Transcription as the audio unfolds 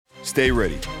Stay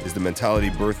Ready is the mentality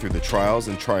birthed through the trials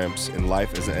and triumphs in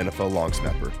life as an NFL long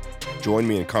snapper. Join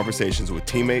me in conversations with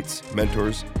teammates,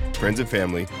 mentors, friends, and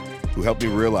family who help me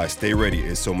realize Stay Ready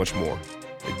is so much more.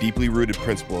 A deeply rooted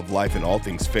principle of life in all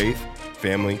things faith,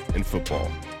 family, and football.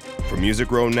 From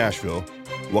Music Row in Nashville,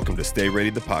 welcome to Stay Ready,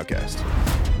 the podcast.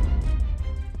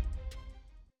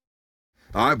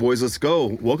 All right, boys, let's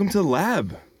go. Welcome to the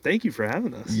lab. Thank you for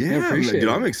having us. Yeah, I appreciate dude,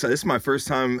 it. I'm excited. This is my first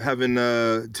time having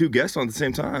two guests on at the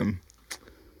same time.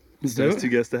 It's nice two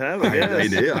guests to have, I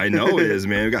guess. I know it is,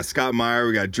 man. We got Scott Meyer,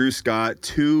 we got Drew Scott,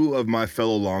 two of my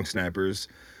fellow long snappers.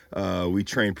 We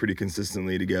train pretty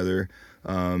consistently together.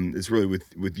 It's really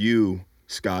with you,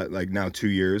 Scott, like now 2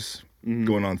 years,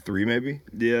 going on 3 maybe?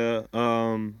 Yeah,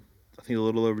 I think a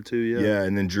little over 2, yeah. Yeah,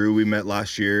 and then Drew, we met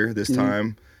last year this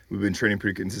time. We've been training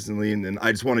pretty consistently, and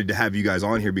I just wanted to have you guys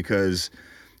on here because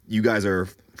you guys are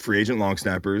free agent long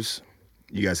snappers.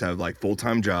 You guys have like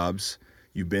full-time jobs.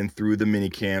 You've been through the mini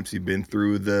camps. You've been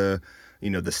through the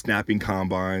snapping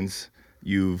combines.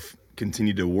 You've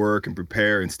continued to work and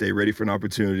prepare and stay ready for an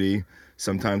opportunity.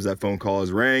 Sometimes that phone call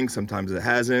has rang. Sometimes it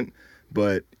hasn't.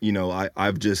 But,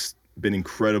 I've just been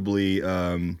incredibly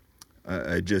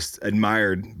just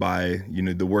admired by,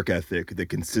 the work ethic, the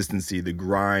consistency, the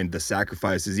grind, the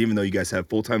sacrifices, even though you guys have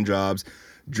full-time jobs.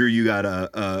 Drew, you got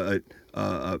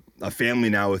a family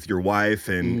now with your wife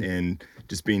and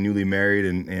just being newly married.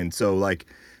 And so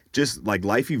just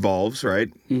life evolves, right?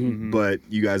 Mm-hmm. But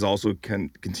you guys also can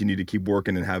continue to keep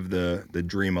working and have the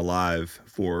dream alive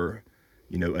for,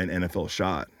 an NFL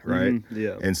shot, right? Mm-hmm.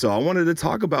 Yeah. And so I wanted to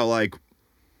talk about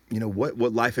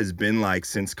what life has been like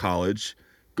since college,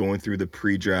 going through the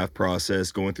pre-draft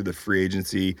process, going through the free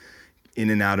agency, in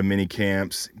and out of mini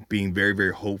camps, being very,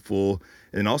 very hopeful,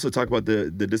 and also talk about the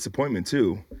disappointment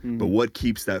too. Mm-hmm. But what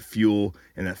keeps that fuel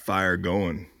and that fire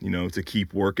going, to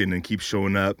keep working and keep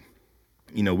showing up.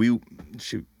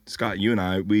 Scott, you and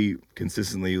I, we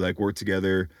consistently work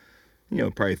together,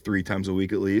 probably 3 times a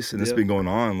week at least. And it's been going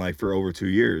on for over 2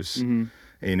 years. Mm-hmm.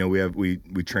 And,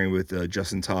 we train with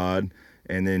Justin Todd,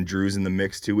 and then Drew's in the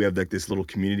mix too. We have this little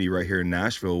community right here in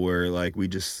Nashville where we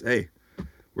just, hey,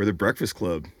 we're the Breakfast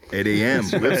Club, 8 a.m.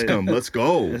 Let's come, let's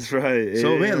go. That's right.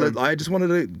 So man, I just wanted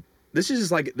to. This is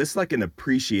like an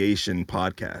appreciation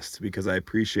podcast because I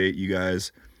appreciate you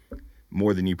guys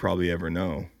more than you probably ever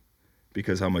know,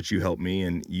 because how much you help me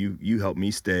and you help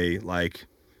me stay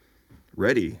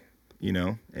ready,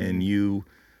 and you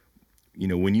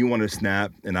when you want to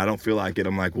snap and I don't feel like it,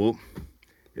 I'm like, well,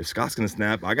 if Scott's gonna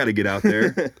snap, I got to get out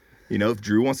there. If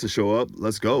Drew wants to show up,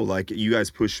 let's go. You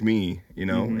guys push me,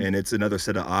 and it's another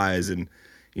set of eyes, and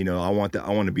I want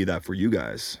to be that for you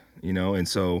guys, and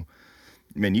so,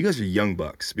 man, you guys are young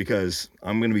bucks because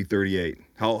I'm gonna be 38.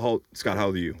 How Scott? How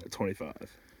old are you? 25.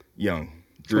 Young.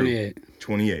 Drew,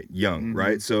 28. Young,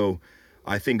 right? So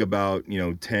I think about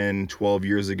 10, 12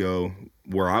 years ago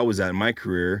where I was at in my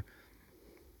career.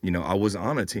 I was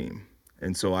on a team,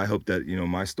 and so I hope that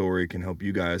my story can help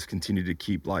you guys continue to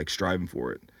keep striving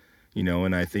for it.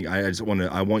 And I think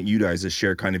I want you guys to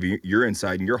share kind of your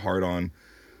insight and your heart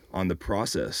on the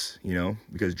process,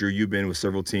 because Drew, you've been with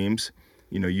several teams,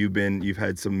 you've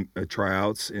had some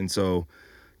tryouts. And so,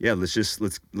 yeah,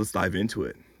 let's dive into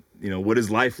it. What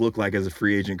does life look like as a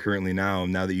free agent currently now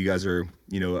that you guys are,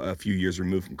 a few years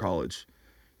removed from college?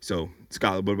 So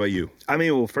Scott, what about you? I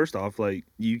mean, well, first off,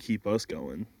 you keep us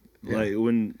going. Yeah.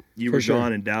 When you were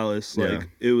gone in Dallas,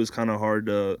 it was kind of hard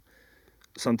to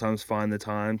sometimes find the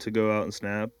time to go out and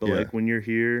snap, but when you're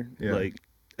here,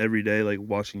 every day,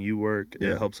 watching you work,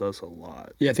 it helps us a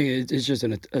lot. Yeah, I think it's just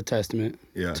a testament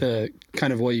to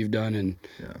kind of what you've done, and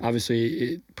obviously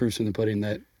it proves in the pudding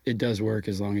that it does work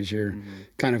as long as you're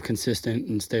kind of consistent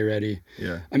and stay ready.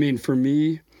 Yeah. I mean, for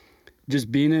me,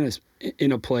 just being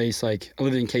in a place I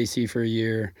lived in KC for a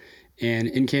year, and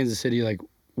in Kansas City,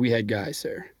 we had guys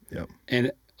there. Yep.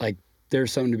 And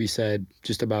there's something to be said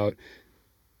just about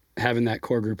having that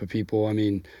core group of people. I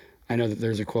mean, I know that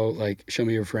there's a quote show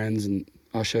me your friends and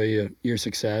I'll show you your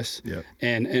success. Yep.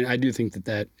 And I do think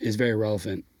that is very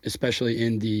relevant, especially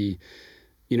in the,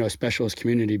 specialist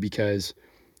community, because,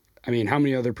 I mean, how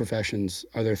many other professions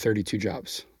are there 32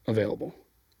 jobs available?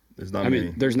 There's not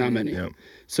many. There's not many. Yep.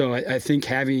 So I think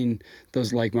having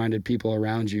those like-minded people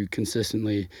around you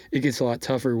consistently, it gets a lot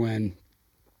tougher when,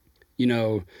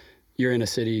 you're in a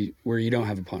city where you don't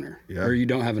have a punter or you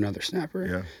don't have another snapper.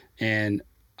 Yeah. And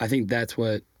I think that's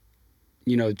what,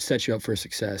 sets you up for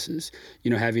success is,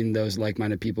 having those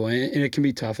like-minded people. And it can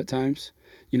be tough at times,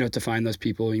 to find those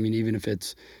people. I mean, even if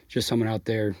it's just someone out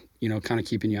there, kind of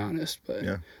keeping you honest.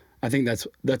 But I think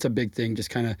that's a big thing, just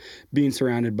kind of being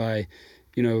surrounded by,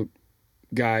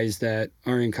 guys that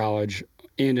are in college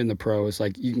and in the pros.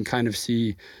 Like, you can kind of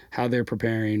see how they're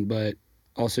preparing, but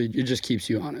also it just keeps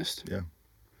you honest. Yeah.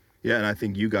 Yeah, and I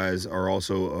think you guys are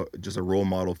also just a role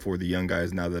model for the young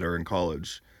guys now that are in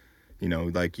college. You know,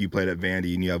 like you played at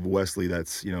Vandy, and you have Wesley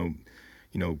that's,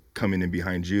 coming in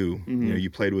behind you. Mm-hmm. You know, you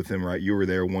played with him, right? You were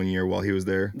there 1 year while he was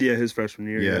there. Yeah, his freshman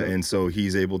year. Yeah, and so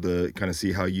he's able to kind of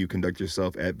see how you conduct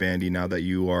yourself at Vandy now that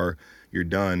you're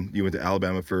done. You went to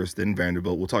Alabama first, then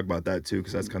Vanderbilt. We'll talk about that too,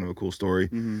 because that's kind of a cool story.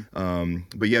 Mm-hmm.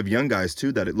 But you have young guys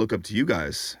too that look up to you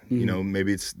guys. Mm-hmm. You know,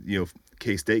 maybe it's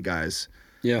K-State guys.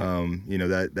 Yeah.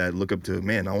 That look up to,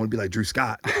 man, I want to be like Drew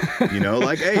Scott.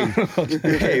 Like, hey,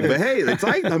 it's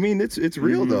like, I mean, it's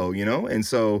real though, and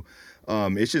so.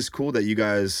 It's just cool that you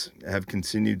guys have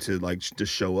continued to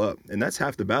just show up, and that's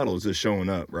half the battle is just showing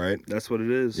up, right? That's what it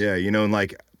is. Yeah,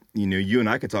 and you and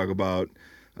I could talk about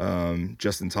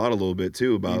Justin Todd a little bit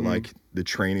too about like the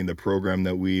training, the program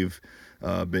that we've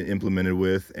been implemented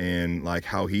with, and like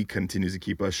how he continues to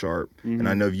keep us sharp. And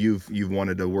I know you've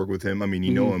wanted to work with him. I mean,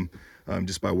 you know him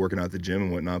just by working out at the gym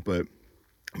and whatnot, but.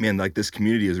 Man, like this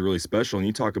community is really special, and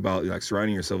you talk about like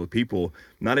surrounding yourself with people.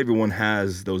 Not everyone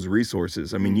has those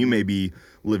resources. I mean, you may be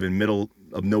living middle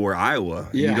of nowhere, Iowa.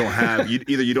 Yeah. You don't have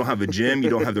either you don't have a gym, you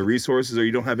don't have the resources, or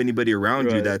you don't have anybody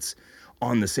around you that's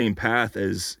on the same path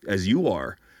as you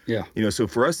are. Yeah. So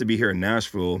for us to be here in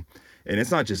Nashville, and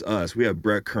it's not just us. We have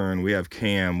Brett Kern, we have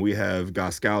Cam, we have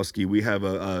Goskowski, we have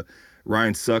a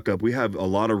Ryan Suckup. We have a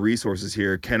lot of resources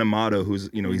here. Ken Amato, who's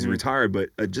he's retired,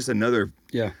 but just another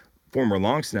former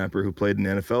long snapper who played in the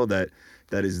NFL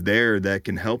that is there that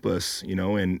can help us,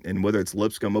 and whether it's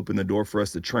Lipscomb open the door for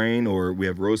us to train, or we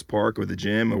have Rose Park or the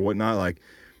gym or whatnot, like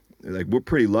we're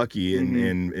pretty lucky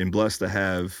and blessed to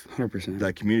have 100%.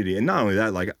 that community. And not only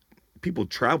that, like people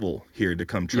travel here to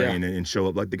come train and show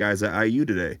up, like the guys at IU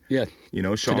today. Yeah.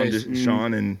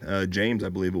 Sean and James, I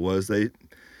believe it was,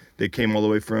 they came all the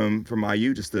way from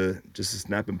IU just to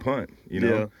snap and punt,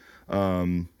 Yeah.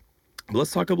 But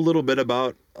let's talk a little bit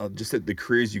about just the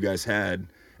careers you guys had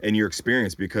and your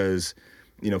experience, because,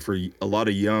 for a lot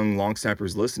of young long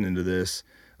snappers listening to this,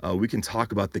 we can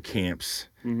talk about the camps,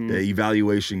 the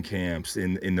evaluation camps,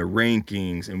 and the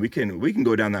rankings, and we can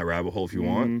go down that rabbit hole if you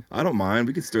want. I don't mind.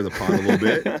 We can stir the pot a little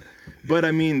bit, but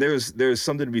I mean, there's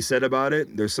something to be said about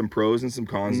it. There's some pros and some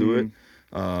cons to it.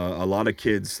 A lot of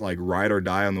kids like ride or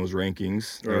die on those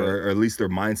rankings, or at least their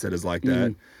mindset is like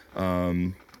that.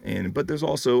 But there's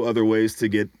also other ways to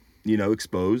get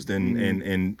exposed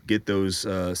and get those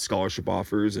scholarship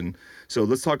offers. And so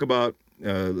let's talk about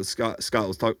Scott.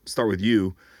 Let's start with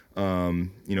you.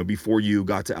 Before you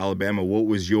got to Alabama, what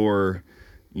was your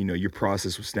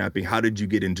process with snapping? How did you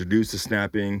get introduced to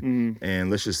snapping? And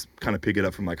let's just kind of pick it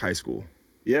up from like high school.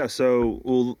 Yeah.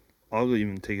 So I'll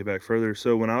even take it back further.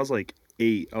 So when I was like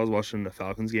 8, I was watching the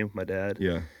Falcons game with my dad.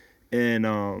 Yeah.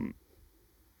 And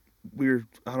we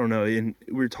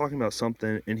were talking about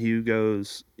something, and he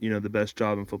goes, the best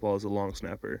job in football is a long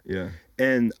snapper. Yeah.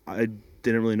 And I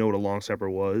didn't really know what a long snapper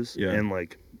was. Yeah. And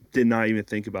did not even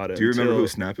think about it. Do you remember who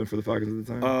was snapping for the Falcons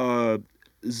at the time?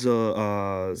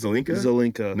 Zelinka?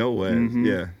 Zelinka. No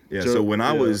way. Yeah. So when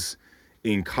I was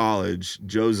in college,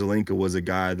 Joe Zelinka was a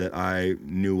guy that I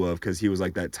knew of because he was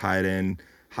like that tight end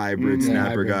hybrid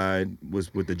snapper guy,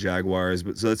 was with the Jaguars.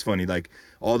 But so that's funny. Like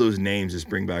all those names just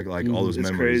bring back like all those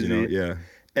memories. Crazy. Yeah.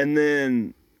 And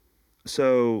then,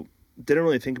 so didn't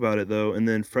really think about it though. And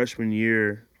then freshman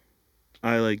year,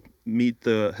 I meet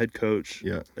the head coach.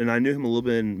 Yeah. And I knew him a little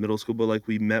bit in middle school, but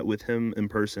we met with him in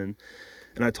person,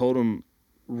 and I told him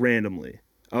randomly,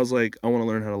 I was like, I want to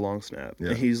learn how to long snap. Yeah.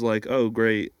 And he's like, oh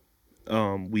great,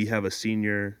 we have a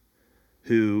senior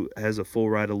who has a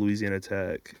full ride of Louisiana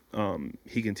Tech.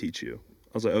 He can teach you.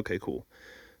 I was like, okay, cool.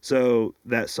 So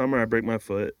that summer I break my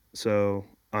foot, so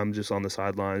I'm just on the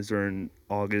sidelines during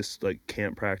August,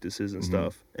 camp practices and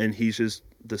stuff. And he's just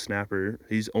the snapper.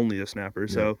 He's only a snapper.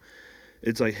 Yeah. So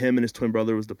it's him and his twin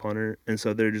brother was the punter. And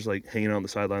so they're just hanging out on the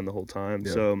sideline the whole time.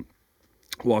 Yeah. So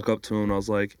walk up to him and I was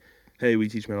like, hey, will you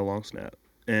teach me how to long snap?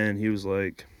 And he was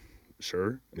like,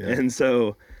 sure. Yeah. And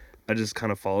so I just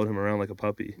kind of followed him around like a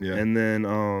puppy. Yeah. And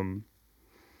then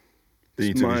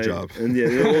he took his job. And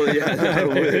I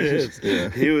wish. Yeah.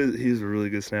 He's a really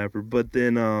good snapper. But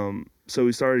then so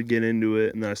we started getting into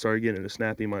it, and then I started getting into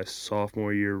snapping my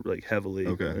sophomore year heavily.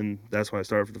 Okay. And that's when I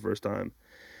started for the first time.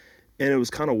 And it was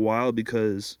kind of wild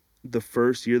because the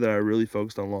first year that I really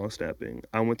focused on long snapping,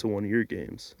 I went to one of your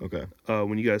games. Okay.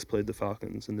 When you guys played the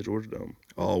Falcons in the Georgia Dome.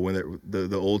 Oh, when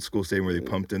the old school stadium where they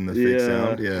pumped in the fake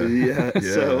sound. Yeah. Yeah.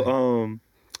 So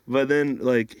but then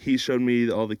he showed me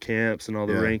all the camps and all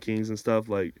the rankings and stuff,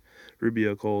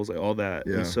 Rubio Coles, all that.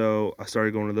 Yeah. And so I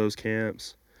started going to those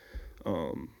camps.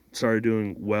 started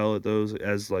doing well at those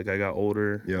as like I got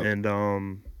older,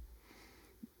 and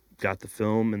got the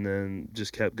film, and then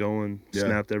just kept going,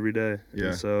 snapped every day. Yeah.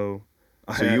 And so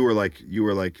you were like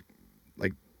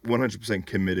 100%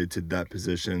 committed to that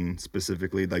position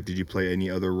specifically. Like, did you play any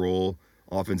other role,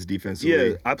 offense,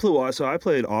 defensively? Yeah, I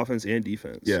played offense and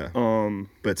defense. Yeah.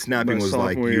 But snapping was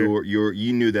like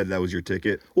you knew that was your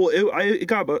ticket. Well, it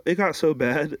got so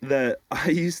bad that I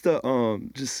used to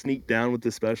just sneak down with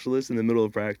the specialist in the middle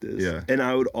of practice. Yeah. And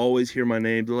I would always hear my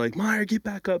name. They're like, Meyer, get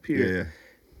back up here. Yeah.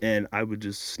 And I would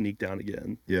just sneak down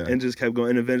again. Yeah. And just kept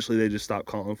going. And eventually they just stopped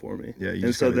calling for me. Yeah.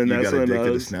 And so then that's when I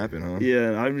was to snapping, huh?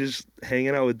 Yeah. I'm just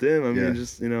hanging out with them. I mean,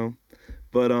 just,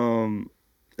 but, and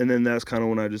then that's kind of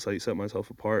when I just like set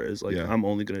myself apart as like, I'm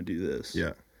only going to do this.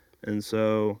 Yeah. And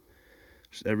so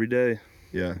just every day.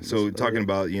 Yeah. So talking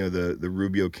about, the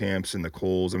Rubio camps and the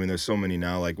Coles, I mean, there's so many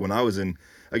now. Like when I was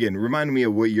again, remind me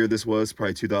of what year this was,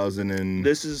 probably 2000 and...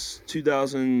 This is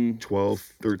 2012,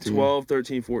 13. 12,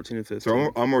 13, 14, and 15.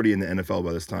 So I'm already in the NFL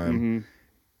by this time.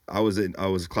 Mm-hmm. I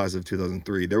was class of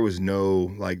 2003. There was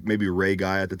no, like, maybe Ray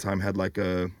Guy at the time had like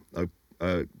a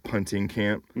punting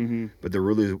camp, but there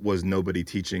really was nobody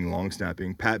teaching long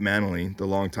snapping. Pat Manley, the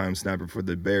longtime snapper for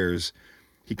the Bears,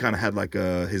 he kind of had like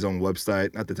his own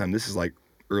website at the time. This is like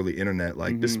early internet,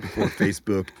 like this is before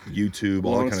Facebook, YouTube,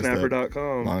 all that kind of stuff.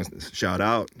 Longsnapper.com. Shout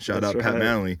out Pat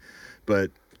Manley.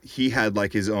 But he had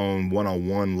like his own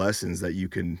one-on-one lessons that you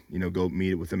can, go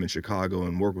meet with him in Chicago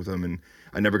and work with him. And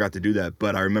I never got to do that,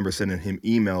 but I remember sending him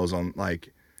emails on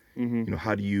like,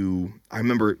 I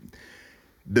remember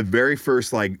the very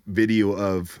first like video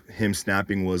of him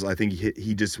snapping was, I think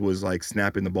he just was like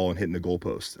snapping the ball and hitting the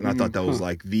goalpost. And I thought that was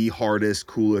like the hardest,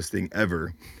 coolest thing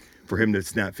ever for him to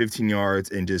snap 15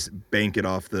 yards and just bank it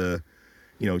off the,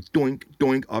 doink,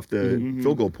 doink off the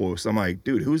field goal post. I'm like,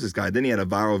 dude, who's this guy? Then he had a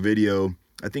viral video.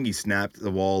 I think he snapped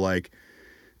the ball like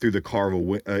through the car of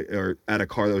or at a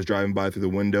car that was driving by through the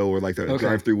window, or like the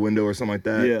drive-through window or something like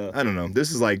that. Yeah. I don't know.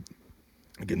 This is like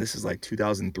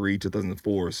 2003,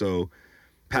 2004. So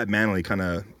Pat Manley kind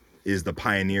of is the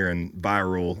pioneer in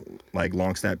viral, like,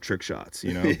 long snap trick shots,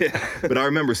 Yeah. But I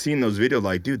remember seeing those videos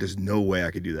like, dude, there's no way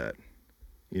I could do that,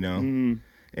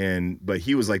 But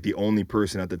he was like the only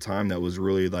person at the time that was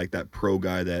really like that pro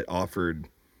guy that offered,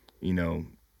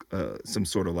 some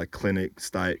sort of like clinic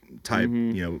type,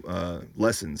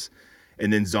 lessons.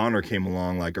 And then Zahner came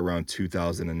along like around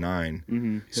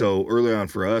 2009. So early on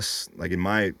for us, like in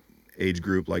my age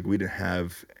group, like we didn't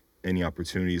have any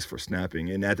opportunities for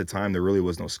snapping. And at the time, there really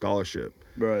was no scholarship.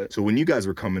 Right. So when you guys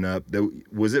were coming up,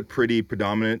 was it pretty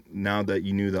predominant now that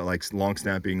you knew that like long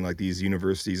snapping, like these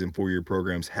universities and 4-year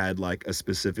programs had like a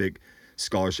specific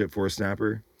scholarship for a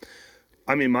snapper?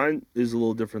 I mean, mine is a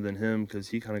little different than him because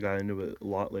he kind of got into it a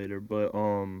lot later. But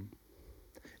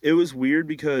it was weird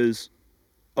because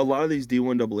a lot of these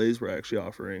D1AAs were actually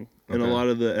offering, and a lot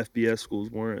of the FBS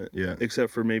schools weren't. Yeah.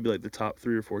 Except for maybe like the top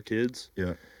 3 or 4 kids.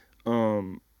 Yeah.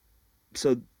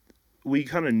 So we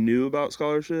kind of knew about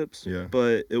scholarships,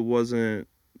 but it wasn't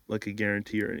like a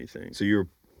guarantee or anything. So you're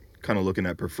kind of looking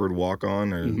at preferred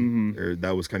walk-on, or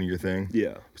that was kind of your thing?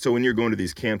 Yeah. So when you're going to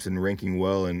these camps and ranking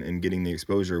well and getting the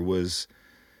exposure, when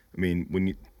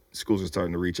schools are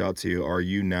starting to reach out to you, are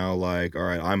you now like, all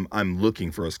right, I'm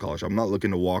looking for a scholarship. I'm not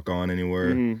looking to walk on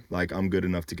anywhere. Like, I'm good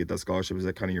enough to get that scholarship. Is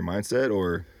that kind of your mindset,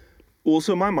 or? Well,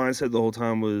 so my mindset the whole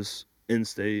time was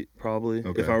in-state, probably,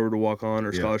 if I were to walk on,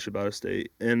 or scholarship out of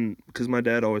state. And because my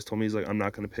dad always told me, he's like, I'm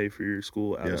not going to pay for your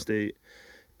school out of state.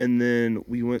 And then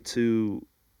we went to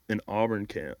an Auburn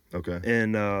camp. Okay.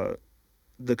 And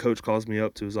the coach calls me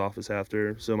up to his office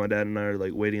after. So my dad and I are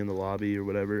like waiting in the lobby or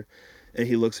whatever. And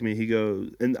he looks at me, he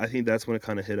goes, and I think that's when it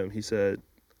kind of hit him. He said,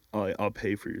 I'll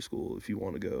pay for your school if you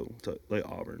want to go to like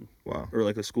Auburn. Wow. Or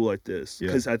like a school like this.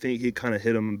 Because I think it kind of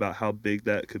hit him about how big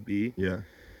that could be. Yeah.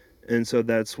 And so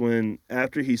that's when,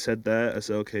 after he said that, I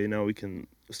said, okay, now we can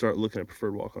start looking at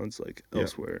preferred walk-ons like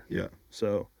elsewhere. Yeah.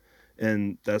 So,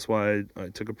 and that's why I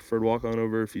took a preferred walk-on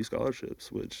over a few scholarships,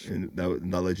 And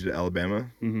that led you to Alabama?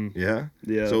 Mm-hmm. Yeah?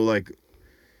 Yeah. So, like,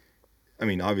 I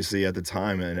mean, obviously at the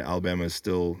time, and Alabama is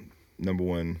still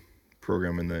 #1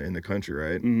 program in the country,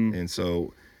 right? Mm-hmm. And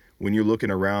so when you're looking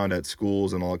around at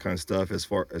schools and all that kind of stuff, as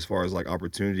far as like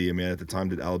opportunity, I mean, at the time,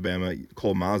 did Alabama,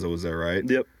 Cole Mazza was there, right?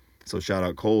 Yep. So shout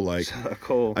out Cole. Like, shout out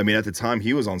Cole. I mean, at the time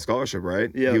he was on scholarship,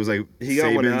 right? Yeah. He was like, he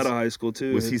got one out of high school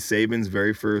too. Was he Saban's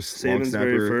very first long Saban's snapper?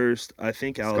 very first. I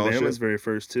think Alabama's very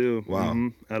first too. Wow.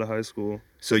 Mm-hmm. Out of high school.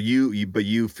 So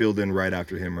you filled in right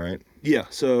after him, right? Yeah.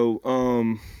 So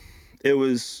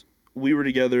we were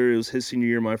together. It was his senior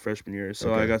year, my freshman year.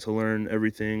 So I got to learn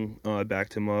everything. I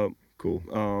backed him up. Cool.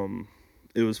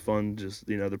 it was fun, just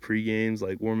the pre-games,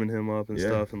 like warming him up and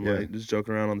stuff, and like just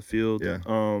joking around on the field.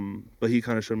 But he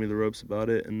kind of showed me the ropes about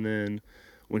it, and then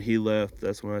when he left,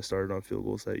 that's when I started on field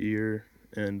goals that year,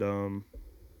 and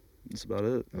that's about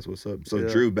it. That's what's up. So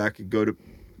Drew, go to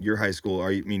your high school.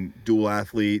 Dual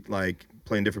athlete, like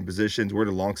playing different positions? Where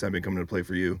did long snapping come into play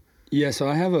for you? Yeah, so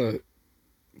I have a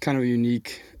kind of a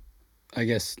unique, I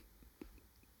guess,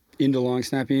 into long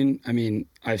snapping. I mean,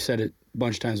 I've said it a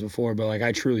bunch of times before, but like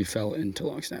I truly fell into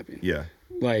long snapping. Yeah.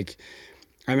 Like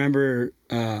I remember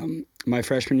my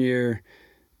freshman year,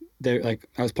 I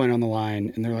was playing on the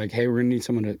line, and they're like, "Hey, we're gonna need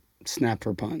someone to snap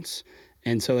for punts,"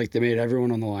 and so like they made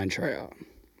everyone on the line try out,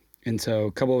 and so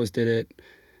a couple of us did it.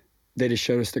 They just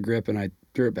showed us the grip, and I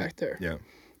threw it back there. Yeah.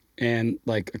 And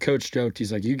like a coach joked,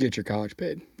 he's like, "You get your college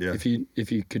paid if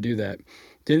you could do that."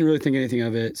 Didn't really think anything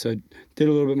of it, so did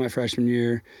a little bit my freshman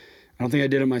year. I don't think I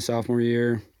did it my sophomore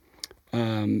year.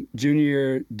 Junior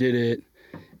year did it,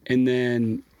 and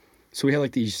then so we had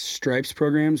like these stripes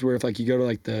programs where if like you go to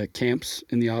like the camps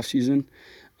in the off season,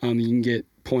 you can get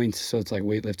points. So it's like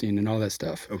weightlifting and all that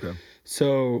stuff. Okay.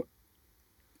 So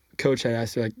coach had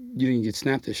asked, like, "You think you get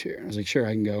snapped this year?" I was like, "Sure,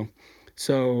 I can go."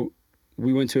 So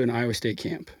we went to an Iowa State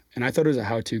camp, and I thought it was a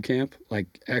how-to camp. Like,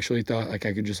 actually thought like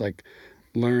I could just like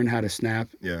learn how to snap,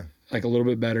 like a little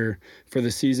bit better for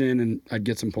the season, and I'd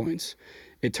get some points.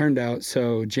 It turned out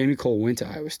so Jamie Cole went to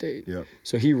Iowa State,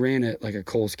 so he ran it like a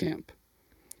Cole's camp,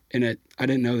 and I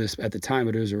didn't know this at the time,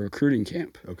 but it was a recruiting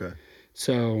camp. Okay.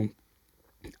 So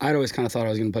I'd always kind of thought I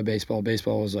was going to play baseball.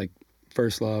 Baseball was like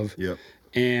first love. Yep.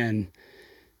 And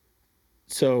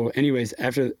so, anyways,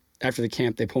 after the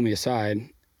camp, they pulled me aside,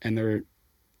 and they're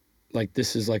like,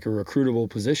 "This is like a recruitable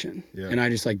position," and I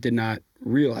just like did not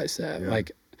realize that.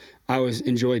 Like, I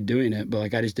enjoyed doing it, but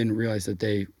like I just didn't realize that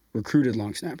they recruited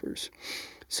long snappers.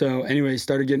 So, anyways,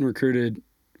 started getting recruited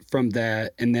from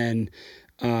that, and then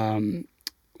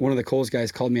one of the Coles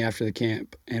guys called me after the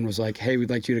camp and was like, "Hey, we'd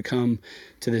like you to come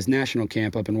to this national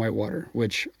camp up in Whitewater,"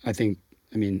 which I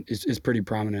mean, is pretty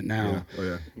prominent now.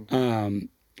 Yeah. Oh yeah.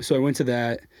 So I went to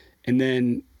that, and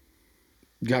then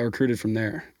got recruited from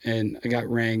there, and I got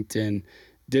ranked, and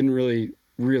didn't really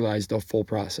realize the full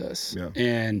process. Yeah.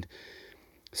 And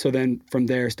so then from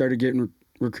there, started getting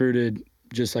recruited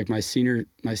just like my senior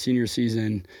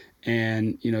season,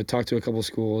 and talked to a couple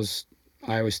schools,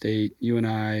 Iowa State,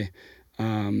 UNI,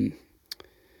 NC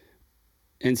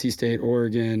State,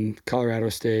 Oregon, Colorado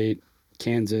State,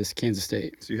 Kansas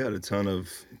State. So you had a ton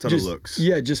of looks.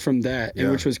 Yeah, just from that,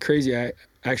 and which was crazy. I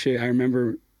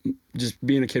remember just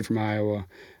being a kid from Iowa.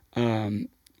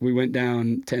 We went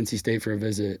down to NC State for a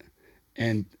visit,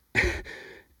 and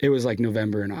it was like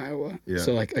November in Iowa. Yeah.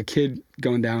 So like a kid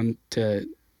going down to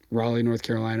Raleigh, North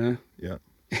Carolina. Yeah.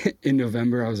 In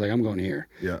November, I was like, I'm going here.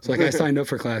 Yeah. So like I signed up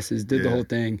for classes, did the whole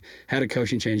thing, had a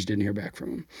coaching change, didn't hear back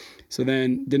from him. So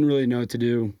then didn't really know what to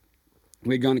do.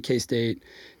 We'd gone to K-State,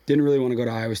 didn't really want to go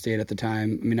to Iowa State at the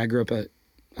time. I mean, I grew up an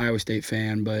Iowa State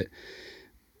fan, but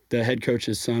the head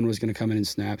coach's son was going to come in and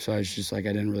snap, so I was just like,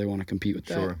 I didn't really want to compete with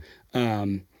that.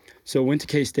 Sure. So went to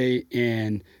K-State,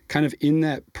 and kind of in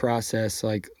that process,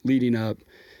 like leading up,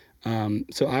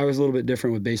 so I was a little bit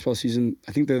different with baseball season.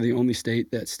 I think they're the only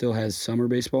state that still has summer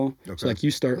baseball. Okay. So like you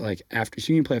start like after,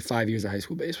 so you can play 5 years of high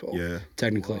school baseball. Yeah.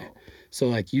 Technically. Wow. So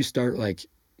like you start like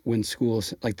when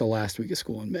school's like the last week of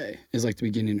school in May is like the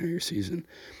beginning of your season.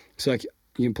 So like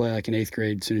you can play like in 8th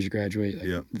grade as soon as you graduate.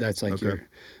 Like, that's like your,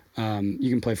 you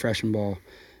can play freshman ball,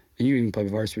 and you can play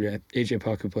varsity. AJ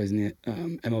Puck, who plays in the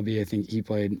MLB, I think he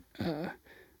played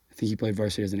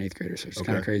varsity as an 8th grader, so it's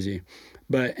kind of crazy.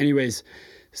 But anyways,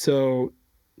 so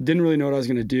didn't really know what I was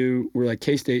going to do. We're like,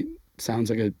 K-State sounds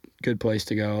like a good place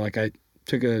to go. Like I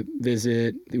took a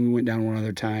visit, then we went down one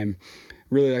other time.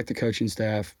 Really liked the coaching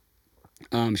staff.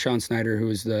 Sean Snyder, who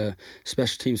was the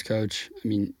special teams coach, I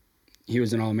mean, he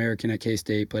was an All-American at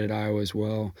K-State, played at Iowa as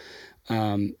well.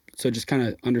 So just kind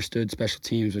of understood special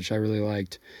teams, which I really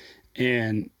liked.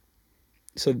 And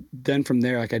so then from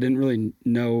there, like I didn't really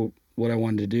know what I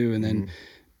wanted to do. And then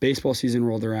baseball season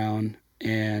rolled around,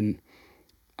 and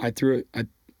I threw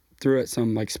it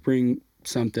some like spring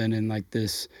something, and like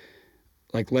this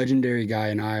like legendary guy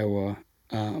in Iowa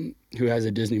who has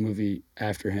a Disney movie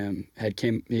after him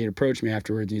he had approached me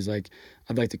afterwards, and he's like,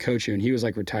 "I'd like to coach you." And he was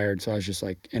like retired, so I was just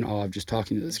like in awe of just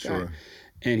talking to this guy.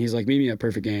 And he's like, "Meet me at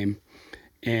Perfect Game,"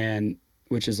 and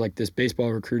which is like this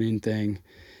baseball recruiting thing.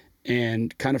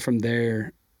 And kind of from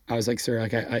there, I was like, "Sir,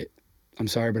 like I'm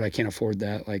sorry, but I can't afford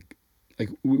that. Like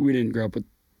we didn't grow up with a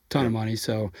ton of money,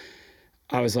 so."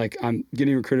 I was like, I'm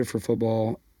getting recruited for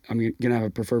football. I'm going to have a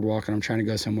preferred walk, and I'm trying to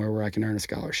go somewhere where I can earn a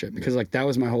scholarship. Because, like, that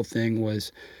was my whole thing,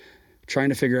 was trying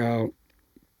to figure out,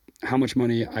 how much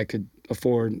money I could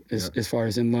afford as far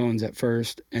as in loans at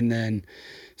first. And then,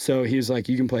 so he was like,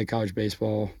 you can play college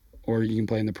baseball or you can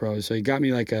play in the pros. So he got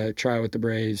me like a tryout with the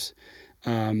Braves,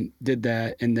 did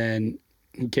that. And then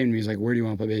he came to me, he was like, where do you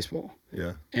want to play baseball?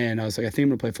 Yeah. And I was like, I think I'm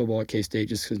going to play football at K-State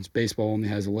just because baseball only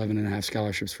has 11.5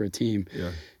 scholarships for a team.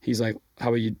 Yeah. He's like, how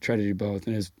about you try to do both?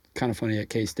 And it was kind of funny at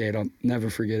K-State. I'll never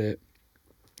forget it.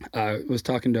 I was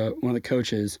talking to one of the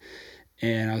coaches,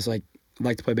 and I was like, I'd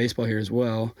like to play baseball here as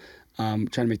well. Trying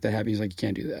to make that happen. He's like, you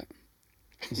can't do that.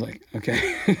 I was like,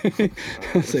 okay. I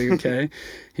was like, okay.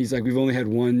 He's like, we've only had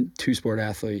one two-sport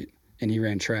athlete, and he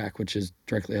ran track, which is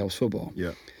directly helps football. Yeah.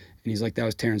 And he's like, that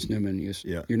was Terrence Newman. He goes,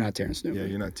 you're not Terrence Newman. Yeah,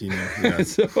 you're not Tina. Yeah.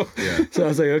 So I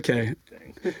was like, okay.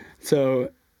 So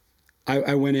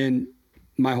I went in.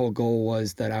 My whole goal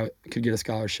was that I could get a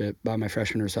scholarship by my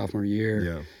freshman or sophomore year.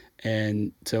 Yeah.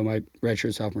 And so my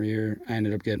redshirt sophomore year, I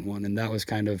ended up getting one. And that was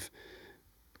kind of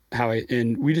how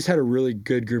and we just had a really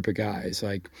good group of guys.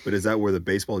 Like, but is that where the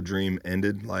baseball dream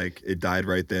ended? Like it died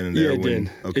right then and there? Yeah, it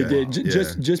did. Okay. It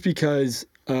did. Just because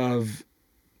of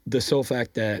the sole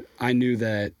fact that I knew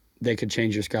that they could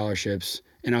change your scholarships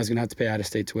and I was going to have to pay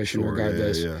out-of-state tuition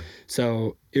regardless. Yeah.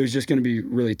 So it was just going to be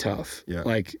really tough,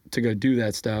 like to go do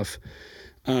that stuff.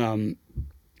 And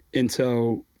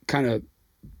so kind of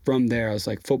from there, I was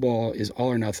like, football is all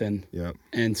or nothing. Yeah.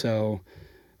 And so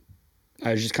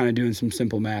I was just kind of doing some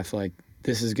simple math, like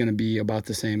this is going to be about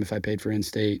the same if I paid for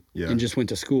in-state and just went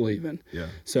to school even. Yeah.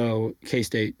 So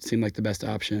K-State seemed like the best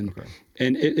option. Okay.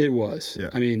 And it was. Yeah.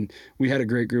 I mean, we had a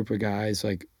great group of guys.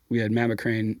 Like we had Matt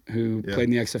McCrane, who played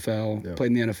in the XFL, played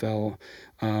in the NFL,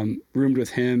 roomed with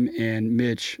him and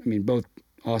Mitch. I mean, both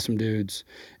awesome dudes.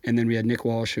 And then we had Nick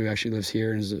Walsh, who actually lives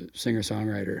here and is a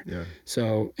singer-songwriter. Yeah.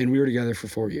 So, and we were together for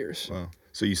 4 years. Wow.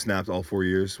 So you snapped all 4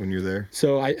 years when you were there?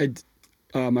 So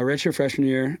my redshirt freshman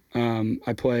year,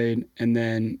 I played, and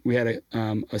then we had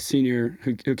a senior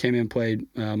who came in and played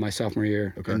my sophomore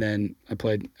year, and then I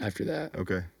played after that.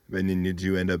 Okay. And then did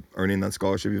you end up earning that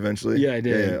scholarship eventually? Yeah, I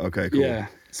did. Yeah. Okay. Cool. Yeah.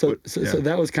 So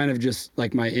that was kind of just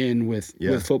like my in with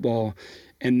football,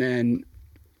 and then,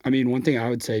 I mean, one thing I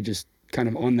would say just kind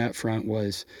of on that front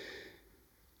was,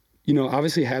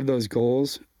 obviously have those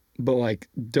goals, but like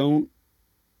don't.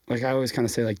 Like I always kind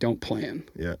of say, like, don't plan.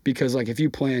 Yeah. Because like if you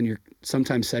plan, you're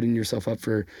sometimes setting yourself up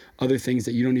for other things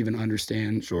that you don't even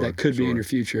understand that could be in your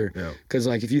future. Yeah. Because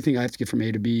like if you think I have to get from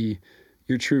A to B,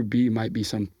 your true B might be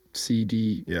some C,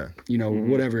 D. Yeah.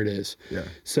 Whatever it is. Yeah.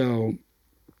 So,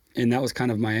 and that was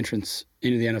kind of my entrance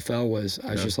into the NFL was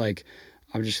I was just like,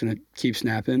 I'm just gonna keep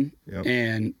snapping,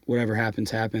 and whatever happens,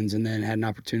 happens. And then had an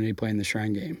opportunity to play in the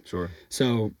Shrine game. Sure.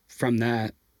 So from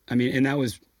that, I mean, and that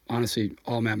was honestly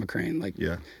all Matt McCrane. Like,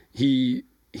 he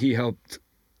helped.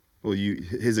 Well,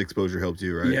 his exposure helped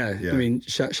you, right? Yeah. I mean,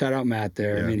 shout out Matt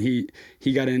there. Yeah. I mean,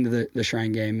 he got into the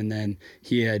Shrine game, and then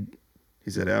he said,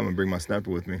 hey, I'm gonna bring my snapper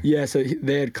with me. Yeah. So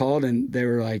they had called, and they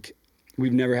were like,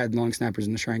 we've never had long snappers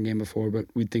in the Shrine game before, but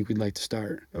we think we'd like to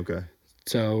start. Okay.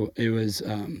 So it was,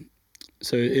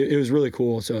 it was really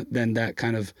cool. So then that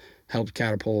kind of helped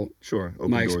catapult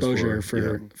my exposure for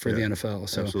the NFL.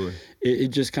 So it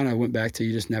just kind of went back to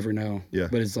you just never know. Yeah.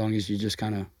 But as long as you just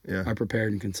kind of are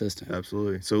prepared and consistent.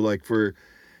 Absolutely. So like for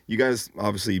you guys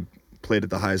obviously played at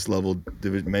the highest level,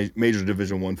 major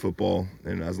Division I football,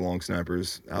 and as long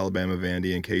snappers, Alabama,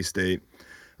 Vandy, and K-State.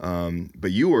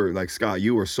 But you were like Scott,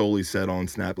 you were solely set on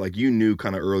snap. Like you knew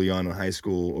kind of early on in high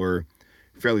school or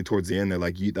fairly towards the end there,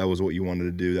 like that was what you wanted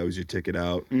to do. That was your ticket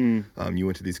out. You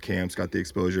went to these camps, got the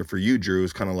exposure. For you, Drew,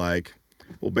 it's kind of like,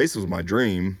 well, baseball was my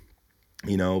dream,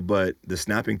 but the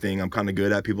snapping thing I'm kind of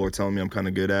good at. People are telling me I'm kind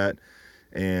of good at.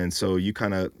 And so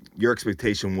your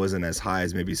expectation wasn't as high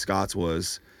as maybe Scott's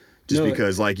was.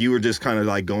 Because like you were just kind of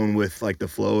like going with like the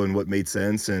flow and what made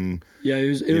sense. And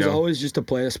it was always just to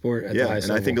play a sport at the highest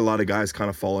level. I think a lot of guys kind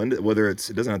of fall into whether it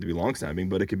doesn't have to be long snapping,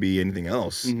 but it could be anything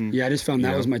else. Yeah, I just found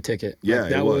that was my ticket. Yeah, like,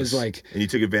 that was like, and you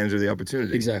took advantage of the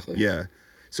opportunity. Exactly. Yeah.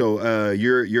 So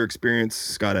your experience,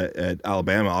 Scott, at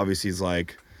Alabama obviously is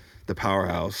like the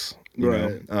powerhouse. You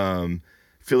know?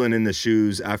 Filling in the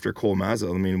shoes after Cole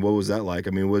Mazza. I mean, what was that like?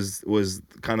 I mean, was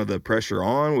kind of the pressure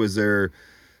on? Was there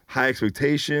high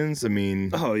expectations? I mean,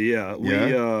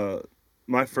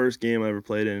 my first game I ever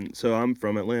played in, so I'm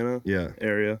from Atlanta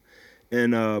area,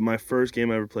 and my first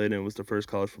game I ever played in was the first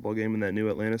college football game in that new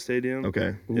Atlanta stadium.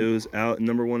 Okay. It was out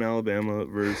number 1 Alabama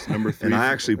versus number 3. And I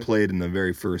actually played in the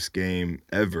very first game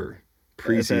ever,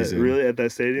 preseason. At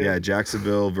that stadium? Yeah,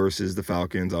 Jacksonville versus the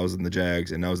Falcons. I was in the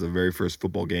Jags, and that was the very first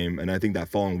football game, and I think that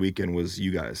following weekend was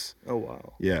you guys. Oh,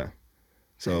 wow. Yeah.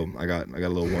 So I got a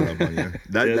little one up on you.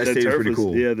 That stadium's pretty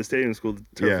cool. Yeah, the stadium's cool. The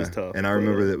turf is tough. And I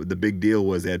remember that the big deal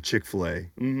was they had Chick-fil-A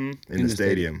in the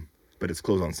stadium, but it's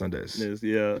closed on Sundays.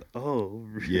 Yeah. Oh,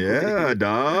 really? Yeah,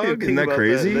 dog. Isn't that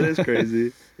crazy? That is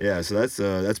crazy. Yeah, so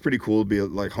that's pretty cool to be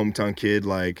like hometown kid.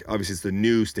 Like obviously it's the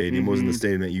new stadium, wasn't the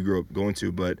stadium that you grew up going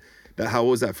to, but how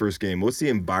was that first game? What's the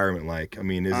environment like? I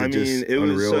mean,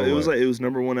 it was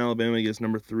number 1 Alabama against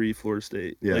number 3 Florida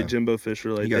State. Yeah. Like Jimbo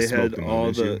Fisher, like they had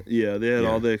all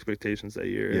the expectations that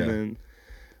year, and then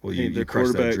the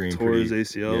quarterback tore his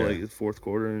ACL like the fourth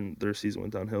quarter, and their season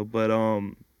went downhill. But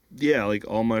like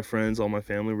all my friends, all my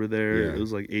family were there. Yeah. It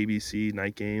was like ABC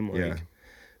night game, like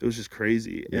it was just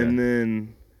crazy. Yeah. And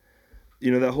then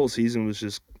that whole season was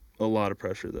just a lot of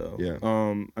pressure though. Yeah.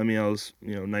 I mean, I was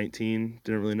 19,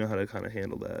 didn't really know how to kind of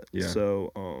handle that. Yeah.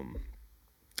 So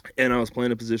and I was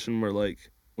playing a position where like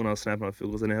when I was snapping my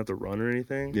field goals, I didn't have to run or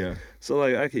anything. Yeah. So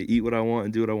like I could eat what I want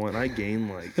and do what I want. And I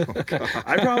gained like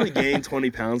I probably gained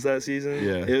 20 pounds that season.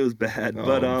 Yeah. It was bad,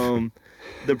 but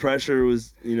the pressure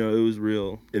was it was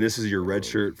real. And this is your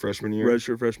redshirt freshman year.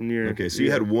 Redshirt freshman year. Okay, so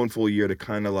you had one full year to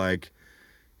kind of like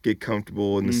get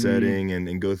comfortable in the setting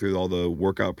and go through all the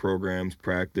workout programs,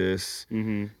 practice,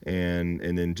 and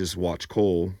then just watch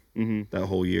Cole that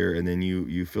whole year, and then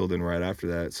you filled in right after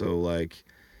that. So like,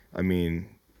 I mean,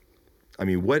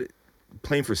 what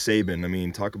playing for Saban? I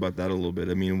mean, talk about that a little bit.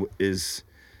 I mean, is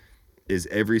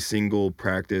every single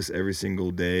practice, every single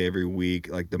day, every week,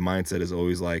 like the mindset is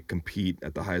always like compete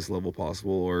at the highest level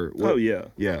possible, or what? Oh yeah,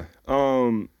 yeah,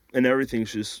 and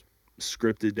everything's just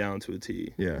scripted down to a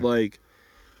T. Yeah, like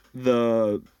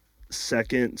the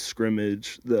second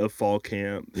scrimmage, the fall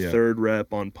camp, third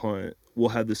rep on punt will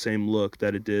have the same look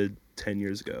that it did 10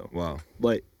 years ago. Wow.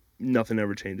 Like nothing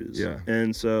ever changes. Yeah.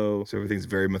 And so everything's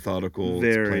very methodical,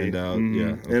 it's planned out. Yeah.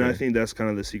 Okay. And I think that's kind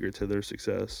of the secret to their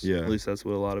success. Yeah. At least that's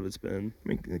what a lot of it's been. I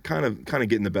mean, kind of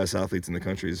getting the best athletes in the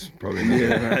country is probably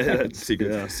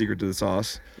secret to the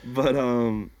sauce. But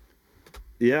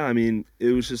yeah, I mean, it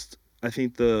was just, I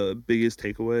think the biggest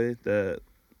takeaway that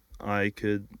I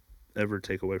could ever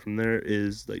take away from there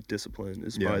is like discipline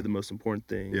is probably the most important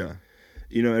thing. Yeah.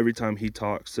 Every time he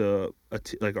talks to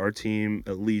like our team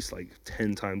at least like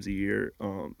 10 times a year,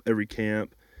 every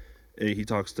camp, he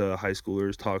talks to high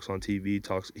schoolers, talks on TV,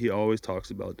 he always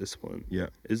talks about discipline. Yeah.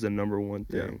 Is the number one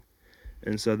thing. Yeah.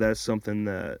 And so that's something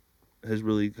that has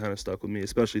really kind of stuck with me,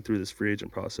 especially through this free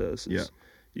agent process. You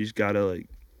just got to like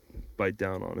bite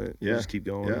down on it. Just keep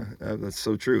going. Yeah, that's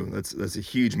so true. That's a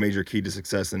huge major key to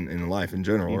success in life in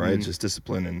general, right? It's just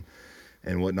discipline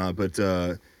and whatnot. But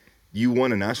you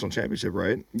won a national championship,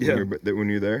 right? Yeah. When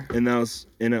you were there? And that was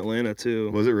in Atlanta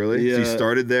too. Was it really? Yeah. So you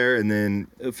started there and then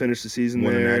finished the season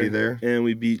won there. a natty there? And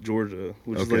we beat Georgia,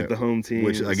 which is like the home team.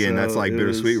 Which again, that's like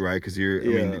bittersweet, right? Because I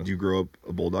mean, did you grow up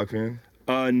a Bulldog fan?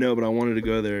 No, but I wanted to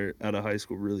go there out of high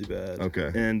school really bad. Okay.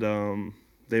 And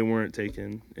they weren't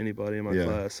taking anybody in my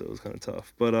class, so it was kind of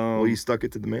tough. But well, you stuck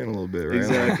it to the man a little bit, right?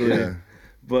 Exactly. Yeah.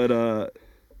 But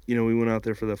we went out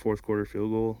there for that fourth quarter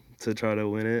field goal to try to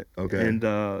win it. Okay.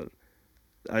 And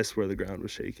I swear the ground was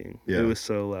shaking. Yeah. It was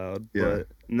so loud. Yeah. But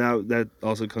now that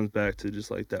also comes back to just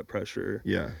like that pressure.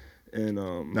 Yeah. And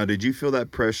now, did you feel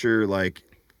that pressure like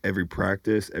every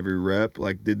practice, every rep?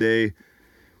 Like, did they?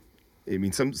 I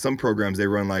mean, some programs they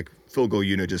run like field goal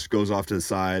unit just goes off to the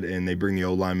side and they bring the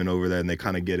O lineman over there and they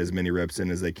kind of get as many reps in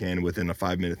as they can within a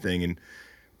 5-minute thing, and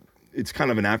it's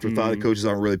kind of an afterthought. The coaches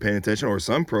aren't really paying attention. Or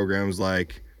some programs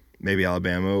like maybe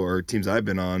Alabama or teams I've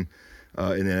been on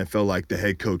in the NFL, like the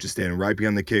head coach is standing right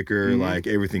behind the kicker, like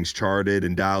everything's charted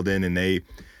and dialed in, and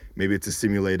maybe it's a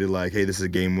simulated like, hey, this is a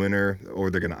game winner, or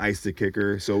they're gonna ice the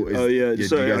kicker. So so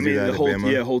I mean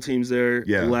the whole team's there.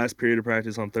 Yeah. The last period of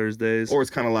practice on Thursdays. Or it's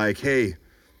kind of like, hey,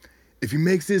 if he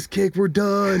makes this kick, we're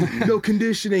done. No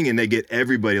conditioning, and they get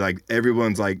everybody like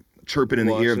everyone's like chirping in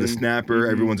the ear of the snapper.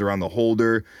 Everyone's around the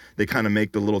holder. They kind of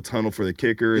make the little tunnel for the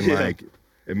kicker, and like.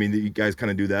 I mean, you guys kind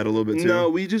of do that a little bit too? No,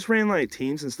 we just ran like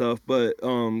teams and stuff, but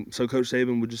so Coach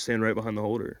Saban would just stand right behind the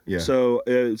holder. Yeah. So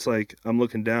it's like I'm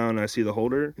looking down and I see the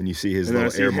holder. And you see his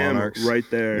little air monarchs. Right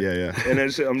there. Yeah. And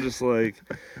I'm just like,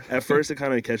 at first it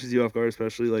kind of catches you off guard,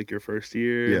 especially like your first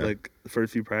year, like the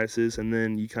first few practices, and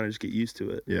then you kind of just get used to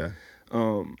it. Yeah.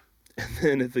 And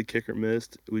then if the kicker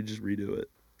missed, we'd just redo it.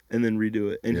 And then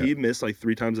redo it. And he missed like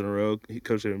 3 times in a row.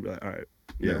 Coach Saban would be like, all right,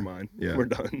 never mind. Yeah. We're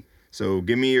done. So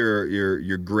give me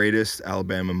your greatest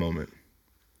Alabama moment.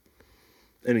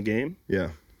 In a game?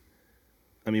 Yeah.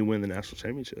 I mean, win the national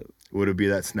championship. Would it be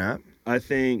that snap? I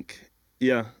think,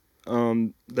 yeah.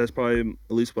 That's probably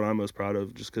at least what I'm most proud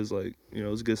of, just because, like, it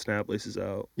was a good snap, laces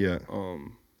out. Yeah.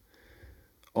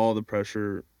 All the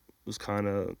pressure was kind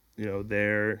of,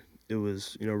 there. it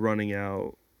was, running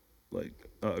out, like,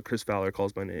 Chris Fowler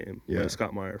calls my name, Yeah.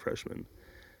 Scott Meyer, freshman.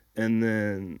 And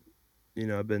then,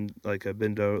 I've been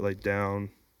down.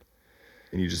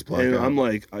 And you just black and out. I'm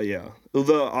like, yeah.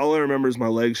 Although all I remember is my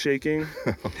legs shaking.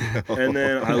 No. And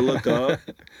then I look up,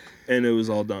 and it was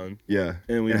all done. Yeah.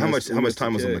 And how much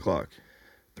time was on the clock?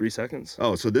 3 seconds.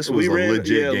 Oh, so this was a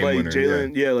legit game winner.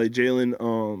 Jalen,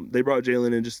 Jalen. They brought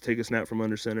Jalen in just to take a snap from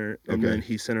under center, and then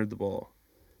he centered the ball.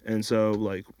 And so,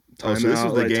 like, timeout. So this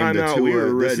was the game. We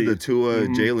were ready. This is the Tua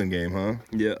Jalen game, huh?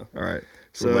 Yeah. All right.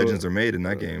 So legends are made in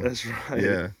that game. That's right.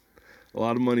 Yeah. A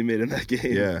lot of money made in that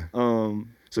game. Yeah.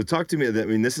 So talk to me. I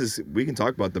mean, we can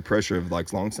talk about the pressure of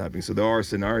like long snapping. So there are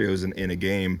scenarios in a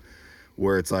game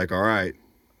where it's like, all right,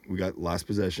 we got last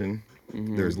possession.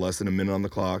 Mm-hmm. There's less than a minute on the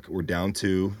clock. We're down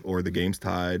 2, or the game's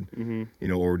tied.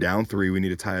 Mm-hmm. Or we're down 3. We need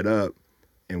to tie it up,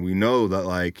 and we know that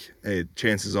like, hey,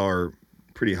 chances are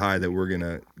pretty high that we're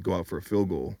gonna go out for a field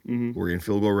goal. Mm-hmm. We're in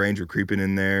field goal range. We're creeping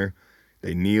in there.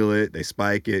 They kneel it. They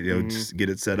spike it. Just get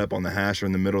it set up on the hash or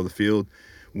in the middle of the field.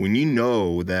 When you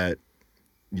know that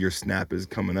your snap is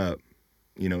coming up,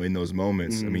 in those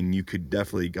moments, I mean, you could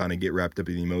definitely kind of get wrapped up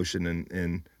in the emotion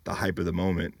and the hype of the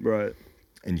moment. Right.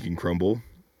 And you can crumble,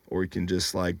 or you can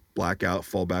just like black out,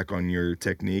 fall back on your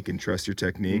technique and trust your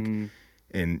technique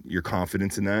and your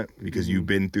confidence in that, because you've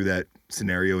been through that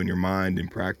scenario in your mind in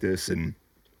practice and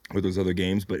with those other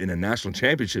games. But in a national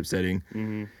championship setting,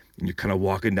 and you're kind of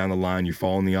walking down the line, you're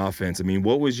following the offense. I mean,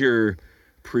 what was your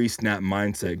pre-snap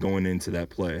mindset going into that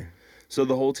play? So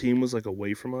the whole team was like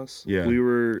away from us. Yeah.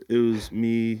 It was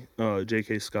me,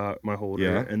 J.K. Scott, my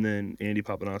holder, and then Andy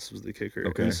Papanas was the kicker.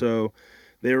 Okay. And so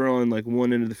they were on like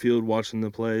one end of the field watching the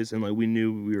plays, and like we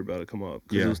knew we were about to come up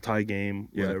because it was tie game,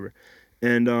 whatever.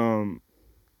 And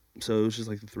so it was just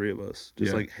like the 3 of us,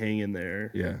 just like hanging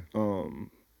there. Yeah.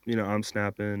 I'm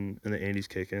snapping and then Andy's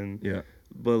kicking. Yeah.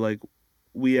 But like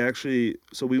we went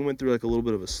through like a little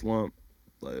bit of a slump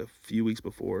like a few weeks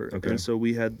before. Okay. And so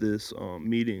we had this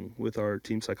meeting with our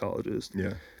team psychologist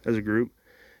as a group.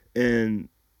 And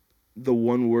the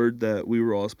one word that we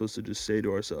were all supposed to just say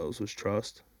to ourselves was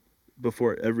trust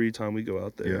before every time we go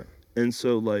out there. Yeah. And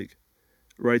so like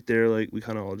right there, like we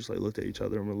kind of all just like looked at each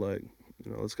other and we're like,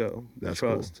 let's go. That's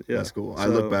trust. Cool. Yeah. That's cool. So, I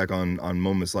look back on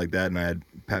moments like that, and I had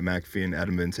Pat McAfee and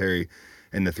Adam Vinatieri,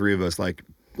 and the 3 of us, like,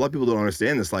 a lot of people don't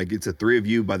understand this. Like, it's the 3 of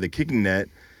you by the kicking net.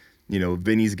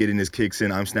 Vinny's getting his kicks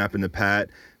in. I'm snapping the Pat.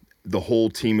 The whole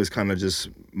team is kind of just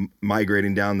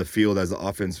migrating down the field as the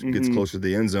offense gets closer to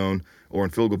the end zone or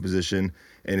in field goal position.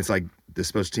 And it's like the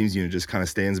special teams unit just kind of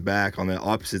stands back on the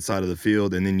opposite side of the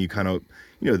field. And then you kind of,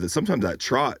 sometimes that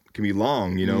trot can be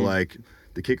long, like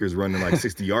the kicker's running like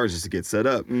 60 yards just to get set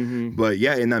up. But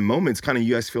yeah, in that moment, it's kind of,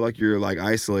 you guys feel like you're like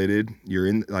isolated. You're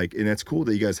in like, and that's cool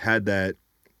that you guys had that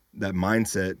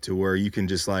mindset to where you can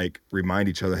just like remind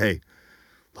each other, hey,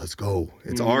 let's go.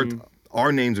 It's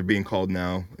our names are being called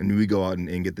now, and we go out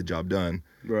and get the job done.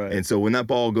 Right. And so when that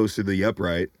ball goes through the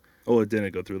upright. Oh, it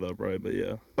didn't go through the upright, but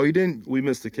yeah. Oh, you didn't? We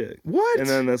missed the kick. What? And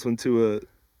then that's when Tua.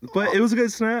 But it was a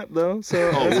good snap, though. So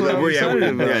that's what I'm excited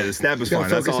about. Yeah, the snap is fine.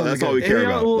 That's all we care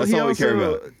about. That's all we care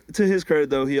about. To his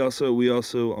credit, though, we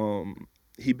also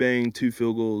he banged 2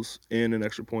 field goals and an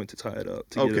extra point to tie it up.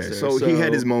 To get us there. So he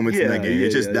had his moments in that game. Yeah,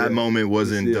 it's just that moment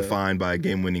wasn't defined by a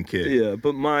game-winning kick. Yeah,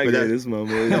 but my greatest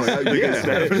moment.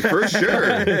 For sure.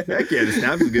 Heck yeah, the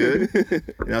snap was good.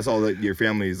 And that's all that your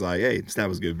family's like, hey, snap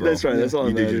was good, bro. That's right. That's all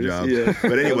you did your job. Yeah.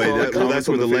 But anyway, that's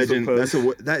where the legend.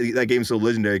 That game's so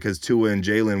legendary because Tua and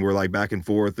Jalen were like back and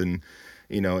forth, and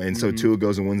and so Tua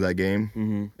goes and wins that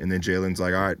game, and then Jalen's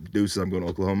like, all right, deuces, I'm going to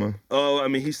Oklahoma. Oh, I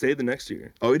mean, he stayed the next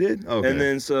year. Oh, he did? Okay. And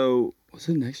then so what's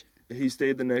it next year? He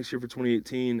stayed the next year for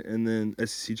 2018, and then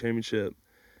SEC championship.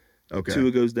 Okay. Tua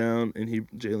goes down, and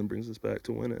Jalen brings us back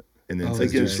to win it. And then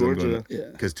against Georgia.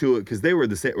 Because they were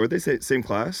the same. Were they same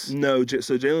class? No,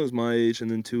 so Jalen was my age, and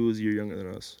then Tua was a year younger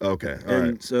than us. Okay, all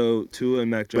right. So Tua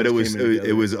and Mac Jones. But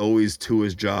it was always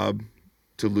Tua's job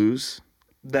to lose.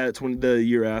 That's when the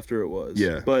year after it was.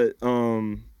 Yeah. But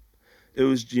it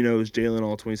was Jalen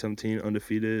all 2017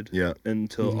 undefeated. Yeah.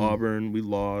 Until Auburn we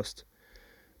lost,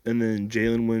 and then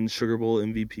Jalen wins Sugar Bowl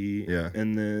MVP. Yeah.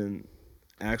 And then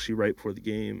actually right before the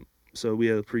game, so we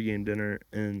had a pregame dinner,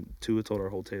 and Tua told our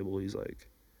whole table, he's like,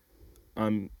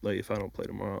 I'm like, if I don't play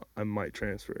tomorrow, I might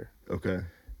transfer. Okay.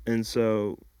 And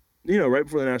so, right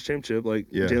before the national championship, like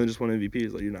Jalen just won MVP.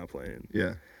 He's like, you're not playing.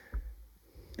 Yeah.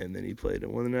 And then he played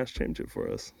and won the national championship for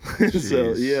us.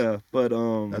 So yeah, but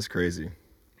that's crazy.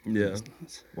 Yeah.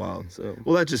 Wow. So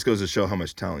that just goes to show how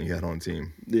much talent you had on the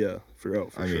team. Yeah, for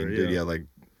sure. Dude, like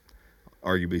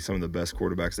arguably some of the best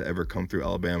quarterbacks that ever come through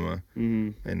Alabama,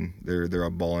 and they're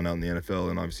balling out in the NFL.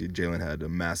 And obviously Jalen had a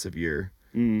massive year.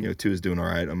 You know, Tua's doing all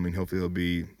right. I mean, hopefully he'll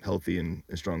be healthy and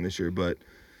strong this year. But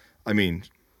I mean,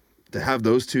 to have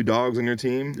those two dogs on your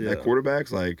team at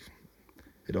quarterbacks, like,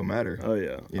 it don't matter. Oh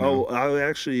yeah. You know? I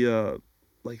actually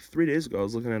like 3 days ago I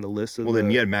was looking at a list of. Well,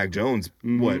 then you had Mac Jones.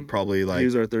 What, probably like he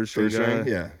was our third string guy.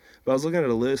 Yeah. But I was looking at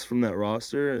a list from that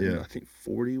roster, and I think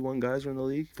 41 guys are in the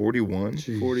league. 41?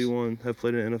 41 have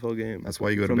played an NFL game. That's why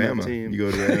you go to Bama. You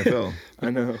go to the NFL. I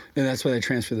know. And that's why they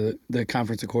transfer the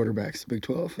conference of quarterbacks, Big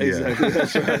 12. Exactly.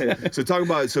 That's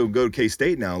right. So go to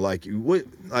K-State now. Like, what,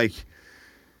 like,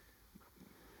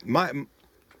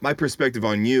 my perspective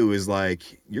on you is,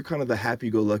 like, you're kind of the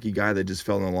happy-go-lucky guy that just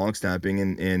fell in the long snapping,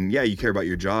 and yeah, you care about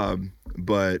your job,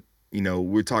 but, you know,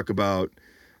 we talk about,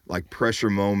 like, pressure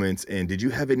moments. And did you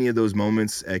have any of those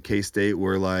moments at K-State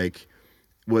where, like,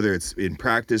 whether it's in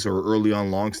practice or early on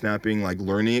long snapping, like,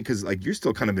 learning it? Because, like, you're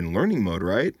still kind of in learning mode,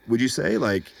 right? Would you say?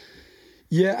 Like,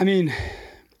 yeah, I mean,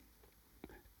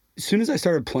 as soon as I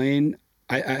started playing,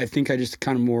 I think I just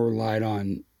kind of more relied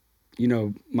on, you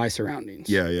know, my surroundings.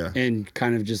 Yeah. And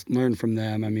kind of just learn from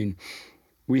them. I mean,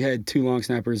 we had 2 long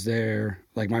snappers there,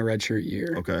 like my redshirt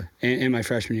year. Okay. And my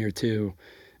freshman year, too,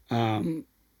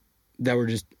 that were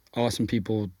just awesome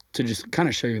people to just kind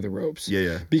of show you the ropes.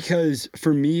 Yeah. Because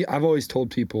for me, I've always told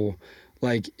people,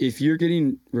 like, if you're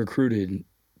getting recruited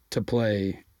to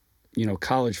play, you know,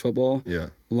 college football,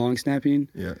 long snapping,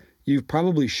 you've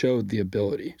probably showed the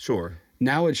ability. Sure.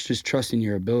 Now it's just trusting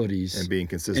your abilities. And being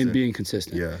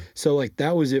consistent. Yeah. So, like,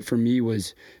 that was it for me,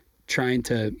 was trying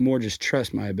to more just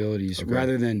trust my abilities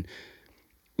rather than,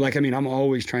 like, I mean, I'm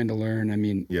always trying to learn. I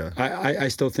mean, I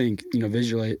still think, you know,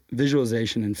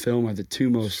 visualization and film are the 2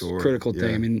 most critical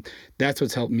things. I mean, that's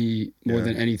what's helped me more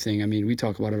than anything. I mean, we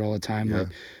talk about it all the time. Like,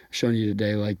 showing you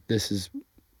today, like, this is,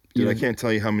 dude, I can't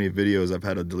tell you how many videos I've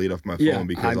had to delete off my phone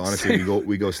because honestly,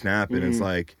 we go snap and it's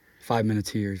like 5 minutes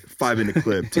here, 5-minute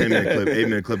clip, 10-minute clip,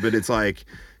 8-minute clip, but it's like,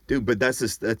 dude, but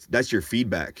that's your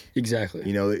feedback. Exactly.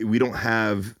 You know, we don't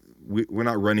have. We're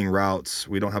not running routes.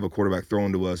 We don't have a quarterback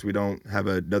thrown to us. We don't have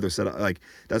another set of, like,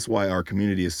 that's why our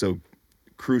community is so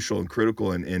crucial and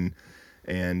critical and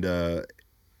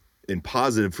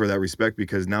positive for that respect,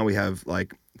 because now we have,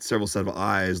 like, several set of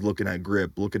eyes looking at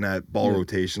grip, looking at ball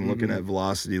rotation, looking at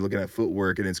velocity, looking at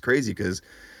footwork. And it's crazy because,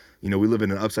 you know, we live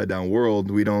in an upside down world.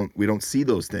 We don't see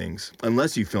those things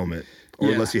unless you film it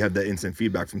or unless you have that instant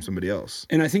feedback from somebody else.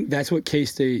 And I think that's what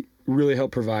K-State really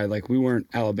helped provide. Like, we weren't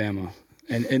Alabama.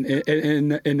 And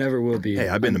it never will be. Hey,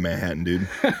 I've been to Manhattan, dude.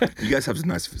 You guys have some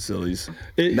nice facilities.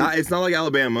 It's not like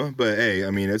Alabama, but hey,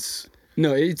 I mean, it's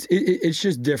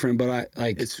just different. But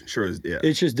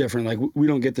it's just different. Like, we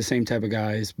don't get the same type of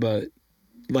guys, but,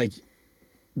 like,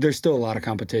 there's still a lot of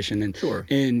competition. And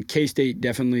and K-State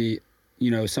definitely,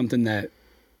 you know, something that,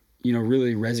 you know,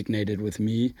 really resonated with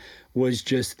me was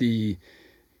just the,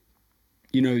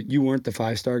 you know, you weren't the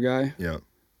 5-star guy. Yeah.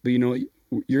 But, you know,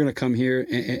 you're going to come here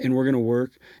and we're going to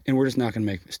work and we're just not going to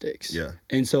make mistakes. Yeah.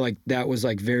 And so, like, that was,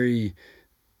 like, very,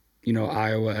 you know,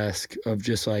 Iowa-esque of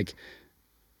just, like,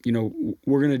 you know,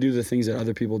 we're going to do the things that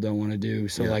other people don't want to do.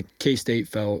 So, like, K-State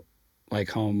felt like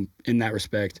home in that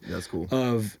respect. That's cool.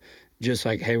 Of just,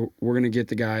 like, hey, we're going to get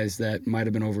the guys that might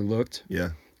have been overlooked. Yeah.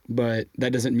 But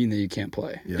that doesn't mean that you can't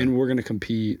play. Yeah. And we're going to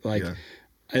compete. Like,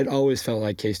 it always felt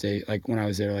like K-State, like, when I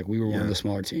was there, like, we were one of the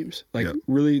smaller teams. Like,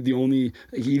 really the only,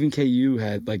 like, even KU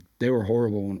had, like, they were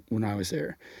horrible when I was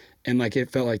there. And, like,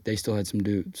 it felt like they still had some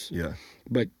dudes. Yeah.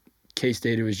 But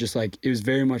K-State, it was just, like, it was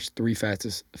very much 3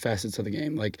 facets of the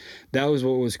game. Like, that was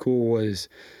what was cool was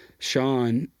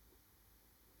Sean,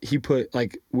 he put,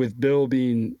 like, with Bill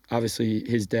being obviously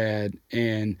his dad,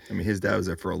 and I mean, his dad was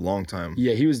there for a long time.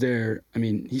 Yeah, he was there. I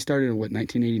mean, he started in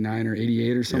 1989 or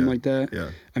 88 or something like that. Yeah.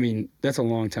 I mean, that's a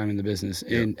long time in the business,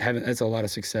 and that's a lot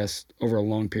of success over a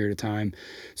long period of time.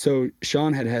 So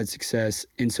Sean had success,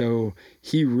 and so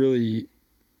he really,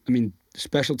 I mean,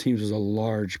 special teams was a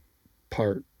large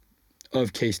part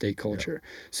of K-State culture.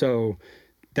 So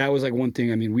that was, like, one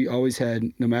thing. I mean, we always had,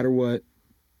 no matter what,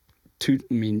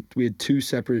 we had 2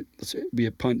 separate, be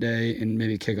a punt day and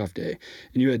maybe a kickoff day.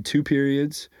 And you had 2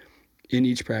 periods in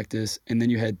each practice, and then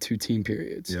you had 2 team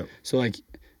periods. Yep. So, like,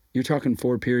 you're talking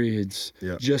 4 periods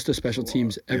just to special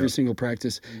teams every single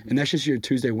practice. And that's just your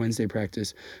Tuesday, Wednesday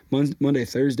practice. Monday,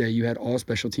 Thursday, you had all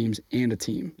special teams and a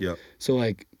team. Yep. So,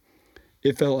 like,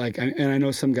 it felt like, and I know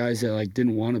some guys that, like,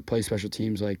 didn't want to play special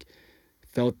teams, like,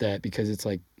 felt that because it's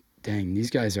like, dang,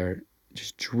 these guys are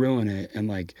just drilling it. And,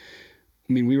 like,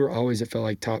 I mean, we were always, it felt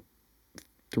like top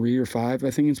 3 or 5,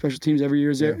 I think, in special teams every year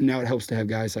is there. Now it helps to have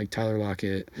guys like Tyler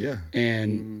Lockett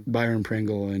and Byron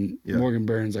Pringle and Morgan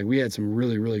Burns. Like, we had some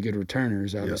really, really good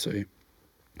returners, obviously.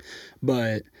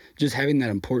 But just having that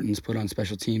importance put on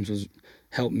special teams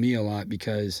helped me a lot,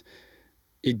 because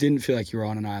it didn't feel like you were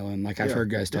on an island. Like, I've heard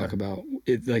guys talk about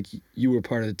it, like you were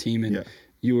part of the team and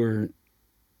you were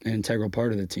an integral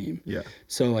part of the team. Yeah.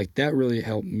 So, like, that really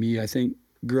helped me, I think,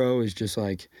 grow, is just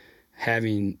like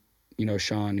having, you know,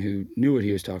 Sean, who knew what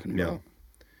he was talking about,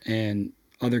 and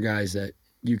other guys that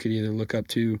you could either look up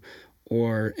to,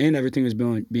 and everything was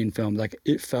being filmed. Like,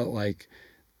 it felt like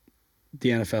the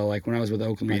NFL, like when I was with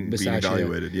Oakland, being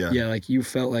evaluated, like you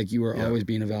felt like you were always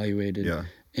being evaluated. Yeah.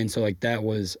 And so, like, that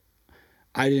was,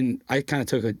 I kind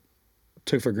of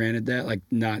took for granted that, like,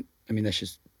 that's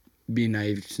just being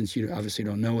naive, since you obviously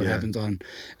don't know what happens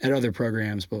at other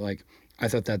programs, but like, I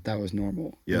thought that was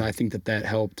normal. Yeah. And I think that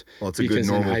helped. Well, it's a good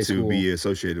normal to be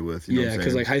associated with. You know,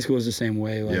 because like high school is the same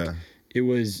way. Like, it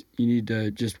was, you need to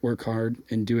just work hard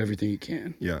and do everything you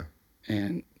can. Yeah.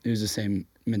 And it was the same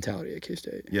mentality at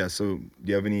K-State. Yeah. So do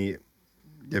you have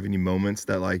any moments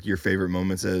that, like, your favorite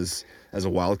moments as a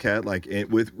Wildcat, like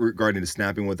with regarding to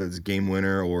snapping, whether it's a game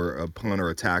winner or a punt or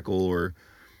a tackle or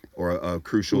a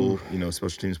crucial, you know,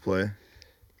 special teams play?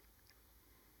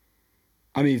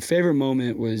 I mean, favorite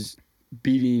moment was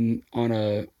beating on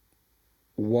a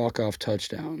walk-off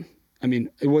touchdown. I mean,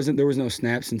 there was no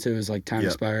snap, since it was like time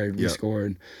expired, we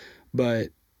scored. But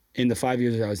in the 5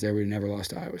 years I was there, we never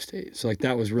lost to Iowa State. So, like,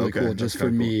 that was really cool just for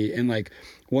me. Cool. And, like,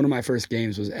 one of my first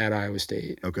games was at Iowa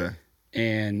State. Okay.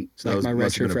 And so like, my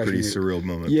redshirt freshman, a pretty surreal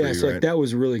moment. Yeah, for you, so like, that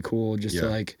was really cool just to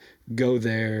like go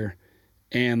there,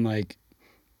 and like,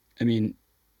 I mean,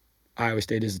 Iowa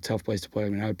State is a tough place to play. I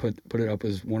mean, I would put it up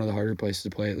as one of the harder places to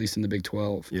play, at least in the Big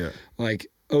 12. Yeah. Like,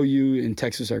 OU and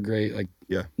Texas are great. Like,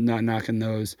 not knocking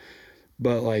those,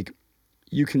 but like,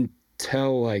 you can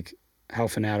tell like how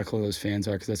fanatical those fans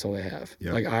are, because that's all they have.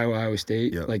 Yeah. Like Iowa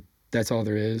State, like, that's all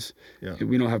there is. Yeah.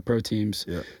 We don't have pro teams.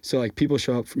 Yeah. So, like, people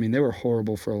show up. They were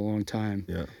horrible for a long time.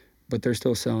 Yeah. But they're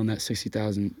still selling that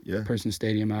 60,000 person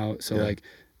stadium out. So, like,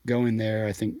 going there,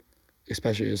 I think,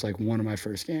 especially as, like, one of my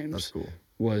first games. That's cool.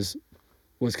 Was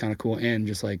kind of cool, and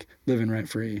just, like, living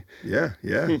rent-free. Yeah,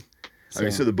 yeah. So, I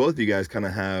mean, so the both of you guys kind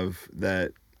of have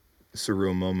that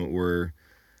surreal moment where,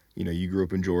 you know, you grew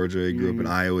up in Georgia, you grew up in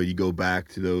Iowa, you go back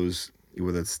to those,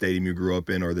 whether it's the stadium you grew up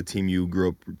in or the team you grew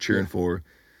up cheering for,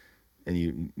 and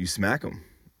you smack them.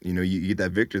 You know, you get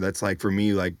that victory. That's like, for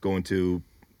me, like going to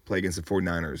play against the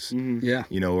 49ers. Mm-hmm. Yeah.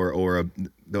 You know, or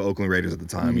the Oakland Raiders at the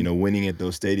time. Mm-hmm. You know, winning at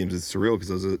those stadiums, it's surreal,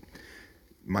 because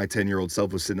my 10-year-old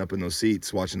self was sitting up in those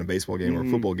seats watching a baseball game or a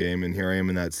football game, and here I am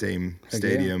in that same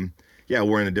stadium. Yeah,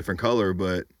 wearing a different color,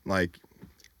 but like,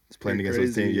 it's playing against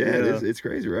those teams. Yeah, it's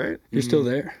crazy, right? You're still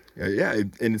there. Yeah,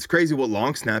 and it's crazy what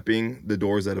long snapping, the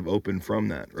doors that have opened from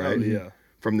that, right? Oh, yeah.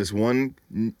 From this one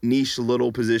niche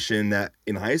little position that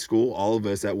in high school, all of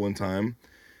us at one time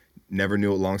never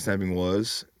knew what long snapping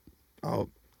was,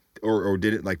 or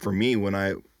did it. Like, for me, when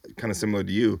I, kind of similar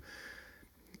to you,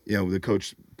 you know, the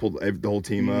coach pulled the whole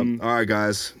team up. All right,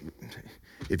 guys,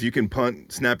 if you can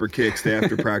punt, snap, or kick, stay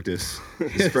after practice.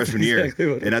 It's freshman year.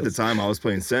 And at the time, I was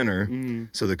playing center.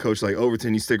 So the coach, like,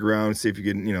 Overton, you stick around, see if you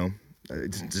can, you know,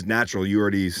 it's just natural. You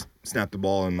already snapped the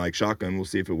ball in, like, shotgun. We'll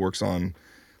see if it works on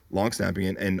long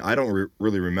snapping. And I don't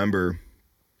really remember,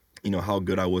 you know, how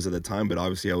good I was at the time, but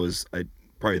obviously I was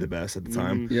probably the best at the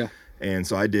time. Yeah. And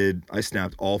so I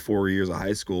snapped all 4 years of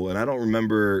high school, and I don't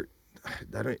remember,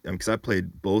 because I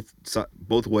played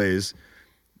both ways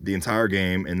the entire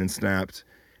game and then snapped,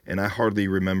 and I hardly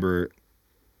remember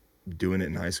doing it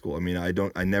in high school. I mean,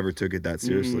 I never took it that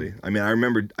seriously. I mean, I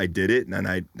remember I did it,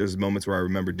 and there's moments where I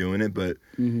remember doing it, but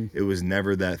it was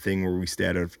never that thing where we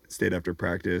stayed after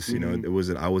practice. You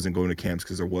know, I wasn't going to camps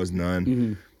because there was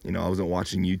none. You know, I wasn't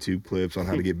watching YouTube clips on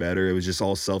how to get better. It was just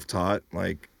all self-taught,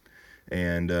 like,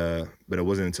 and but it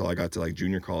wasn't until I got to like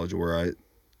junior college where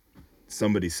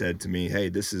somebody said to me, "Hey,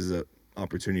 this is an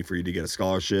opportunity for you to get a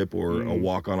scholarship or a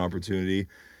walk-on opportunity."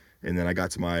 And then I got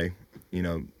to my, you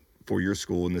know, 4-year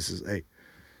school, and this is, hey,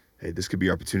 this could be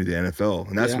your opportunity to the NFL.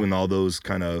 And that's when all those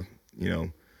kind of, you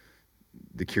know,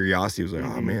 the curiosity was like,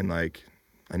 oh man, like,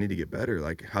 I need to get better.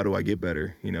 Like, how do I get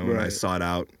better? You know, and I sought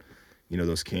out, you know,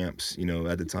 those camps, you know,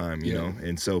 at the time, you know.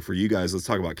 And so for you guys, let's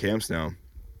talk about camps now.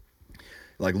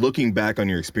 Like, looking back on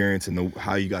your experience and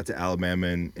how you got to Alabama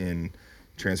and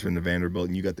transferring to Vanderbilt,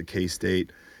 and you got to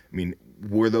K-State. I mean,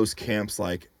 were those camps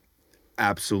like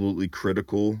absolutely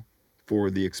critical for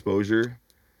the exposure,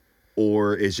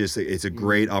 or it's a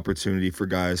great opportunity for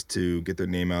guys to get their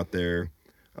name out there?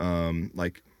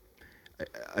 Like,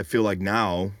 I feel like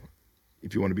now,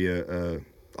 if you want to be a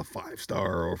a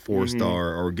 5-star or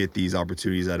 4-star or get these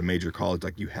opportunities at a major college,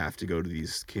 like you have to go to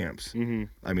these camps.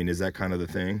 I mean, is that kind of the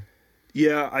thing?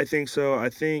 Yeah, I think so.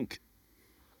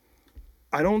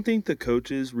 I don't think the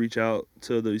coaches reach out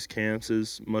to these camps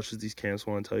as much as these camps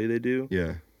want to tell you they do.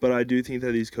 Yeah. But I do think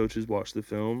that these coaches watch the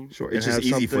film. Sure, it's just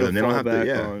easy for them. They don't have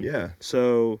to. Yeah.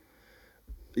 So,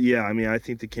 yeah, I mean, I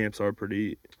think the camps are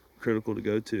pretty critical to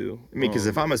go to. I mean, because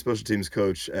if I'm a special teams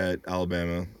coach at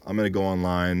Alabama, I'm going to go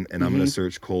online and I'm going to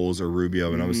search Coles or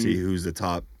Rubio and I'm going to see who's the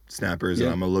top snappers and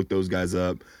I'm going to look those guys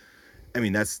up. I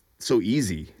mean, that's so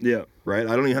easy. Yeah. Right?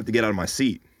 I don't even have to get out of my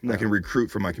seat. No. I can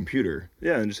recruit from my computer.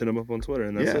 Yeah, and just hit them up on Twitter,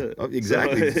 and that's it. Oh,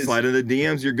 exactly. So slide in the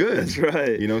DMs, you're good. That's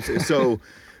right. You know, so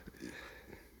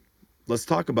let's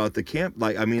talk about the camp.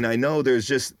 Like, I mean, I know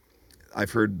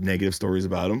I've heard negative stories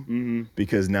about them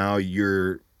because now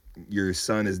your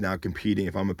son is now competing.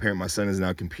 If I'm a parent, my son is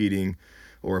now competing,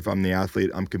 or if I'm the athlete,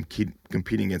 I'm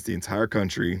competing against the entire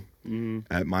country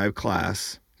at my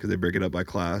class because they break it up by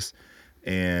class,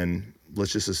 and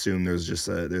let's just assume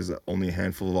there's only a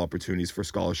handful of opportunities for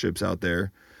scholarships out there.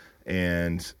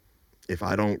 And if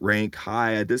I don't rank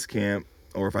high at this camp,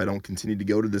 or if I don't continue to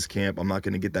go to this camp, I'm not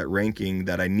going to get that ranking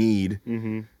that I need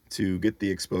to get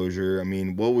the exposure. I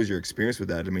mean, what was your experience with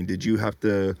that? I mean, did you have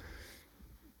to,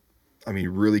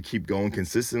 really keep going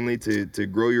consistently to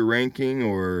grow your ranking,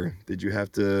 or did you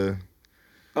have to?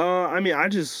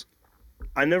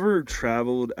 I never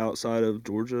traveled outside of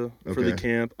Georgia for the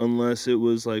camp unless it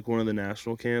was like one of the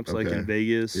national camps, like in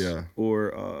Vegas. Yeah.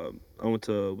 Or I went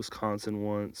to Wisconsin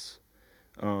once,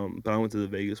 but I went to the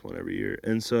Vegas one every year.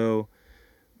 And so,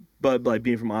 but like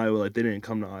being from Iowa, like they didn't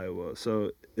come to Iowa,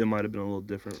 so it might have been a little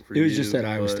different for you. It was just that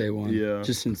Iowa State one. Yeah.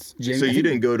 Just since James. So you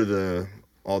didn't go to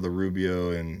all the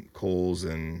Rubio and Coles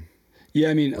and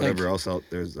whatever else out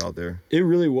there. It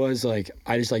really was like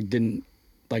I just like didn't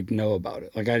know about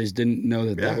it. Like I just didn't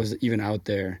know that was even out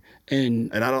there.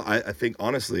 And I think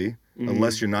honestly,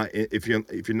 unless you're not if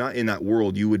you're not in that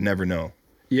world, you would never know.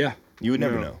 Yeah. You would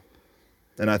never know.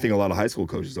 And I think a lot of high school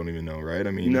coaches don't even know, right?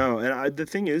 I mean, no. And the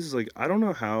thing is like I don't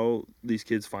know how these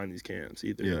kids find these camps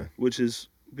either. Yeah. Which is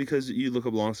because you look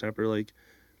up long snapper. Like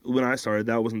when I started,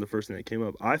 that wasn't the first thing that came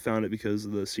up. I found it because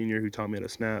the senior who taught me how to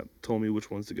snap told me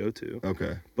which ones to go to.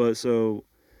 Okay.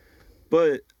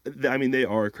 But, I mean, they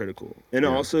are critical. And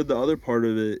also the other part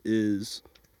of it is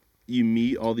you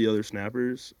meet all the other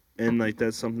snappers, and, like,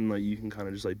 that's something, like, you can kind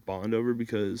of just, like, bond over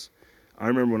because I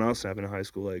remember when I was snapping in high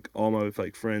school, like, all my,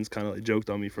 like, friends kind of, like, joked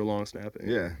on me for long snapping.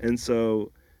 Yeah. And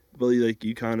so, but, like,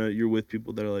 you're with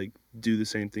people that are, like, do the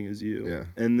same thing as you. Yeah.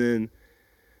 And then,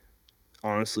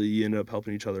 honestly, you end up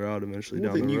helping each other out eventually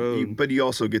down the road. But you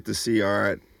also get to see, all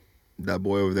right, that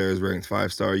boy over there is ranked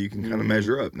 5-star. You can kind of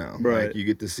measure up now. Right. Like you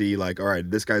get to see like, all right,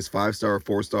 this guy's 5-star or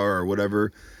 4-star or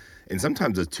whatever. And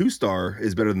sometimes a 2-star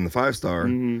is better than the 5-star.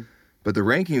 But the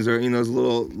rankings are, there's a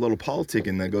little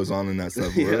politicking that goes on in that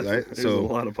stuff, right? There's a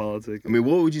lot of politics. I mean,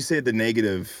 what would you say the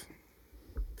negative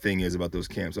thing is about those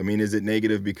camps? I mean, is it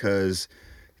negative because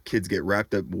kids get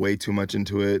wrapped up way too much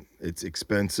into it? It's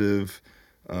expensive.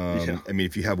 I mean,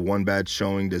 if you have one bad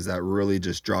showing, does that really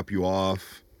just drop you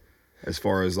off? As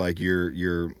far as like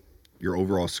your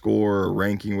overall score or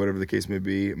ranking, whatever the case may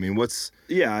be. I mean, what's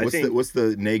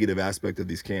the negative aspect of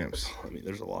these camps? I mean,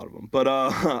 there's a lot of them, but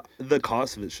the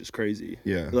cost of it's just crazy.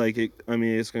 Yeah. Like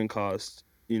it's going to cost,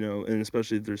 and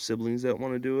especially if there's siblings that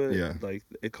want to do it. Yeah. Like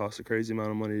it costs a crazy amount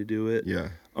of money to do it. Yeah.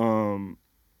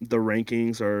 The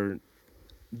rankings are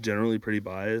generally pretty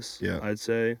biased. Yeah. I'd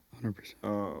say.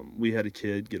 100%. We had a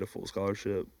kid get a full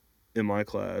scholarship in my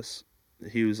class.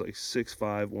 He was like 6'5",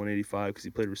 185 because he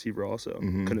played receiver also.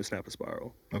 Couldn't snap a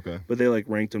spiral. Okay. But they like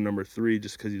ranked him number 3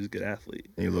 just because he was a good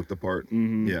athlete. And he looked the part.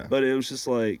 Yeah. But it was just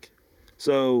like,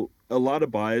 so a lot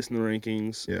of bias in the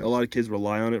rankings. Yeah. A lot of kids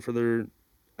rely on it for their,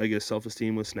 I guess,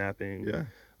 self-esteem with snapping. Yeah.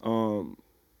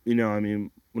 I mean,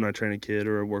 when I train a kid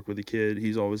or I work with a kid,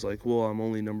 he's always like, well, I'm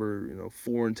only number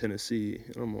 4 in Tennessee.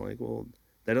 And I'm like, well,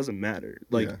 that doesn't matter.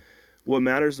 Like, what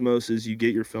matters the most is you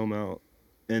get your film out.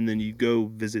 And then you go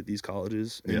visit these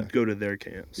colleges and go to their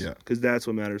camps. Yeah. Because that's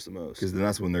what matters the most. Because then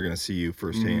that's when they're going to see you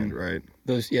firsthand, right?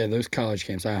 Those college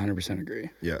camps, I 100% agree.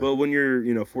 Yeah. But when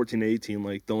you're, 14 to 18,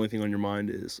 like, the only thing on your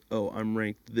mind is, oh, I'm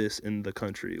ranked this in the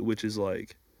country, which is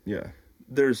like... Yeah.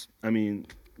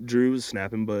 Drew was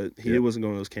snapping, but he wasn't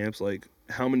going to those camps. Like,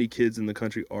 how many kids in the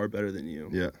country are better than you?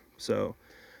 Yeah. So...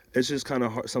 It's just kind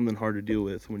of something hard to deal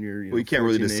with when you're. You can't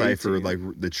really decipher like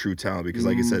the true talent because,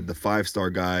 like I said, the 5-star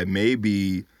guy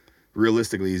maybe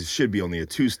realistically should be only a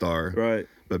 2-star, right?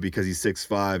 But because he's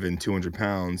 6'5" and 200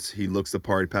 pounds, he looks the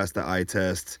part. He passed the eye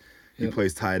test. He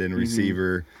plays tight end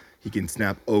receiver. He can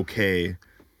snap okay.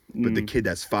 but the kid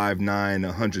that's 5'9",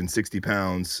 160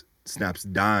 pounds snaps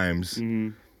dimes,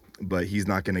 but he's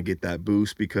not going to get that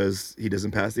boost because he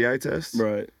doesn't pass the eye test.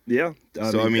 Right. Yeah.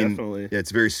 I mean, definitely. Yeah,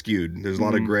 it's very skewed. There's a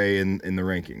lot of gray in the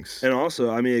rankings. And also,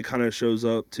 I mean, it kind of shows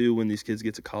up too when these kids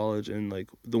get to college and like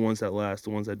the ones that last, the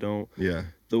ones that don't. Yeah.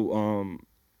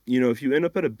 You know, if you end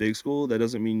up at a big school, that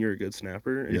doesn't mean you're a good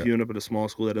snapper. And if you end up at a small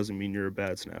school, that doesn't mean you're a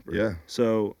bad snapper. Yeah.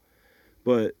 So,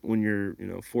 but when you're,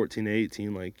 14 to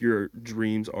 18, like your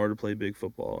dreams are to play big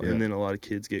football. Yeah. And then a lot of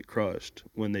kids get crushed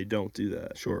when they don't do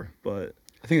that. Sure. But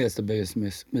I think that's the biggest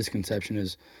misconception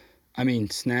is, I mean,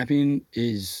 snapping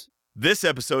is... This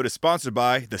episode is sponsored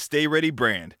by the Stay Ready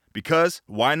brand, because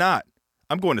why not?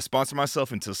 I'm going to sponsor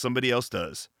myself until somebody else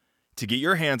does. To get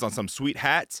your hands on some sweet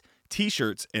hats,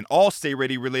 t-shirts, and all Stay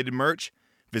Ready related merch,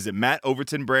 visit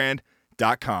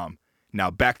mattovertonbrand.com.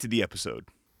 Now back to the episode.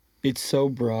 It's so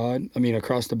broad. I mean,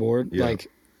 across the board. Yeah. Like,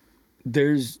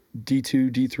 there's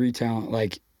D2, D3 talent.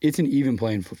 Like, it's an even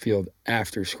playing field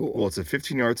after school. Well, it's a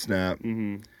 15-yard snap.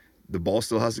 The ball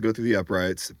still has to go through the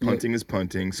uprights. Punting is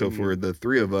punting. So for the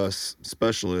three of us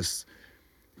specialists,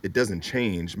 it doesn't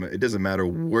change. It doesn't matter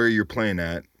where you're playing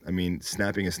at. I mean,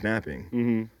 snapping is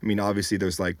snapping. I mean, obviously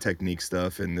there's like technique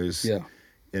stuff, and there's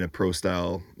in a pro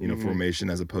style, formation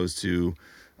as opposed to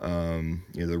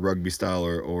the rugby style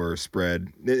or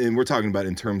spread. And we're talking about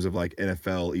in terms of like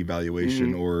NFL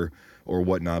evaluation or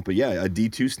whatnot. But yeah, a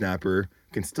D2 snapper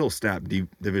can still snap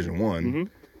Division I.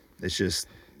 It's just,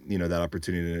 that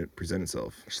opportunity to present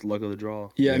itself. Just luck of the draw.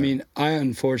 Yeah, I mean, I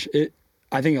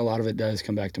think a lot of it does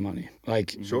come back to money.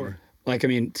 Like, sure. Like, I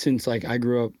mean, since like I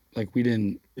grew up, like we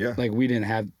didn't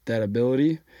have that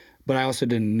ability, but I also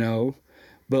didn't know.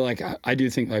 But like, I do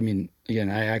think, I mean, again,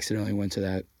 I accidentally went to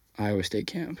that Iowa State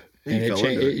camp, and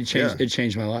it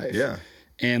changed my life. Yeah.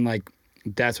 And like,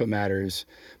 that's what matters.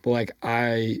 But like,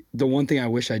 the one thing I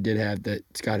wish I did have that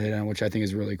Scott hit on, which I think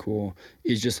is really cool,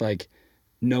 is just like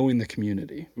knowing the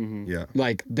community. Yeah.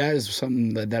 Like, that is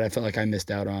something that I felt like I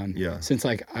missed out on. Yeah. Since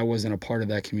like I wasn't a part of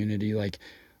that community. Like,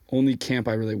 only camp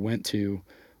I really went to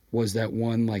was that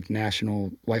one like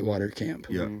national whitewater camp.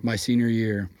 Yeah. My senior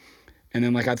year. And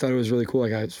then like, I thought it was really cool.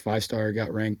 Like, I was 5-star,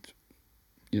 got ranked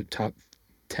top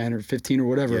 10 or 15 or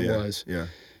whatever it was. Yeah.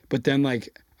 But then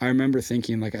like, I remember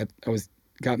thinking like I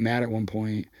got mad at one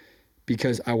point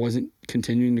because I wasn't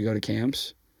continuing to go to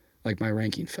camps. Like, my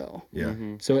ranking fell. Yeah.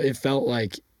 So it felt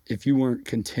like if you weren't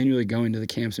continually going to the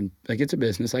camps, and like, it's a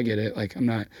business, I get it. Like, I'm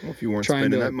not. Well, if you weren't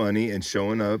spending that money and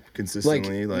showing up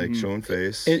consistently, like showing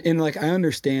face. And like, I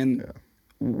understand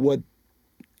what,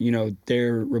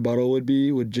 their rebuttal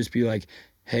would just be like,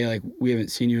 hey, like, we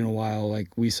haven't seen you in a while. Like,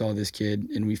 we saw this kid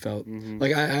and we felt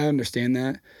like, I understand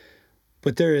that.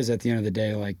 But there is, at the end of the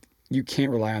day, like, you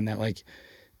can't rely on that. Like,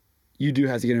 you do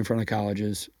have to get in front of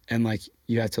colleges, and like,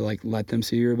 you have to like let them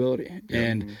see your ability.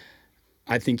 And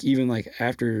I think even like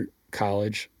after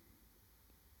college,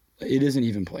 it is an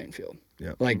even playing field.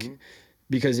 Yeah. Like,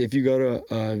 because if you go to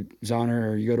a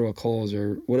Zonner or you go to a Coles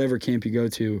or whatever camp you go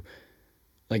to,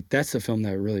 like, that's the film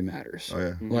that really matters. Oh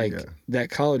yeah. Like that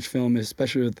college film,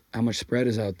 especially with how much spread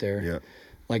is out there. Yeah.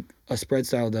 Like, a spread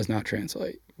style does not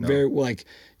translate. No. Very like,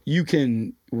 you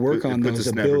can work on those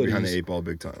abilities behind the 8-ball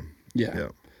big time. Yeah.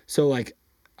 So like,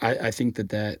 I think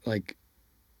that like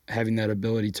having that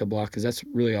ability to block, because that's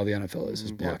really all the NFL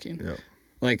is blocking. Yeah.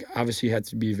 Like, obviously you have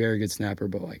to be a very good snapper,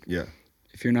 but like,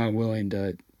 if you're not willing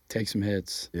to take some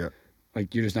hits,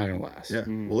 like, you're just not gonna last. Yeah.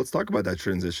 Well, let's talk about that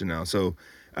transition now. So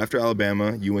after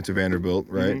Alabama, you went to Vanderbilt,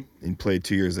 right? And played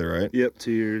 2 years there, right? Yep,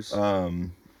 2 years.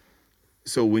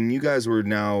 So when you guys were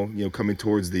now, coming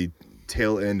towards the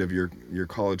tail end of your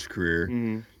college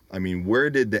career, I mean, where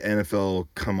did the NFL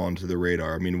come onto the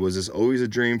radar? I mean, was this always a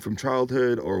dream from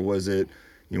childhood, or was it,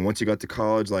 once you got to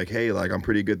college, like, hey, like, I'm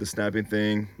pretty good at the snapping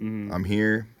thing. I'm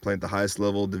here playing at the highest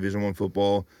level, Division I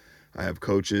football. I have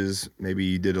coaches. Maybe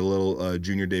you did a little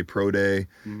junior day, pro day.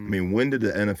 I mean, when did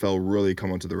the NFL really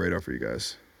come onto the radar for you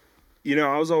guys?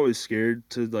 I was always scared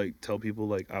to like tell people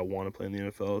like I want to play in the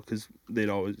NFL, because they'd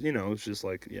always, it's just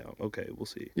like, yeah, okay, we'll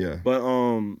see. Yeah. But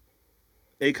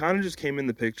it kind of just came in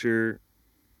the picture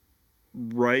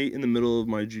right in the middle of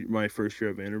my first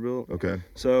year at Vanderbilt. Okay.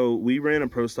 So we ran a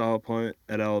pro style punt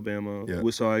at Alabama. Yeah.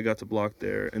 So I got to block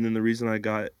there, and then the reason I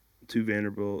got to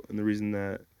Vanderbilt, and the reason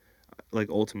that like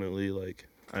ultimately like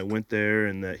I went there,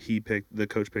 and that the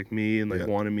coach picked me and like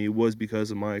wanted me, was because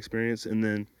of my experience, and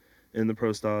then in the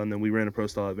pro style, and then we ran a pro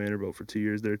style at Vanderbilt for 2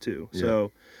 years there too. Yeah.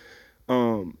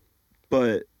 So,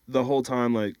 but the whole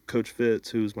time, like, Coach Fitz,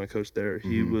 who was my coach there,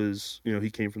 he was, he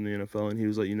came from the NFL, and he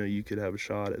was like, you could have a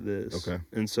shot at this. Okay.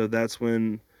 And so that's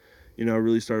when, you know, I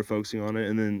really started focusing on it,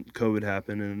 and then COVID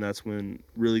happened, and that's when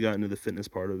really got into the fitness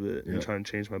part of it and trying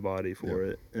to change my body for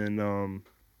it. And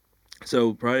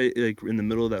so probably like in the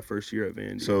middle of that first year at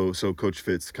Vandy. So Coach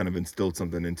Fitz kind of instilled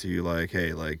something into you, like,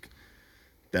 hey, like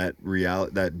that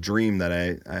dream that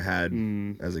I had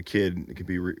as a kid, it could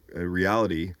be a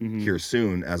reality here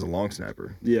soon as a long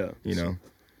snapper. Yeah. You know?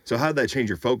 So how did that change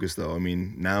your focus though? I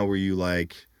mean, now were you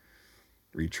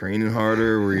training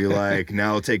harder? Were you like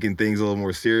now taking things a little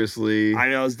more seriously? I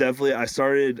mean, I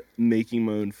started making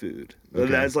my own food. Okay.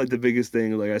 That's like the biggest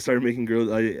thing. Like I started making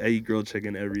I eat grilled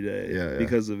chicken every day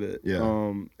because of it. Yeah.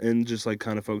 And just like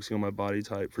kind of focusing on my body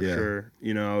type for sure.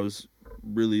 You know, I was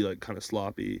really like kind of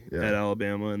sloppy at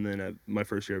Alabama, and then at my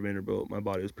first year at Vanderbilt, my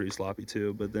body was pretty sloppy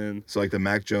too. But then so like the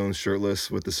Mac Jones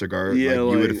shirtless with the cigar, you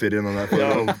would have fit in on that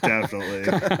photo. Oh,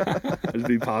 definitely. I'd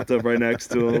be popped up right next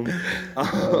to him.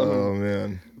 Oh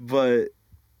man. But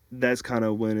that's kind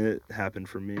of when it happened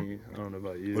for me. I don't know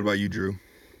about you. What about you, Drew?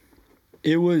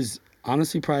 It was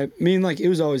honestly probably, I mean, like it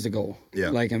was always the goal.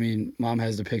 Yeah. Like, I mean, Mom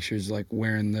has the pictures like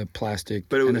wearing the plastic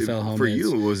NFL helmets. For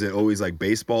you, was it always like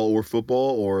baseball or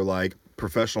football or like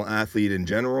professional athlete in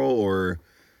general, or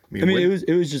I mean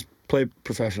it was just play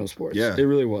professional sports. Yeah, it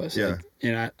really was. Yeah, like,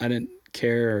 and I didn't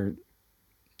care.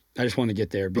 I just wanted to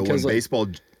get there because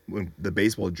when the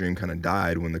baseball dream kind of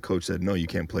died when the coach said no, you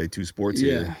can't play two sports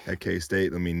here at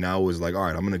K-State. I mean, now it was like, all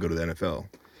right, I'm gonna go to the NFL.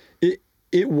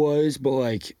 It was, but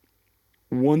like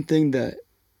one thing that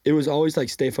it was always like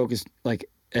stay focused like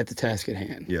at the task at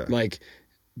hand. Yeah, like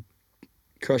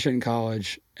crush it in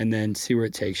college and then see where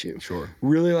it takes you. Sure.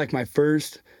 Really, like my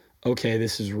first, okay,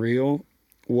 this is real,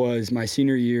 was my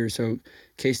senior year. So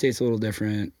K-State's a little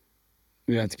different.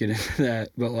 We don't have to get into that,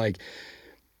 but like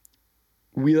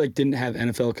we like didn't have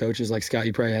NFL coaches. Like Scott,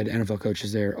 you probably had NFL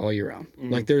coaches there all year round.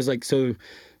 Mm-hmm. Like there's like, so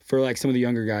for like some of the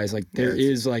younger guys, like there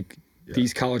is like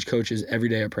these college coaches every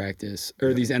day at practice,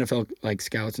 or these NFL like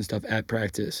scouts and stuff at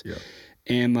practice. Yeah.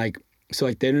 And like, so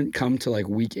like they didn't come to like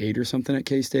week 8 or something at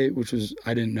K-State, which was,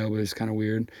 I didn't know, but it was kind of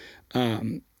weird.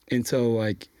 And so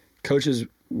like coaches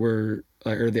were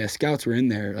like, or the scouts were in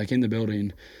there, like in the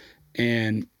building,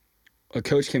 and a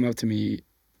coach came up to me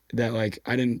that like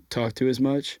I didn't talk to as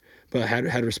much, but I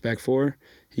had respect for.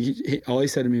 He all he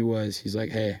said to me was, he's like,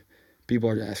 hey, people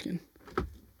are asking.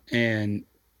 And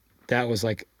that was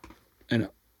like an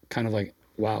kind of like,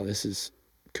 wow, this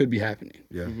could be happening.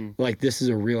 Yeah. Mm-hmm. Like this is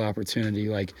a real opportunity.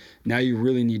 Like now you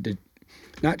really need to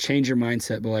not change your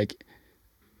mindset, but like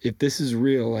if this is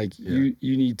real, like you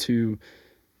need to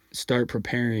start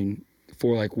preparing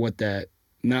for like what that,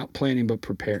 not planning but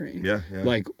preparing. Yeah.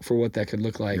 Like for what that could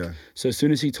look like. Yeah. So as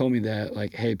soon as he told me that,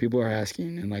 like, hey, people are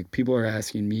asking, and like people are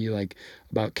asking me like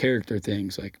about character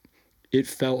things, like it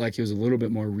felt like it was a little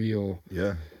bit more real.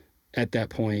 Yeah. At that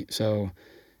point. So,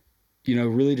 you know,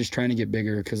 really just trying to get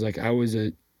bigger, because like I was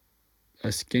a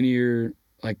skinnier,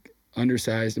 like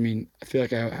undersized. I mean, I feel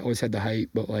like I always had the height,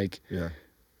 but like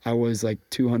I was like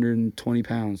 220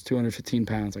 pounds, 215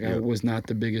 pounds. Like I was not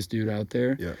the biggest dude out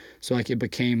there. Yeah. So like it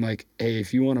became like, hey,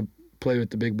 if you want to play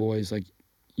with the big boys, like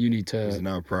you need to. It's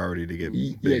now a priority to get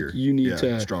bigger. Yeah, you need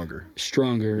to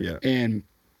stronger. Yeah. And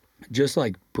just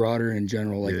like broader in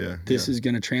general. Like this is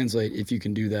gonna translate if you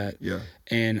can do that. Yeah.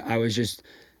 And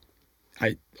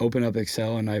I opened up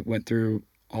Excel and I went through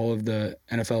all of the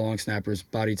NFL long snappers,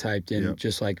 body typed in,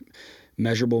 just like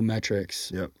measurable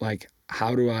metrics. Yep. Like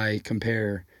how do I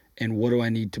compare and what do I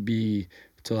need to be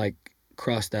to like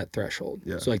cross that threshold?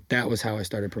 Yeah. So like that was how I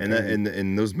started preparing.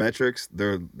 And those metrics,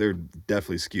 they're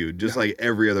definitely skewed, just like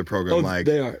every other program. Like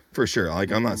they are for sure.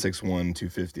 Like I'm not 6'1",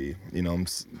 250. You know,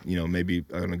 I'm maybe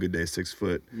on a good day 6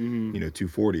 foot.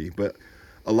 240. But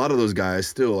a lot of those guys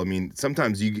still. I mean,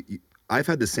 sometimes I've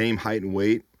had the same height and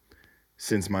weight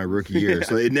since my rookie year,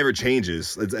 so it never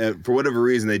changes. It's, for whatever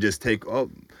reason, they just take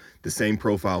the same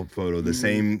profile photo, the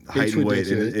same height and weight.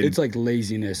 It's like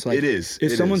laziness. Like, it is.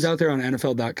 If someone's out there on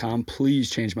NFL.com,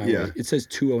 please change my weight. It says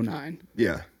 209.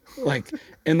 Yeah. Like,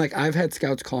 and like I've had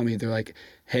scouts call me. They're like,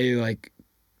 hey, like,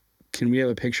 can we have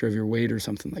a picture of your weight or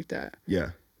something like that?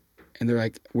 Yeah. And they're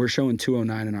like, we're showing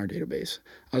 209 in our database.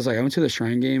 I was like, I went to the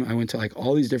Shrine game. I went to like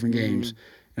all these different games,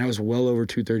 and I was well over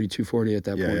 230, 240 at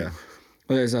that point. Yeah.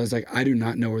 But I was like, I do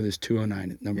not know where this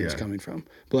 209 number is coming from.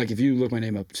 But like, if you look my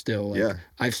name up still, like,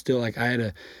 I've still like, I had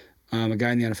a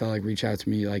guy in the NFL like reach out to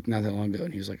me like not that long ago,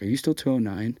 and he was like, are you still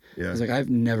 209? Yeah. I was like, I've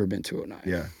never been 209.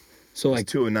 Yeah. So like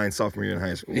 209 sophomore year in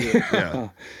high school. Yeah.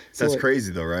 So that's like,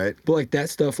 crazy though, right? But like that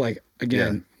stuff, like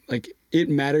again, like it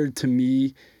mattered to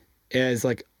me as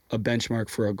like a benchmark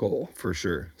for a goal. For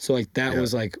sure. So like that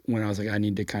was like when I was like, I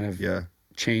need to kind of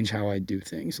change how I do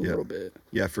things a little bit.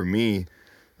 Yeah, for me,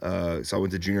 So I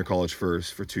went to junior college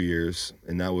first for 2 years,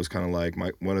 and that was kind of like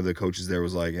one of the coaches there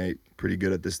was like, hey, pretty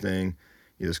good at this thing.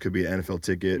 This could be an NFL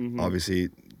ticket. Obviously,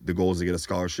 the goal is to get a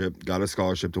scholarship. Got a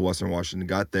scholarship to Western Washington.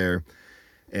 Got there,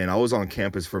 and I was on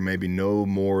campus for maybe no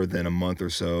more than a month or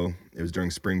so. It was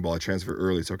during spring ball. I transferred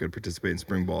early so I could participate in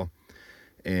spring ball.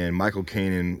 And Michael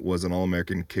Kanan was an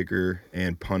All-American kicker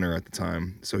and punter at the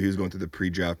time. So he was going through the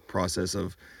pre-draft process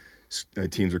of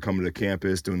teams were coming to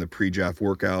campus, doing the pre-draft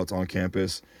workouts on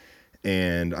campus.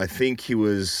 And I think he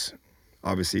was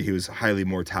highly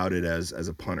more touted as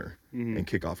a punter and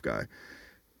kickoff guy.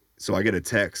 So I get a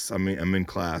text. I'm in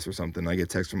class or something. I get a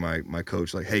text from my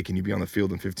coach like, hey, can you be on the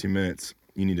field in 15 minutes?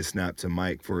 You need to snap to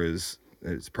Mike for his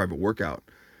private workout.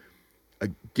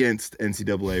 Against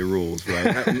NCAA rules,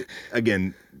 right?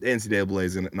 Again, the NCAA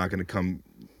is not going to come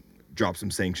drop some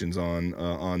sanctions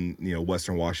on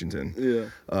Western Washington.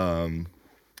 Yeah.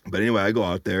 But anyway, I go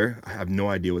out there. I have no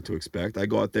idea what to expect. I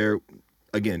go out there,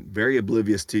 again, very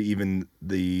oblivious to even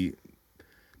the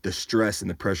stress and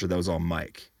the pressure that was on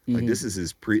Mike. Like this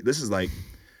is like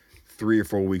 3 or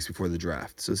 4 weeks before the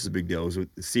draft. So this is a big deal. The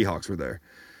Seahawks were there.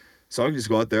 So I just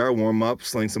go out there, I warm up,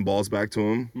 sling some balls back to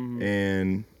him.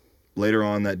 And later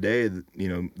on that day,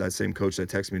 that same coach that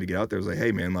texted me to get out there was like,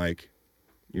 hey man, like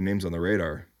your name's on the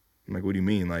radar. I'm like, what do you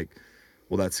mean? Like,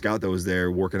 well, that scout that was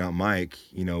there working out Mike,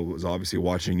 was obviously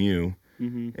watching you.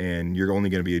 And you're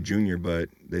only going to be a junior, but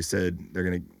they said they're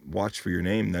going to watch for your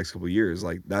name the next couple of years.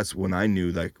 Like, that's when I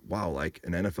knew, like, wow, like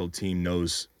an NFL team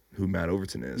knows who Matt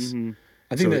Overton is.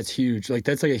 I think that's huge. Like,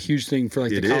 that's like a huge thing for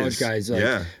like the college guys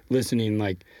listening.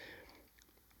 Like,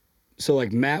 so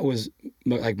like Matt was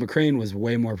like McCrane was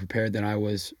way more prepared than I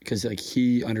was because like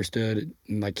he understood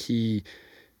and like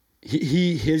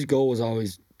his goal was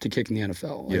always to kick in the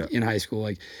NFL, like in high school.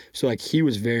 Like, so like he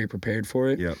was very prepared for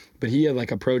it. Yeah. But he had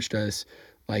like approached us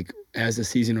like as the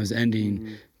season was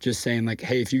ending, just saying like,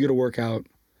 hey, if you get a workout,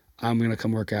 I'm going to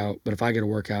come work out. But if I get a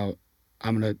workout,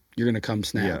 you're going to come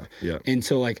snap. Yeah. And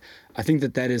so like, I think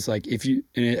that is like, and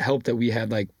it helped that we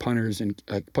had like punters and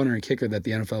like punter and kicker that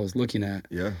the NFL was looking at.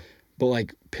 Yeah. But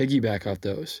like piggyback off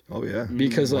those. Oh yeah.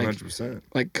 Because 100%.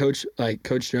 like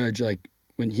Coach Judge, like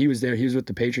when he was there, he was with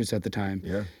the Patriots at the time.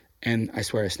 Yeah. And I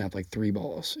swear I snapped like 3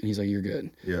 balls. And he's like, you're good.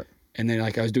 Yeah. And then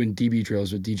like I was doing DB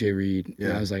drills with DJ Reed. Yeah.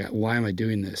 And I was like, why am I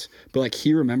doing this? But like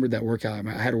he remembered that workout.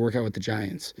 I had a workout with the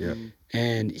Giants. Yeah.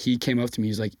 And he came up to me.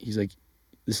 He's like,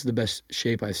 this is the best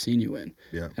shape I've seen you in.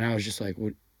 Yeah. And I was just like,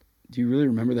 what? Do you really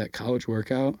remember that college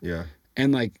workout? Yeah.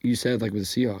 And like you said, like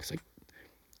with the Seahawks, like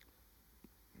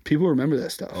people remember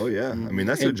that stuff. Oh yeah. I mean,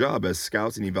 that's their job as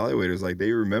scouts and evaluators. Like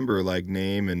they remember like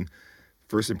name and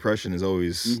first impression is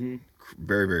always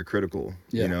very, very critical,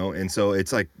 and so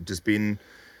it's like just being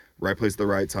right place at the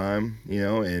right time,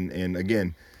 and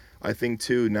again, I think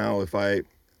too now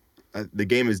the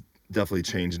game has definitely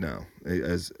changed now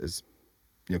as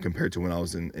compared to when I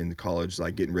was in college,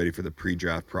 like getting ready for the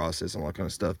pre-draft process and all that kind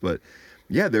of stuff. But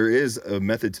yeah, there is a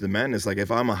method to the madness. Like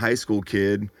if I'm a high school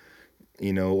kid,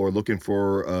 or looking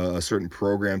for a certain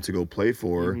program to go play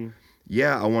for,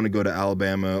 I want to go to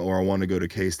Alabama or I want to go to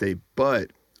K-State,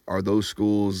 but are those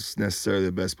schools necessarily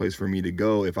the best place for me to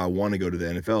go if I want to go to the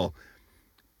NFL?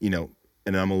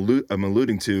 And I'm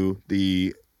alluding to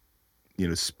the,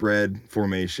 spread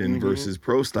formation versus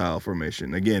pro style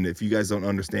formation. Again, if you guys don't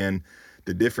understand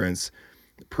the difference,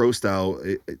 pro style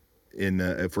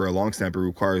for a long snapper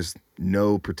requires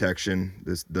no protection.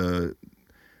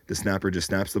 The snapper just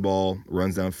snaps the ball,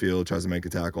 runs downfield, tries to make a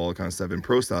tackle, all that kind of stuff. In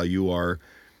pro style, you are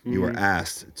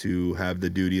asked to have the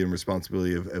duty and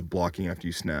responsibility of blocking after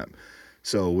you snap.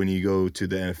 So when you go to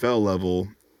the NFL level,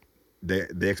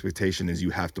 the expectation is you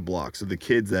have to block. So the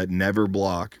kids that never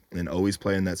block and always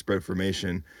play in that spread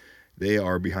formation, they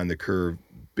are behind the curve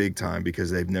big time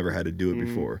because they've never had to do it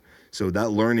before. So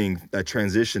that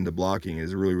transition to blocking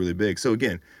is really, really big. So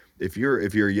again, if you're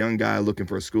a young guy looking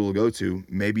for a school to go to,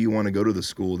 maybe you want to go to the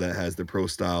school that has the pro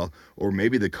style, or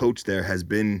maybe the coach there has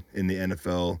been in the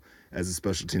NFL as a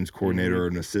special teams coordinator or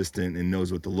an assistant and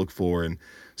knows what to look for. And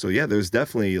so, yeah, there's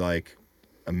definitely like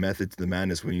a method to the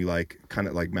madness when you like kind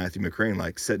of like Matthew McCrane,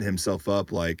 like setting himself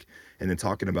up, like, and then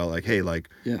talking about like, hey, like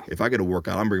if I get a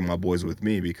workout, I'm bringing my boys with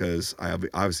me because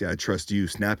I trust you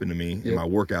snapping to me in my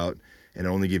workout, and it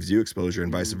only gives you exposure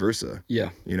and vice versa.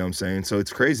 Yeah. You know what I'm saying? So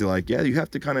it's crazy. Like, yeah, you have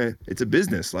to it's a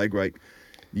business. Like, right.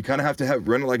 You kind of have to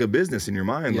run it like a business in your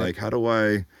mind. Yeah. Like, how do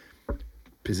I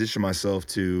position myself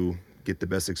to get the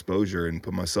best exposure and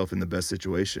put myself in the best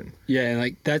situation? Yeah, and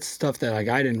like that's stuff that like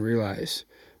I didn't realize,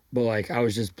 but like I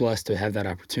was just blessed to have that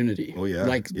opportunity. Oh yeah,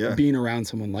 like being around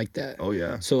someone like that. Oh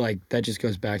yeah. So like that just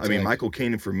goes back to Michael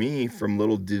Kanan for me from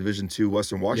little Division II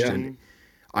Western Washington.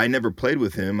 I never played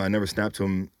with him. I never snapped to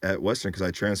him at Western because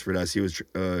I transferred as he was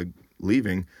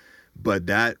leaving. But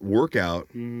that workout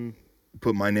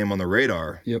put my name on the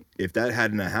radar. Yep. If that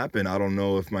hadn't happened, I don't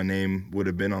know if my name would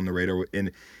have been on the radar.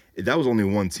 And that was only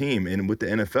one team. And with the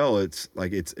NFL, it's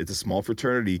like it's a small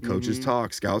fraternity. Coaches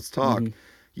talk, scouts talk.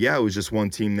 Yeah, it was just one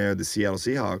team there, the Seattle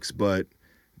Seahawks, but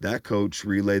that coach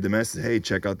relayed the message, hey,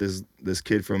 check out this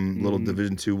kid from little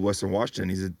Division II Western Washington.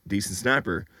 He's a decent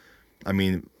snapper. I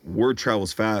mean, word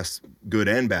travels fast, good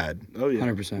and bad. Oh, yeah.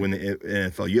 100%. When the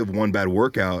NFL, you have one bad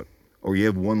workout or you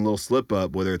have one little slip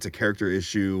up, whether it's a character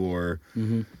issue or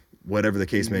whatever the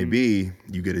case may be,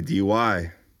 you get a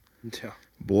DUI. Yeah.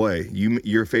 Boy,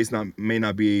 your face may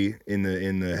not be in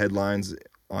the headlines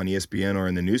on ESPN or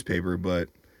in the newspaper, but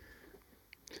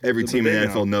every team in the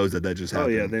NFL knows that just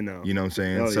happened. Oh, yeah, they know. You know what I'm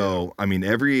saying? Oh, so, yeah. I mean,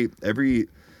 every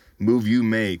move you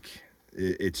make,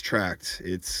 it's tracked.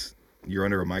 You're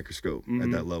under a microscope at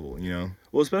that level, you know?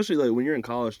 Well, especially like when you're in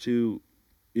college, too,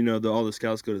 you know, all the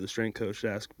scouts go to the strength coach to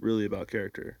ask really about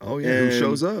character. Oh, yeah, who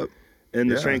shows up? And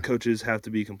the strength coaches have to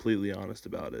be completely honest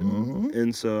about it.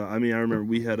 And so, I mean, I remember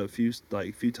we had a few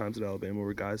times at Alabama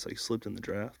where guys like slipped in the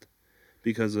draft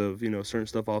because of, you know, certain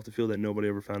stuff off the field that nobody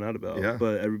ever found out about. Yeah.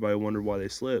 But everybody wondered why they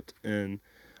slipped. And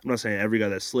I'm not saying every guy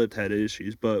that slipped had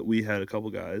issues, but we had a couple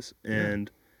guys.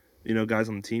 And, you know, guys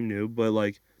on the team knew. But,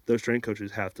 like, those strength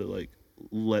coaches have to, like,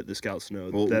 let the scouts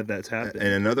know that that's happening.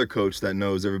 And another coach that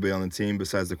knows everybody on the team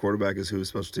besides the quarterback is who's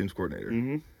special teams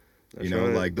coordinator. That's you know,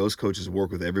 right. like those coaches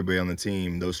work with everybody on the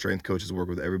team. Those strength coaches work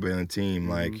with everybody on the team.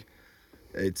 Like,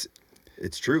 it's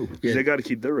true. Yeah. They got to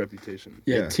keep their reputation.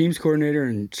 Yeah, teams coordinator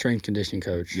and strength conditioning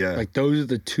coach. Yeah. Like, those are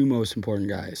the two most important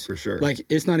guys. For sure. Like,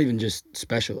 it's not even just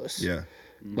specialists. Yeah.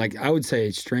 Like, I would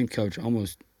say strength coach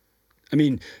almost. I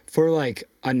mean, for, like,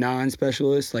 a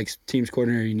non-specialist, like, teams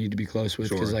coordinator you need to be close with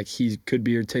because, like, he could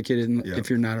be your ticket if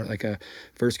you're not, like, a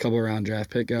first couple round draft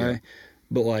pick guy. Yeah.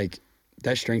 But, like,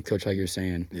 that strength coach, like you're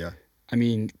saying. Yeah. I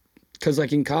mean, because,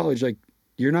 like, in college, like,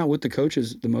 you're not with the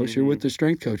coaches the most. You're with the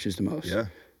strength coaches the most. Yeah.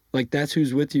 Like, that's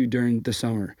who's with you during the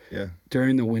summer. Yeah.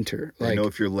 During the winter. They know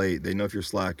if you're late. They know if you're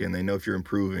slacking. They know if you're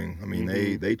improving. I mean,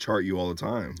 they chart you all the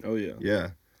time. Oh, yeah.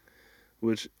 Yeah.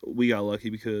 Which we got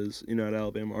lucky because, you know, at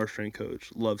Alabama, our strength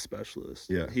coach loved specialists.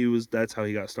 Yeah. That's how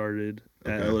he got started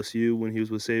at LSU when he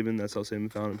was with Saban. That's how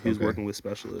Saban found him. He was working with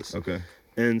specialists. Okay.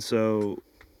 And so,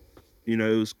 you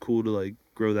know, it was cool to, like,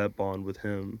 grow that bond with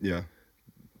him. Yeah.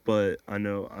 But I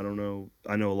know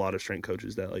a lot of strength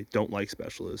coaches that, like, don't like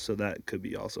specialists, so that could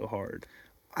be also hard.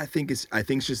 I think it's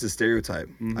just a stereotype.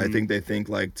 I think they think,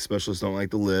 like, specialists don't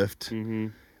like the lift.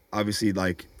 Obviously,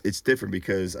 like, it's different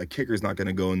because a kicker's not going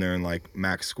to go in there and, like,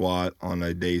 max squat on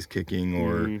a day's kicking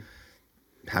or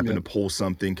happen to pull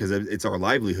something because it's our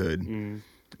livelihood.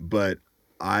 But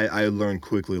I learned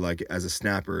quickly, like, as a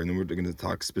snapper, and then we're going to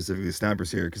talk specifically snappers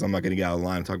here because I'm not going to get out of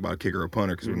line and talk about a kicker or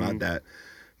punter because we're not that.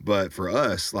 But for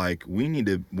us, like, we need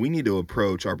to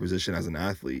approach our position as an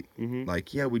athlete.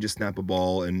 Like, yeah, we just snap a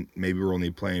ball and maybe we're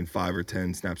only playing 5 or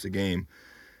 10 snaps a game.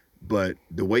 But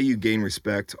the way you gain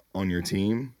respect on your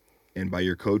team and by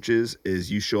your coaches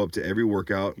is you show up to every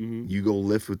workout, you go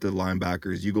lift with the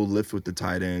linebackers, you go lift with the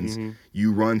tight ends,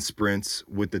 you run sprints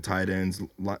with the tight ends,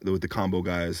 with the combo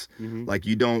guys. Like,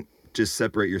 you don't just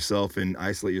separate yourself and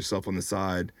isolate yourself on the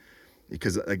side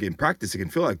because, like, in practice, it can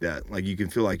feel like that. Like, you can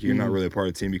feel like you're not really a part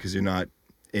of the team because you're not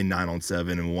in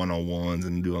 9-on-7 and 1-on-1s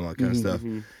and doing all that kind of stuff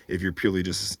if you're purely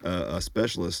just a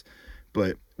specialist.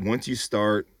 But once you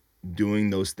start doing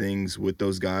those things with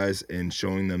those guys and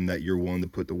showing them that you're willing to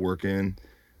put the work in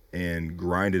and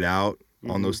grind it out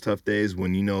on those tough days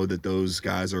when you know that those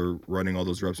guys are running all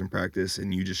those reps in practice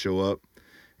and you just show up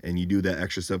and you do that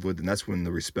extra stuff with them, that's when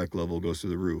the respect level goes through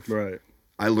the roof. Right.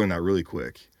 I learned that really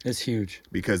quick. It's huge.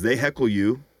 Because they heckle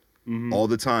you all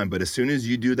the time, but as soon as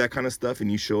you do that kind of stuff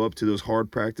and you show up to those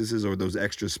hard practices or those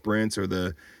extra sprints or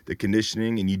the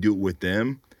conditioning and you do it with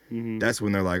them, that's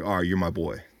when they're like, all right, you're my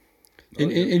boy.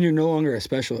 And you're no longer a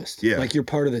specialist. Yeah. Like, you're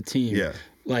part of the team. Yeah.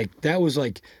 Like, that was,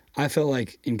 like, I felt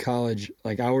like in college,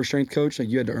 like, our strength coach, like,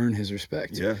 you had to earn his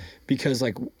respect. Yeah. Because,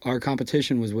 like, our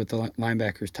competition was with the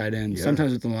linebackers, tight ends,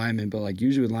 sometimes with the linemen, but, like,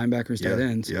 usually with linebackers, tight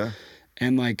ends. Yeah.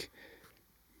 And, like,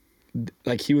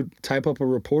 he would type up a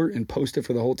report and post it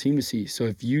for the whole team to see. So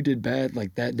if you did bad,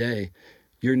 like, that day,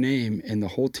 your name and the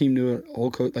whole team knew it,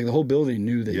 like, the whole building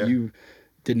knew that you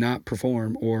did not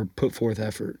perform or put forth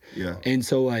effort. Yeah. And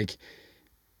so, like,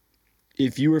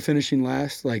 if you were finishing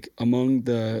last, like, among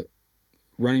the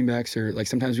running backs, or, like,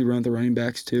 sometimes we run with the running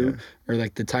backs too, or,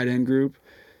 like, the tight end group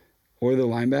or the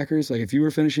linebackers, like, if you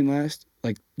were finishing last,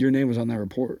 like, your name was on that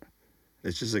report.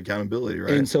 It's just accountability,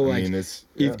 right? And so, like,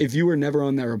 if you were never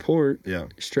on that report,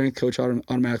 strength coach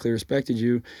automatically respected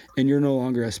you, and you're no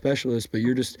longer a specialist, but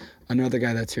you're just another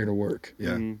guy that's here to work.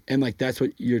 Yeah. And, like, that's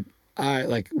what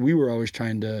we were always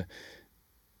trying to,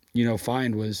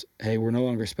 find was, hey, we're no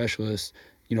longer specialists,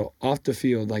 off the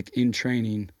field, like, in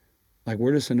training, like,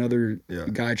 we're just another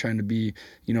guy trying to be,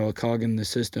 a cog in the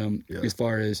system as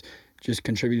far as just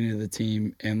contributing to the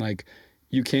team. And, like,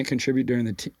 you can't contribute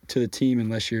to the team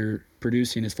unless you're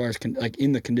producing as far as like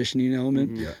in the conditioning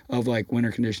element of like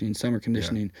winter conditioning, summer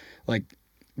conditioning. Like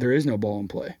there is no ball in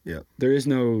play. Yeah. There is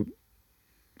no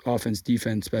offense,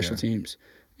 defense, special teams.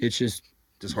 It's just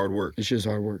hard work. It's just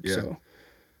hard work. Yeah.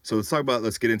 So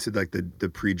let's get into like the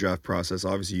pre-draft process.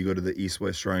 Obviously you go to the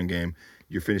East-West Shrine game.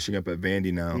 You're finishing up at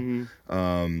Vandy now.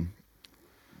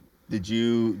 Did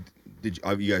you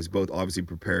guys both obviously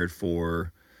prepared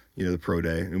for the pro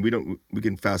day, and we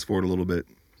can fast forward a little bit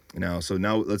now. So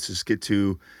now let's just get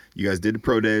to, you guys did the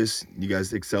pro days, you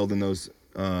guys excelled in those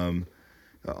on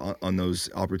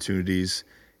those opportunities,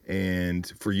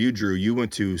 and for you, Drew, you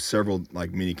went to several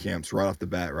like mini camps right off the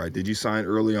bat, right? Did you sign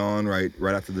early on, right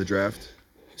after the draft?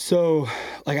 So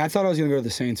like I thought I was gonna go to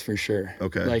the Saints for sure.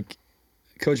 Okay. Like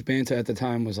Coach Banta at the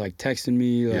time was like texting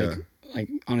me like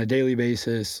on a daily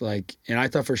basis, like, and I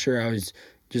thought for sure I was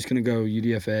just going to go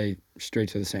UDFA straight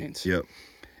to the Saints. Yep.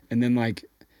 And then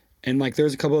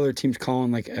there's a couple other teams calling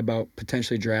like about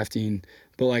potentially drafting,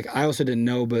 but like I also didn't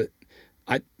know, but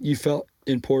you felt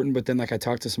important, but then like I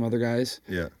talked to some other guys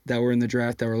that were in the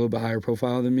draft that were a little bit higher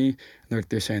profile than me, and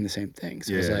they're saying the same thing.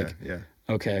 So it's like,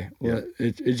 okay, well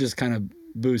it just kind of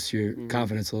boosts your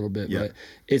confidence a little bit, but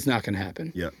it's not going to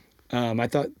happen. Yeah. I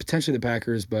thought potentially the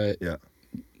Packers, but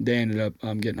they ended up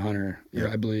getting Hunter,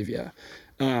 I believe. Yeah.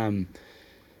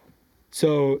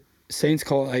 So Saints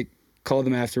called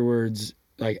them afterwards.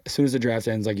 Like as soon as the draft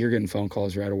ends, like you're getting phone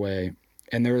calls right away.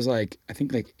 And there was like I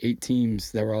think like 8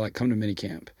 teams that were all like come to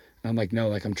minicamp. And I'm like, no,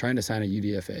 like I'm trying to sign a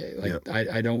UDFA. Like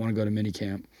I don't want to go to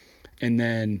minicamp. And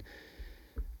then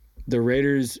the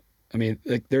Raiders, I mean,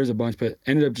 like there's a bunch, but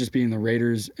ended up just being the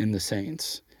Raiders and the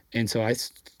Saints. And so I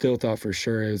still thought for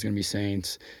sure it was gonna be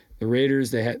Saints. The Raiders,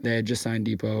 they had just signed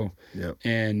Depot.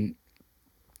 And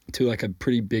to like a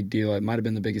pretty big deal. It might have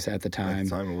been the biggest at the time.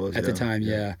 At the time,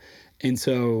 yeah. And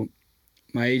so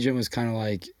my agent was kind of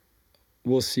like,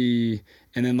 we'll see.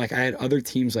 And then like I had other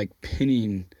teams like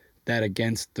pinning that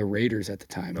against the Raiders at the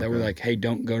time that were like, hey,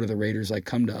 don't go to the Raiders. Like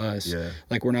come to us.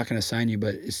 Like we're not going to sign you,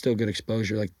 but it's still good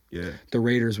exposure. Like the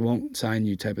Raiders won't sign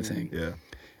you type of thing. Yeah.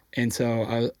 And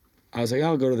so I was like,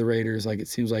 I'll go to the Raiders. Like it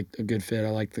seems like a good fit.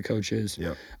 I like the coaches.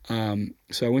 Yeah.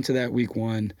 So I went to that week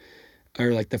 1.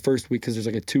 Or like the first week, because there's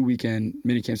like a 2-weekend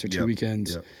mini camps or 2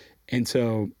 weekends, and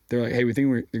so they're like, "Hey, we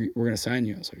think we're gonna sign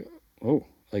you." I was like, "Oh,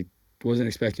 like wasn't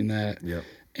expecting that." Yeah.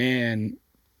 And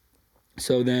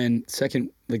so then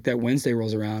that Wednesday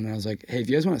rolls around, and I was like, "Hey, if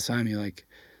you guys want to sign me, like,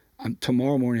 I'm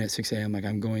tomorrow morning at 6 a.m. Like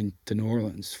I'm going to New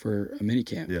Orleans for a mini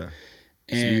camp." Yeah.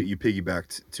 And so you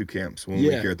piggybacked 2 camps. One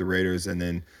week here at the Raiders, and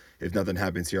then if nothing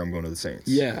happens here, I'm going to the Saints.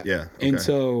 Yeah. Yeah. Okay. And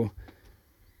so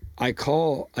I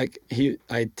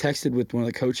texted with one of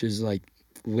the coaches like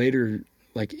later,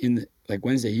 like in the like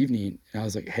Wednesday evening, and I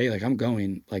was like, hey, like I'm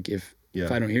going, like if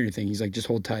I don't hear anything, he's like, just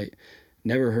hold tight.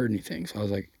 Never heard anything. So I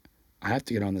was like, I have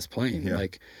to get on this plane.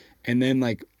 Like, and then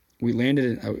like we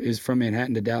landed it was from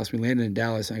Manhattan to Dallas. We landed in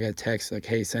Dallas, and I got a text like,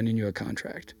 hey, sending you a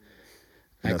contract.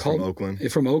 I called from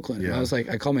Oakland. From Oakland. Yeah. I was like,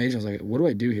 I called my agent. I was like, what do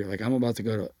I do here? Like I'm about to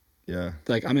go to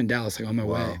like I'm in Dallas, like on my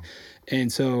way.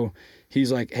 And so he's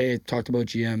like, hey, I talked about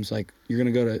GMs, like you're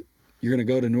gonna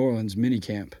go to New Orleans mini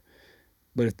camp,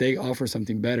 but if they offer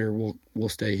something better, we'll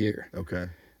stay here. Okay.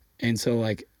 And so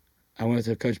like I went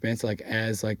to Coach Banta like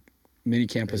as like mini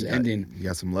camp was ending. You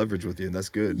got some leverage with you, and that's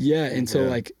good. Yeah, and so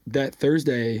like that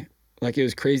Thursday, like it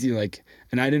was crazy, like,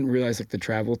 and I didn't realize like the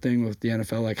travel thing with the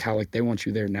NFL, like how like they want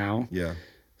you there now. Yeah.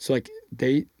 So like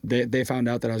they found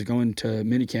out that I was going to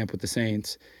mini camp with the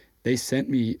Saints. They sent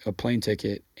me a plane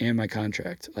ticket and my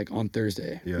contract like on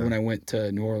Thursday when I went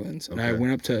to New Orleans. And I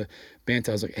went up to Banta.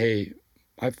 I was like, hey,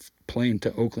 my plane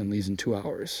to Oakland leaves in 2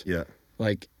 hours. Yeah.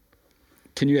 Like,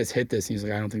 can you guys hit this? And he's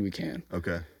like, I don't think we can.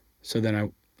 Okay. So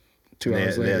then 2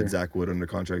 hours later. They had Zach Wood under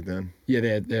contract then? Yeah, they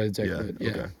had Zach Wood. Yeah.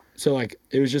 Okay. So like,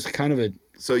 it was just kind of a.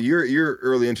 So your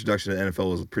early introduction to NFL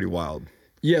was pretty wild.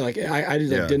 Yeah, like I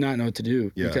just like, did not know what to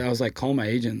do. Yeah. Because I was like, calling my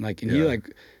agent, like, and he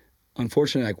like,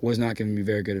 unfortunately, like, was not giving me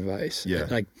very good advice. Yeah.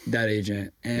 Like, that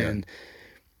agent. And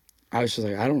I was just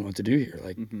like, I don't know what to do here.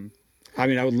 Like, I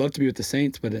mean, I would love to be with the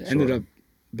Saints, but it ended up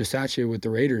Bisaccia with the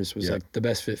Raiders was, like, the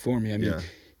best fit for me. I mean,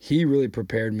 he really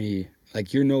prepared me.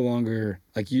 Like, you're no longer,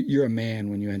 like, you're a man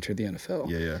when you enter the NFL.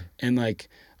 Yeah, yeah. And, like,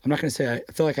 I'm not gonna say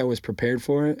I feel like I was prepared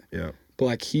for it. Yeah. But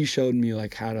like he showed me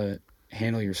like how to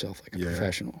handle yourself like a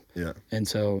professional. Yeah. And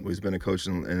so he's been a coach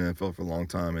in the NFL for a long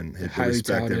time, and the highly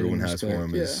respect everyone has respect, for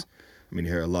him is. I mean,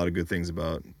 you hear a lot of good things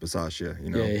about Bisaccia,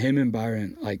 you know. Yeah, him and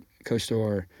Byron, like Coach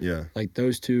Dorr. Yeah. Like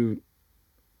those two,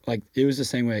 like it was the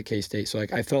same way at K-State. So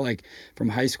like I felt like from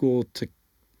high school to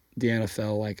the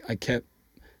NFL, like I kept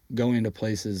going to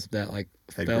places that like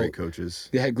had great coaches.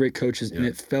 They had great coaches, and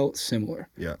it felt similar.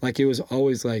 Yeah. Like it was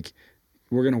always like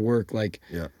we're gonna work like.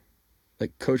 Yeah.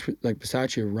 Like Coach, like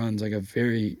Bisaccia runs like a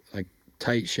very like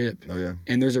tight ship. Oh yeah.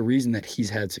 And there's a reason that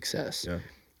he's had success. Yeah.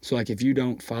 So like if you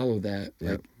don't follow that,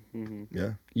 like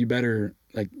you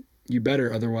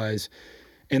better otherwise.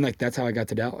 And like that's how I got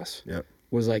to Dallas. Yeah.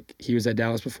 Was like he was at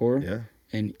Dallas before. Yeah.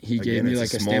 And he gave me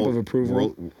like a stamp of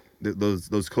approval.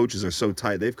 Those coaches are so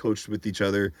tight. They've coached with each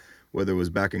other, whether it was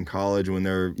back in college when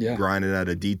they're grinding at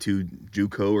a D2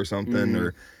 JUCO or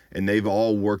something, and they've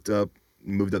all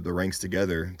moved up the ranks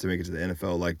together to make it to the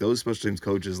NFL. Like those special teams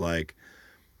coaches, like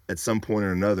at some point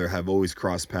or another, have always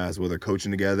crossed paths, whether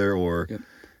coaching together or,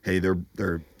 hey, their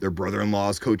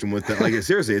brother-in-laws coaching with them. Like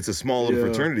seriously, it's a small little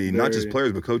fraternity, not just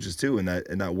players but coaches too. And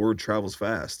that word travels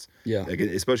fast. Yeah, like,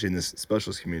 especially in this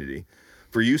specialist community.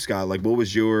 For you, Scott, like what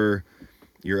was your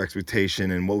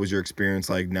expectation and what was your experience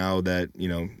like now that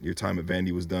your time at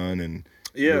Vandy was done and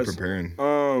you're preparing?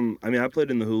 I mean, I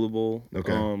played in the Hula Bowl.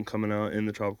 Okay. Coming out in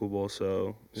the Tropical Bowl,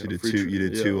 so you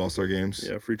did two All-Star games.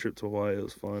 Yeah, free trip to Hawaii. It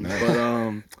was fun. Nice.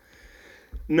 But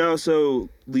no, so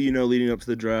leading up to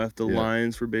the draft, the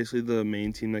Lions were basically the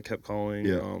main team that kept calling.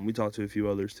 Yeah. We talked to a few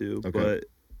others too, but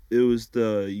it was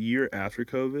the year after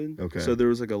COVID. Okay. So there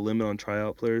was like a limit on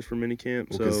tryout players for minicamp.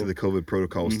 Because the COVID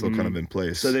protocol was still kind of in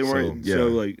place. So they weren't. So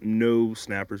like no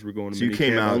snappers were going to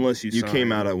minicamp unless you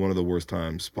came out at one of the worst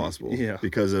times possible. Yeah.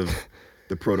 Because of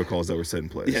the protocols that were set in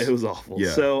place. Yeah, it was awful.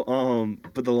 Yeah. So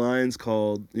but the Lions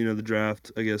called the draft,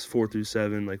 I guess 4 through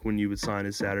 7, like when you would sign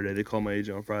is Saturday. They called my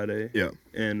agent on Friday. Yeah.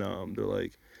 And they're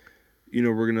like,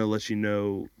 we're going to let you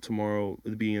know tomorrow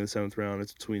at the beginning of the 7th round.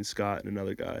 It's between Scott and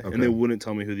another guy. Okay. And they wouldn't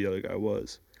tell me who the other guy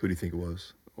was. Who do you think it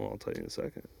was? Well, I'll tell you in a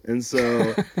second. And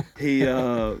so he...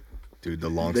 Dude, the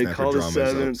long snapper drama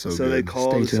is so good. They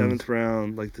called the 7th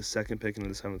round, like the second pick into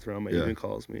the 7th round. My agent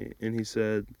calls me, and he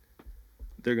said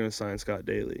they're going to sign Scott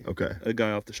Daly. Okay. A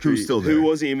guy off the street. Who's still there? Who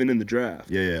wasn't even in the draft.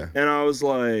 Yeah, yeah. And I was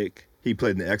like... He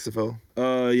played in the XFL?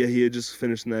 Yeah, he had just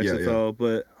finished in the XFL,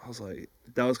 but I was like...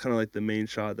 That was kind of like the main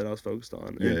shot that I was focused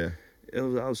on.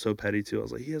 And I was so petty too. I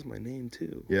was like, he has my name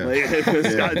too. Yeah. Like,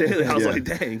 Scott Daly. I was like,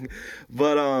 dang.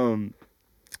 But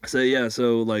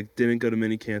so like didn't go to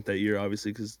minicamp that year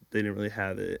obviously because they didn't really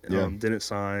have it. Didn't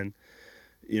sign.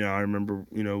 I remember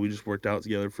we just worked out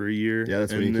together for a year. Yeah,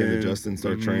 that's when you came to Justin,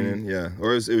 started training. Yeah,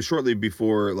 or it was shortly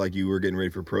before like you were getting ready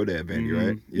for pro day at Vandy,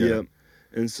 right? Yeah. Yep.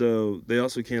 And so they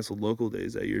also canceled local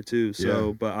days that year too.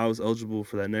 So, but I was eligible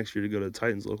for that next year to go to the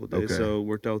Titans local day. Okay. So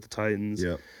worked out with the Titans.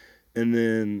 Yeah. And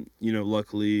then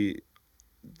luckily,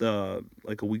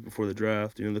 like a week before the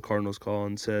draft, the Cardinals called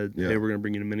and said, "Hey, we're gonna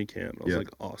bring you to minicamp." And I was like,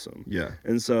 "Awesome." Yeah.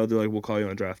 And so they're like, "We'll call you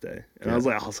on draft day." And I was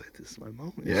like, "This is my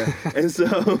moment." Yeah. And so,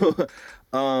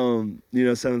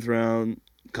 7th round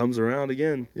comes around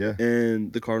again. Yeah.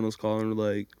 And the Cardinals call and were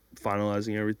like,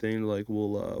 finalizing everything, like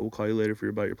we'll call you later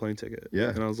about your plane ticket. Yeah.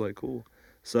 And I was like, cool.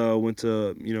 So I went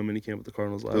to minicamp with the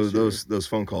Cardinals last year. Those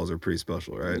phone calls are pretty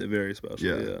special, right? They're very special.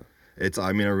 Yeah. It's I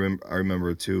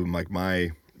remember too, like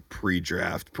my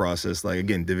pre-draft process, like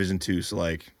again Division II, so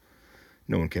like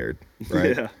no one cared,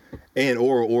 right? Yeah. And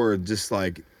or just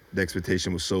like the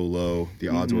expectation was so low, the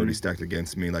odds were already stacked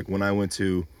against me. Like when I went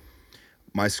to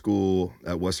my school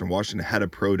at Western Washington had a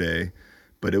pro day.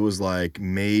 But it was like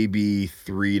maybe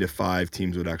 3 to 5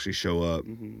 teams would actually show up.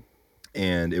 Mm-hmm.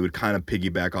 And it would kind of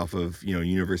piggyback off of,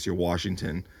 University of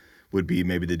Washington would be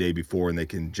maybe the day before and they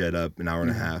can jet up an hour and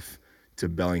a half to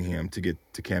Bellingham to get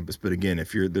to campus. But again,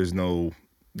 if there's no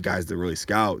guys that really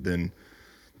scout, then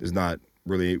there's not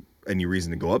really any reason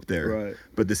to go up there. Right.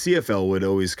 But the CFL would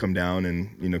always come down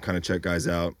and, kind of check guys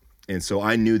out. And so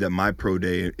I knew that my pro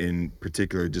day in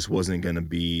particular just wasn't going to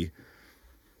be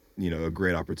a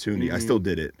great opportunity. Mm-hmm. I still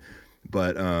did it,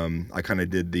 but I kind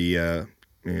of did the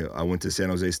I went to San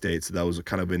Jose State, so that was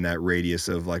kind of in that radius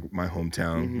of like my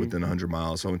hometown within 100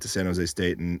 miles. So I went to San Jose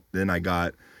State, and then I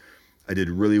did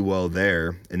really well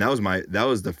there, and that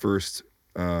was the first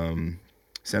San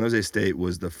Jose State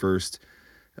was the first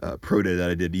pro day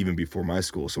that I did even before my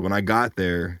school. So when I got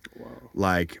there,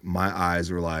 like my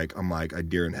eyes were like I'm like a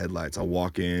deer in headlights. I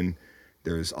walk in,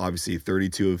 there's obviously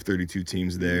 32 of 32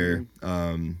 teams there.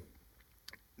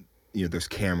 There's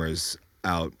cameras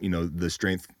out. The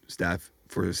strength staff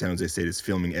for San Jose State is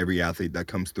filming every athlete that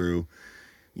comes through.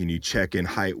 you check in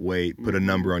height, weight, put a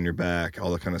number on your back,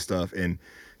 all that kind of stuff. And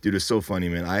dude, it's so funny,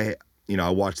 man. I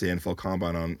watched the NFL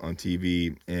Combine on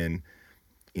TV, and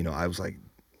I was like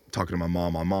talking to my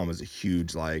mom. My mom was a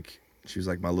huge, like, she was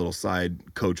like my little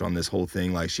side coach on this whole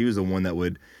thing. Like, she was the one that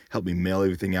would help me mail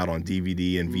everything out on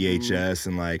DVD and VHS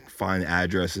and like find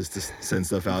addresses to send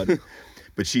stuff out.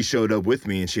 But she showed up with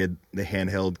me, and she had the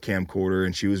handheld camcorder,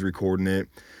 and she was recording it.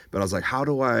 But I was like, how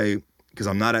do I, because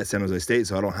I'm not at San Jose State,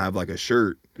 so I don't have like a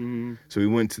shirt. So we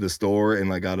went to the store and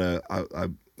like got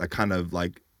I kind of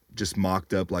like just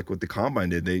mocked up like what the Combine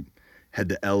did. They had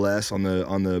the LS on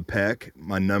the pec,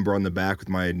 my number on the back with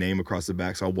my name across the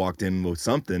back. So I walked in with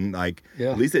something like,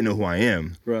 at least they know who I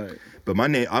am. Right. But my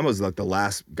name, I was like the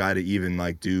last guy to even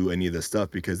like do any of the stuff,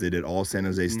 because they did all San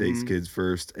Jose State's kids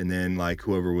first, and then like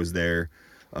whoever was there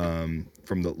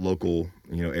from the local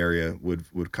area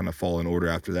would kind of fall in order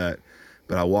after that.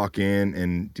 But I walk in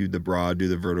and do the broad, do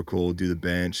the vertical, do the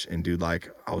bench, and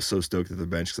I was so stoked at the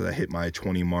bench because I hit my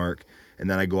 20 mark. And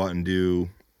then I go out and do,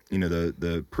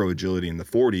 the pro agility in the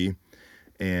 40.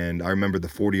 And I remember the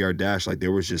 40-yard dash, like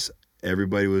there was just,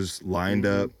 everybody was lined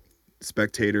up,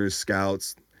 spectators,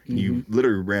 scouts. You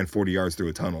literally ran 40 yards through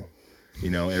a tunnel.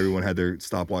 Everyone had their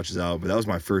stopwatches out. But that was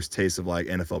my first taste of like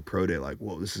NFL Pro Day. Like,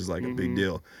 whoa, this is like a big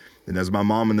deal. And there's my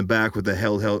mom in the back with the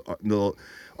little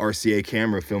RCA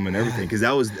camera filming everything, because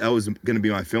that was going to be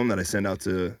my film that I send out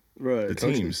to the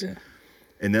teams. Yeah.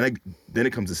 And then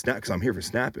it comes to snap, because I'm here for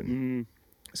snapping.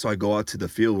 So I go out to the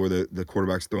field where the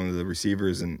quarterback's throwing to the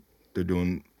receivers, and they're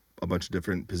doing a bunch of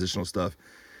different positional stuff.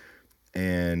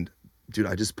 And dude,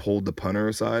 I just pulled the punter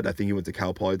aside. I think he went to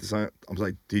Cal Poly at the time. I was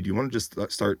like, dude, you want to just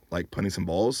start like punting some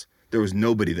balls? There was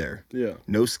nobody there. Yeah.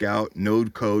 No scout, no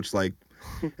coach, like,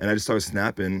 and I just started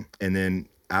snapping. And then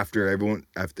as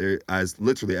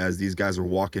these guys were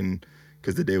walking,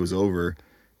 because the day was over,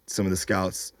 some of the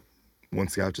scouts, one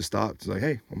scout just stopped. He's like,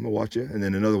 hey, I'm gonna watch you. And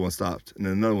then another one stopped, and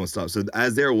then another one stopped. So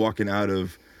as they were walking out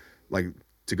of, like,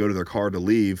 to go to their car to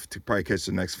leave to probably catch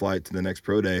the next flight to the next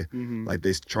pro day, like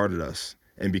they charted us.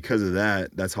 And because of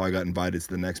that, that's how I got invited to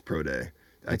the next pro day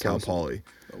at Cal Poly.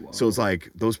 Oh, wow. So it's like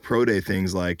those pro day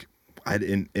things, like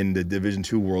in the Division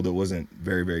II world, it wasn't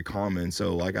very, very common.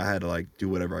 So like I had to like do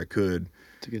whatever I could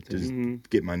to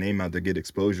get my name out there, get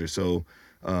exposure. So,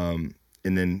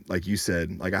 and then like you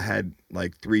said, like I had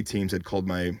like 3 teams had called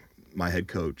my head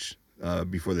coach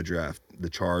before the draft, the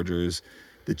Chargers,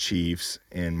 the Chiefs,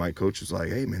 and my coach was like,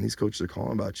 hey man, these coaches are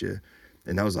calling about you.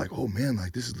 And I was like, oh man,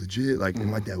 like this is legit. Like,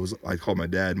 and I called my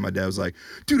dad, and my dad was like,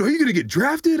 dude, are you gonna get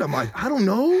drafted? I'm like, I don't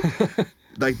know.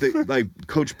 like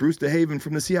Coach Bruce DeHaven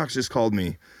from the Seahawks just called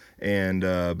me. And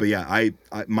but yeah, I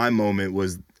my moment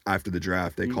was after the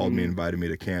draft. They called me, invited me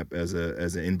to camp as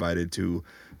an invited to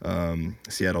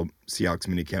Seattle Seahawks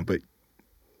mini camp. But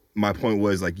my point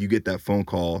was, like, you get that phone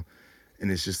call,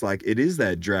 and it's just like, it is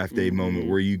that draft day moment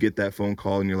where you get that phone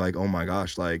call and you're like, oh my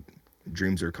gosh, like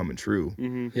dreams are coming true.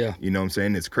 Yeah. You know what I'm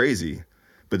saying? It's crazy.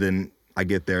 But then I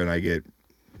get there and I get,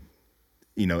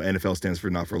 NFL stands for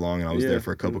not for long, and I was there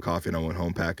for a cup of coffee, and I went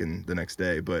home packing the next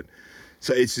day. But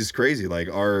so it's just crazy. Like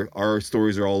our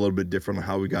stories are all a little bit different on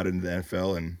how we got into the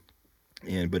NFL,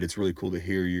 but it's really cool to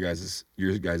hear your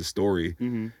guys' story,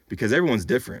 because everyone's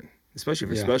different, especially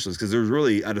for specialists, because there's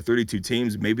really, out of 32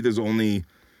 teams, maybe there's only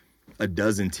a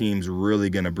dozen teams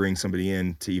really going to bring somebody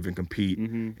in to even compete.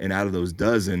 And out of those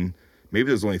dozen, maybe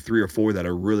there's only 3 or 4 that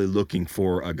are really looking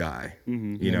for a guy.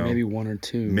 Maybe 1 or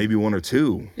 2. Maybe 1 or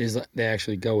 2 is they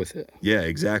actually go with it. Yeah,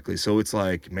 exactly. So it's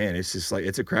like, man, it's just like,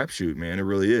 it's a crapshoot, man. It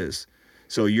really is.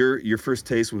 So your first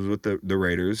taste was with the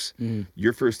Raiders.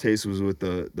 Your first taste was with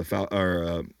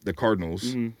the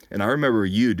Cardinals. And I remember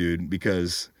you, dude,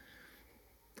 because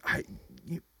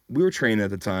we were training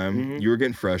at the time. You were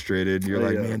getting frustrated. You're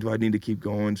like, man, do I need to keep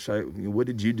going? What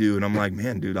did you do? And I'm like,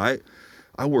 man, dude, I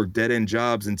worked dead-end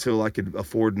jobs until I could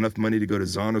afford enough money to go to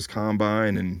Zonder's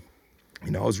Combine. And,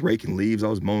 I was raking leaves. I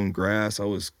was mowing grass. I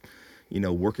was,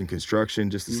 working construction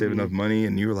just to save enough money.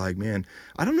 And you were like, man,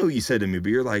 I don't know what you said to me, but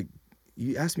you're like,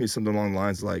 you asked me something along the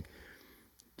lines like,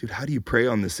 dude, how do you pray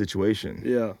on this situation?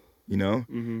 Yeah.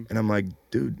 And I'm like,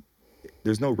 dude,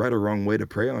 there's no right or wrong way to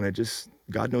pray on it. Just,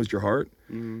 God knows your heart.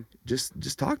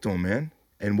 Just talk to him, man.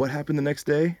 And what happened the next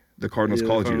day? The Cardinals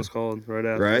called you. The Cardinals called right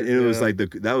after. Right? And it was like,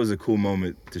 that was a cool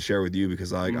moment to share with you,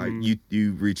 because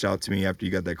you reached out to me after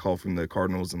you got that call from the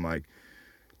Cardinals, and like,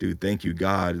 dude, thank you,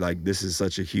 God. Like, this is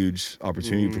such a huge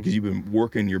opportunity, because you've been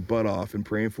working your butt off and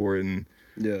praying for it. And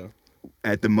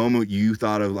at the moment you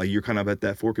thought of, like, you're kind of at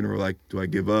that fork and we're like, do I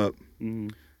give up?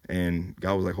 And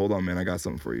God was like, hold on, man, I got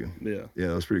something for you. Yeah,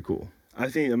 that was pretty cool. I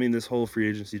think this whole free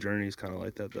agency journey is kind of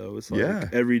like that though. It's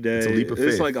like every day. It's a leap of faith.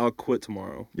 It's like I'll quit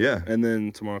tomorrow. Yeah. And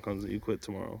then tomorrow comes and you quit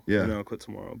tomorrow. Yeah. And then I'll quit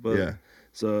tomorrow. But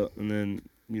so and then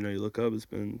you look up, it's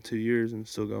been 2 years and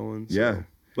it's still going. So. Yeah.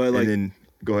 But like, and then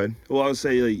go ahead. Well, I would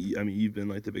say you've been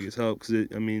like the biggest help because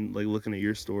looking at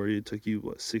your story, it took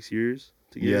you 6 years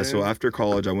to get there? So after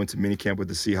college, I went to minicamp with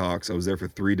the Seahawks. I was there for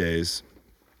 3 days,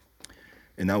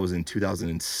 and that was in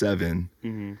 2007.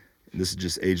 Mm-hmm. This has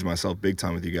just aged myself big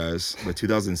time with you guys. But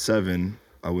 2007,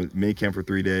 I went minicamp for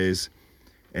 3 days,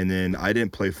 and then I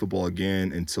didn't play football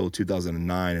again until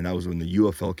 2009, and that was when the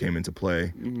UFL came into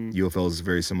play. Mm-hmm. UFL is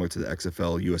very similar to the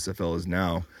XFL, USFL is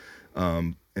now,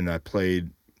 and I played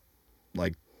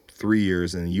like 3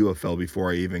 years in the UFL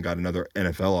before I even got another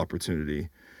NFL opportunity.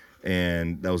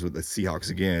 And that was with the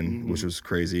Seahawks again, which was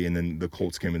crazy. And then the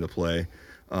Colts came into play.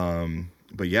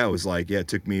 But yeah, it was like, it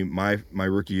took me my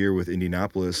rookie year with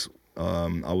Indianapolis.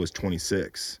 I was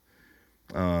 26,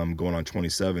 going on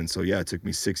 27. So yeah, it took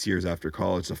me 6 years after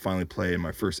college to finally play in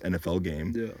my first NFL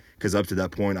game. Yeah. Because up to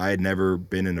that point, I had never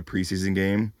been in a preseason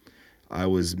game. I had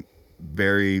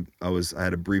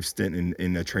a brief stint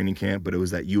in a training camp, but it was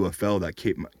that UFL that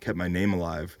kept my name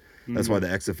alive. That's why the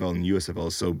XFL and USFL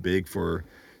is so big for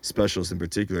specialists in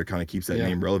particular. It kind of keeps that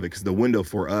name relevant because the window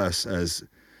for us as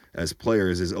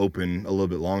players is open a little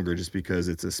bit longer just because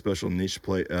it's a special niche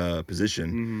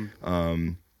position.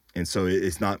 Mm-hmm. And so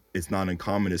it's not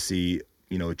uncommon to see,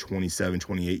 a 27,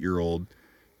 28-year-old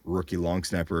rookie long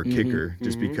snapper or kicker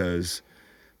just because,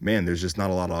 man, there's just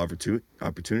not a lot of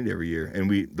opportunity every year. And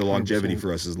the longevity 100%.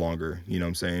 For us is longer, you know what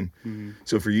I'm saying? Mm-hmm.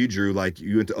 So for you, Drew, like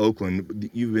you went to Oakland,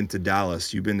 you've been to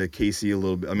Dallas, you've been to KC a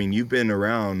little bit. I mean, you've been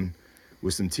around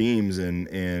with some teams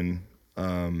and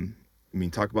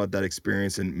talk about that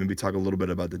experience and maybe talk a little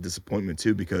bit about the disappointment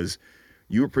too, because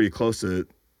you were pretty close to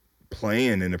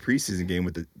playing in a preseason game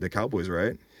with the Cowboys,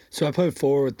 right? So I played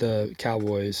 4 with the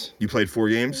Cowboys. You played 4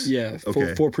 games? Yeah, 4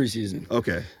 preseason.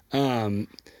 Okay.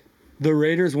 The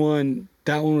Raiders one,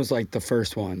 that one was like the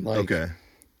first one. Like, okay.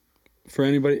 For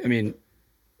anybody,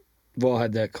 Vol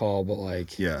had that call, but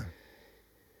like, yeah,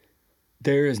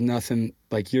 there is nothing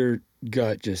like your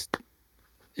gut just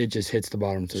hits the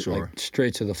bottom like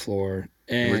straight to the floor.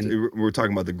 And we're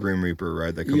talking about the Grim Reaper,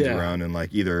 right? That comes around and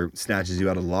like either snatches you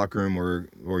out of the locker room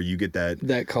or you get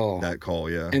that call. That call,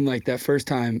 yeah. And like that first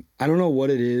time, I don't know what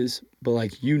it is, but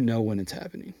like when it's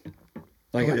happening.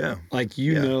 Like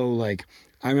know, like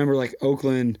I remember like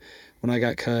Oakland when I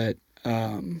got cut,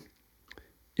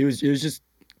 it was just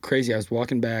crazy. I was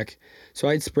walking back. So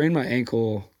I'd sprained my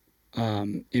ankle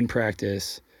in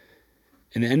practice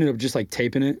and it ended up just like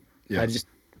taping it. Yeah. I just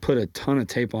put a ton of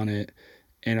tape on it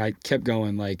and I kept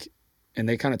going like, and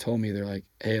they kind of told me, they're like,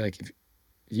 hey, like if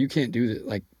you can't do that,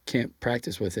 like can't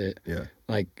practice with it,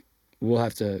 like we'll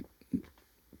have to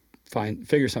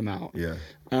figure something out. Yeah.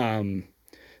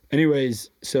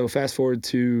 Anyways, so fast forward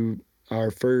to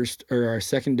our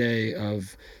second day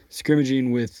of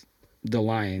scrimmaging with the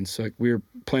Lions. So like, we were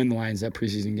playing the Lions that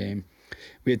preseason game.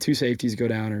 We had 2 safeties go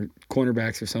down or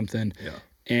cornerbacks or something. Yeah.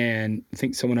 And I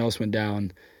think someone else went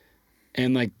down.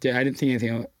 And like I didn't think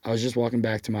anything. I was just walking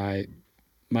back to my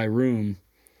room.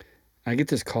 I get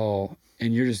this call,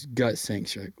 and your just gut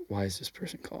sinks. You're like, why is this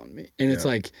person calling me? And it's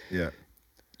like,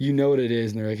 you know what it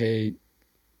is, and they're like, hey,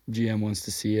 GM wants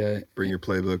to see you. Bring your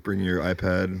playbook, bring your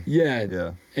iPad. Yeah.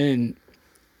 Yeah. And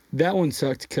that one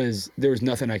sucked because there was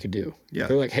nothing I could do. Yeah.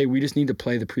 They're like, hey, we just need to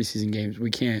play the preseason games.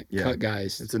 We can't cut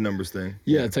guys. It's a numbers thing.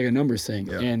 Yeah, it's like a numbers thing.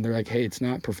 Yeah. And they're like, hey, it's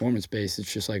not performance-based.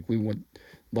 It's just like we would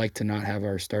like to not have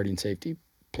our starting safety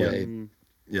play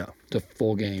the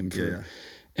full game.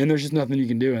 And there's just nothing you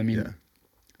can do.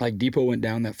 Like Depot went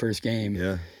down that first game.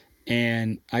 Yeah.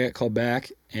 And I got called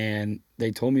back, and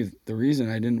they told me the reason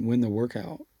I didn't win the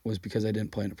workout was because I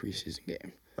didn't play in a preseason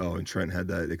game. Oh, and Trent had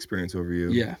that experience over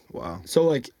you? Yeah. Wow. So,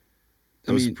 like,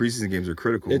 those preseason games are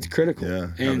critical. It's critical. Yeah,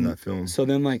 having that film. So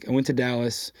then, like, I went to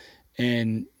Dallas,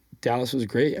 and Dallas was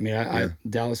great.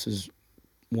 Dallas was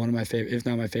one of my favorite, if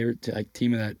not my favorite,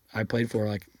 team that I played for.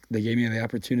 Like, they gave me the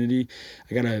opportunity.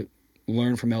 I got to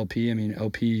learn from LP.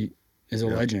 LP is a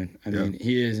legend.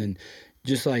 He is. And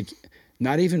just, like,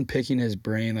 not even picking his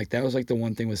brain. Like, that was, like, the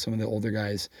one thing with some of the older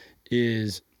guys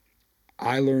is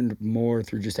I learned more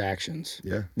through just actions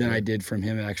than I did from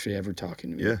him actually ever talking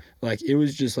to me. Yeah. Like, it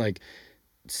was just, like,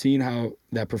 seeing how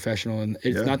that professional, and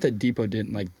it's not that Depot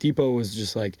didn't. Like, Depot was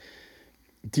just, like,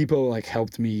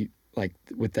 helped me, like,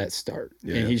 with that start.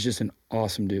 Yeah, and he's just an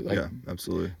awesome dude. Like,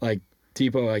 absolutely. Like,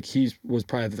 Depot, like, he was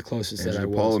probably the closest that I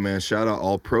was. Paula, man, shout out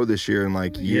all pro this year, and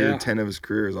like year 10 of his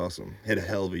career is awesome. Had a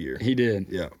hell of a year. He did.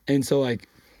 Yeah. And so like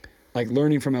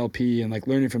learning from LP and like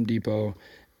learning from Depot,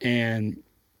 and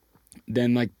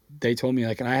then like they told me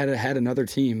like, and I had another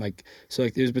team like, so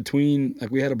like it was between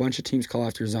like we had a bunch of teams call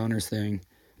after Zonner's thing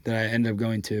that I ended up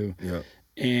going to,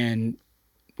 and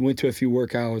went to a few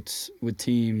workouts with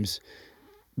teams,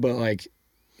 but like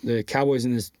the Cowboys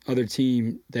and this other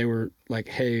team, they were like,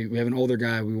 hey, we have an older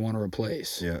guy we want to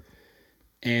replace,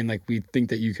 and like we think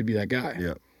that you could be that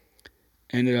guy.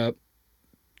 Ended up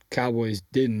Cowboys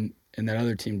didn't, and that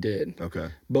other team did. Okay.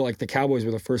 But like the Cowboys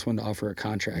were the first one to offer a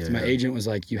contract. My agent was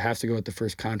like, you have to go with the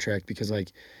first contract because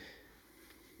like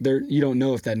you don't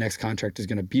know if that next contract is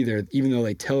going to be there, even though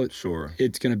they tell it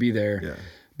it's going to be there. Yeah.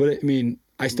 But I mean,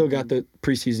 I still got the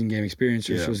preseason game experience,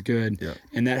 which was good,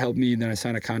 and that helped me. Then I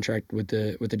signed a contract with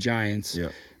the Giants.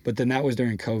 But then that was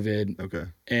during COVID. Okay.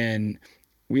 And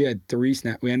we had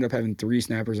we ended up having 3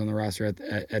 snappers on the roster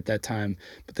at that time.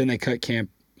 But then they cut camp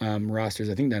rosters,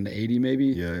 I think down to 80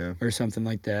 maybe, or something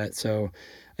like that. So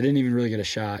I didn't even really get a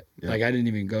shot. Like I didn't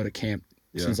even go to camp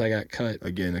since I got cut.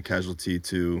 Again, a casualty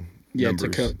to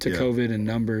numbers. to COVID and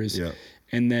numbers. Yeah.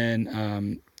 And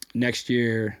then next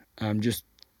year, just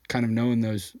kind of knowing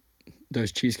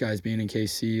those Chiefs guys being in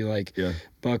KC, like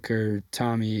Bucker,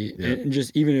 Tommy, and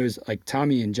just even it was like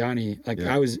Tommy and Johnny. Like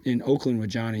I was in Oakland with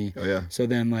Johnny. Oh yeah. So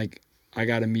then like I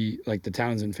got to meet like the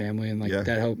Townsend family, and like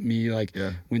that helped me. Like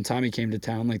when Tommy came to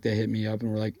town, like they hit me up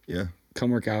and were like,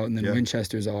 come work out. And then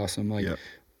Winchester's awesome. Like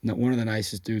one of the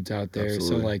nicest dudes out there.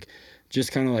 Absolutely. So like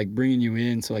just kind of like bringing you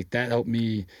in. So like that helped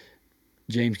me.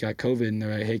 James got COVID and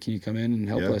they're like, hey, can you come in and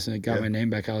help us? And it got my name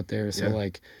back out there. So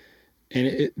like,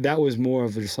 and that was more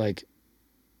of just like,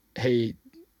 hey,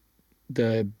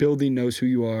 the building knows who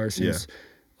you are since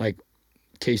like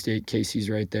K-State, KC's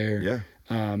right there.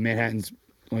 Manhattan's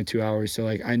only 2 hours. So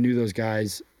like I knew those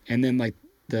guys. And then like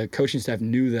the coaching staff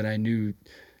knew that I knew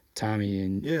Tommy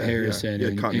and Harrison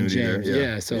and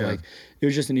James. So like it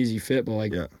was just an easy fit, but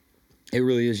like it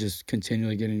really is just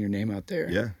continually getting your name out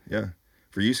there. Yeah.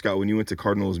 For you, Scott, when you went to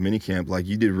Cardinals minicamp, like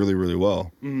you did really, really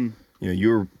well. You know,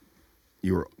 you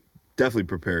were definitely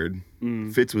prepared.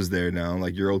 Fitz was there now,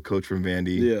 like your old coach from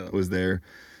Vandy was there.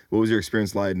 What was your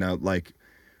experience like now? Like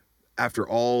after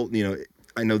all, you know,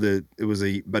 I know that it was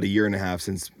about a year and a half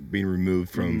since being removed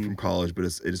from college, but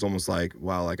it's almost like,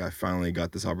 wow, like I finally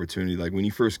got this opportunity. Like when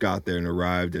you first got there and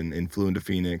arrived and flew into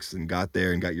Phoenix and got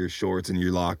there and got your shorts and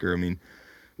your locker, I mean,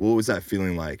 what was that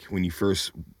feeling like when you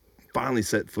first finally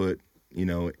set foot, you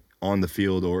know, on the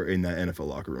field or in that NFL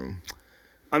locker room?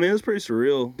 I mean, it was pretty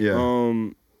surreal.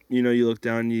 You know, you look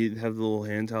down, you have the little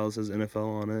hand towel that says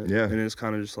NFL on it. And it's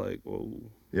kind of just like, whoa.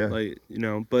 Like, you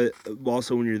know, but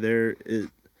also when you're there,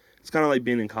 it's kind of like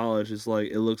being in college. It's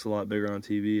like, it looks a lot bigger on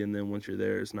TV, and then once you're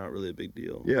there, it's not really a big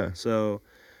deal. So,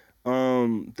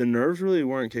 the nerves really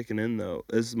weren't kicking in, though,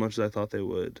 as much as I thought they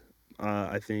would.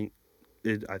 I think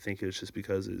it was just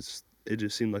because it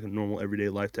just seemed like a normal everyday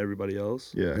life to everybody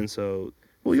else. And so,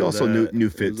 well, you also knew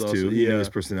Fitz too. You knew his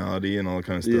personality and all that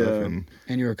kind of stuff.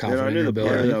 And you were confident. And I knew the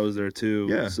player that was there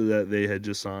too. So that they had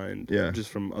just signed. Just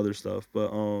from other stuff.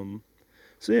 But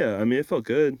so yeah, I mean, it felt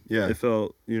good. It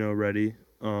felt, you know, ready.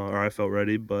 Or I felt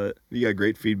ready. But you got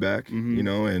great feedback. You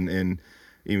know, and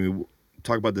you know,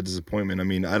 talk about the disappointment. I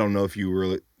mean, I don't know if you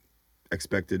were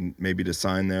expected maybe to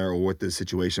sign there or what the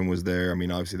situation was there. I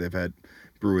mean, obviously they've had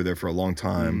Brewer there for a long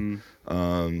time.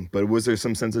 But was there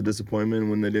some sense of disappointment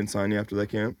when they didn't sign you after that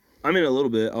camp? I mean, a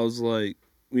little bit. I was like,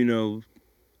 you know,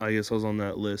 I guess I was on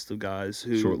that list of guys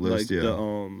who short list, like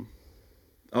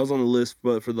I was on the list,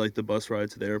 but for like the bus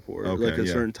ride to the airport, like a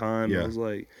certain time. I was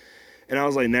like, and I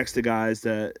was like next to guys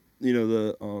that, you know,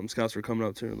 the scouts were coming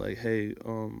up to me like, hey,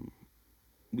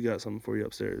 we got something for you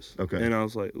upstairs. And I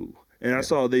was like, ooh. And I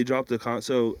saw they dropped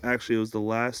so actually it was the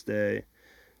last day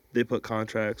they put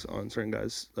contracts on certain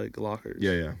guys' like lockers.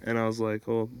 And I was like,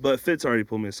 well, but Fitz already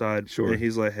pulled me aside. And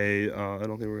he's like, hey, I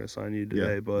don't think we're gonna sign you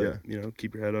today, but you know,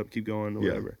 keep your head up, keep going, or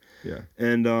whatever.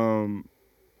 And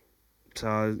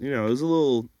so you know, it was a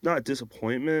little not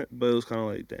disappointment, but it was kind of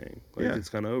like, dang, like it's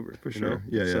kind of over for sure.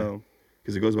 You know? So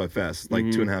because it goes by fast, like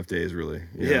 2.5 days, really.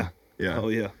 Yeah. Oh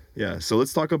yeah. Yeah. So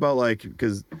let's talk about like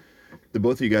because the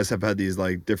both of you guys have had these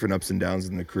like different ups and downs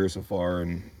in the career so far,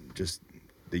 and just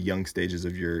the young stages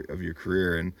of your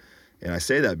career, and I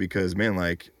say that because, man,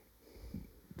 like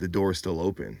the door is still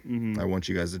open. I want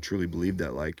you guys to truly believe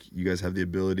that, like, you guys have the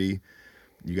ability,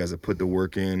 you guys have put the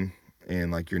work in,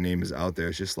 and like your name is out there.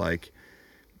 It's just like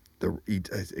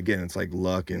it's like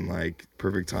luck and like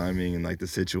perfect timing and like the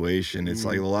situation. It's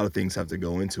like a lot of things have to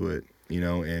go into it, you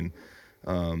know. And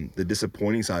the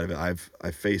disappointing side of it,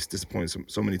 I've faced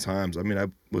disappointment so many times. I mean, I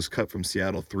was cut from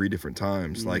Seattle 3 different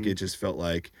times. Like it just felt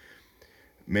like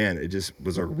man, it just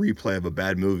was a replay of a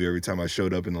bad movie every time I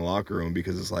showed up in the locker room,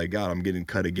 because it's like, God, I'm getting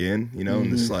cut again, you know,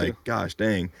 and it's like, gosh,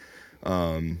 dang.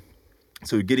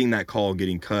 So getting that call,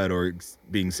 getting cut, or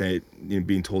being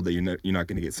told that you're not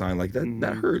going to get signed, like that,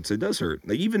 that hurts. It does hurt.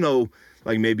 Like, even though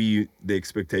like maybe the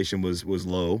expectation was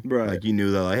low, right? Like, you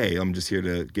knew that, like, hey, I'm just here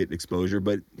to get exposure.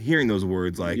 But hearing those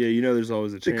words, like, yeah, you know, there's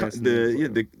always a chance.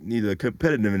 The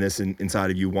competitiveness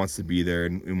inside of you wants to be there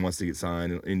and wants to get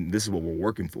signed, and this is what we're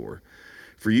working for.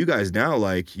 For you guys now,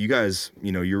 like, you guys,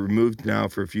 you know, you're removed now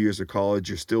for a few years of college.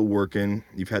 You're still working.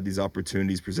 You've had these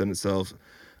opportunities present itself.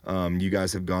 You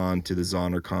guys have gone to the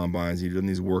Zonner combines. You've done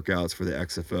these workouts for the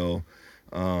XFL,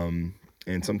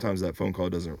 and sometimes that phone call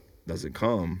doesn't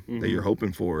come that you're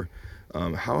hoping for.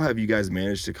 How have you guys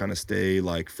managed to kind of stay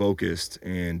like focused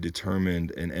and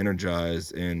determined and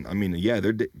energized? And I mean, yeah,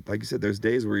 like you said, there's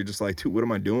days where you're just like, dude, what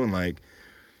am I doing? Like,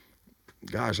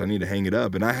 gosh, I need to hang it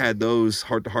up. And I had those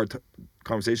heart-to-heart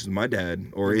conversations with my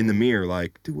dad, or in the mirror,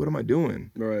 like, dude, what am I doing?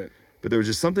 Right. But there was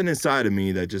just something inside of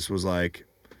me that just was like,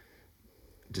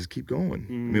 just keep going.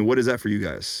 I mean, what is that for you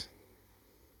guys?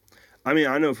 I mean,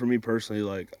 I know for me personally,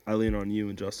 like, I lean on you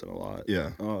and Justin a lot. Yeah.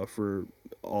 For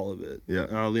all of it. Yeah.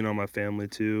 I lean on my family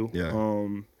too. Yeah.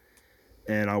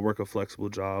 And I work a flexible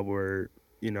job where,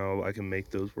 you know, I can make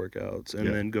those workouts and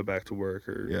then go back to work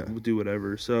or do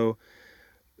whatever. So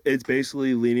it's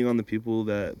basically leaning on the people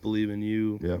that believe in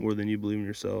you more than you believe in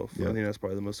yourself. I think that's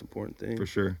probably the most important thing. For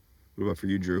sure. What about for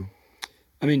you, Drew?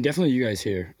 I mean, definitely you guys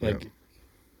here. Like,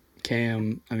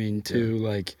 Cam, I mean, too,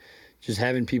 like, just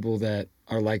having people that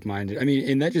are like-minded. I mean,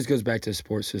 and that just goes back to the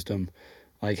support system.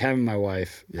 Like, having my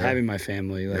wife, having my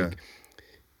family, like,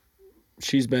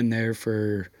 she's been there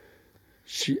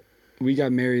we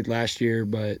got married last year,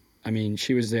 but I mean,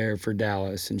 she was there for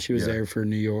Dallas, and she was there for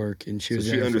New York, and she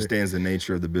understands the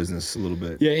nature of the business a little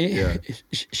bit. Yeah.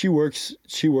 She works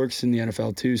in the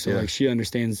NFL too, so like, she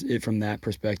understands it from that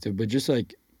perspective. But just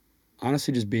like,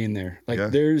 honestly, just being there,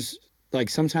 like, there's like,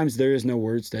 sometimes there is no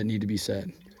words that need to be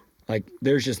said, like,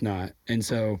 there's just not. And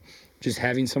so just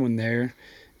having someone there,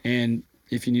 and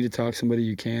if you need to talk to somebody,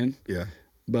 you can. Yeah.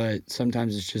 But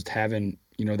sometimes it's just having,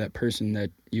 you know, that person that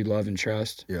you love and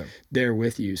trust there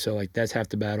with you. So like, that's half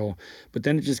the battle. But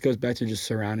then it just goes back to just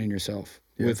surrounding yourself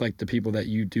with like the people that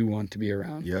you do want to be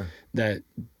around. Yeah. That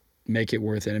make it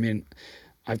worth it. I mean,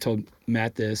 I've told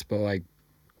Matt this, but like,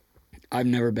 I've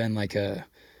never been like I'm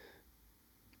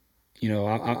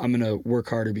going to work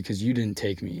harder because you didn't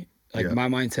take me. Like, my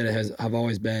mindset have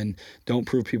always been, don't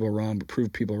prove people wrong, but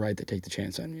prove people right that take the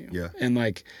chance on you. Yeah. And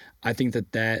like, I think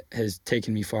that has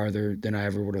taken me farther than I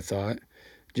ever would have thought,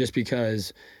 just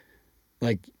because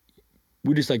like,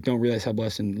 we just like don't realize how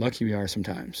blessed and lucky we are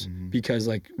sometimes, because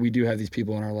like, we do have these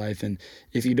people in our life. And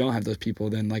if you don't have those people,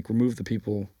 then like, remove the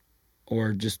people,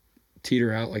 or just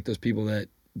teeter out like those people that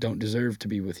don't deserve to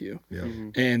be with you. Yeah.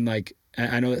 And like,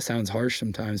 I know that sounds harsh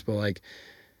sometimes, but like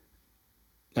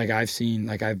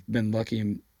I've been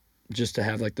lucky just to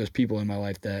have like those people in my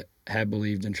life that have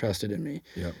believed and trusted in me.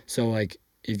 Yeah. So like,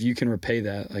 if you can repay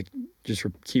that, like, just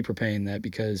keep repaying that,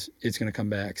 because it's going to come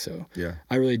back. So yeah,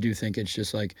 I really do think it's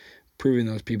just like proving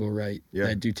those people right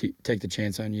that do take the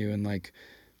chance on you, and like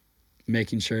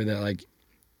making sure that like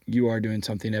you are doing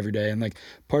something every day. And like,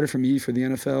 part of for me for the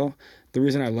NFL, the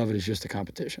reason I love it is just the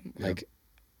competition. Yeah. Like,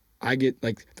 I get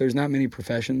like, there's not many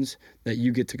professions that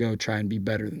you get to go try and be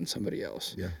better than somebody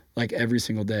else. Yeah. Like, every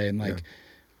single day. And like,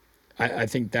 I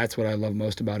think that's what I love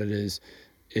most about it, is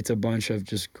it's a bunch of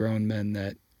just grown men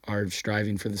that are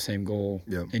striving for the same goal,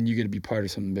 and you get to be part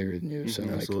of something bigger than you. So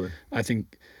like, I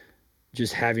think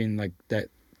just having like that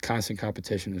constant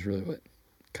competition is really what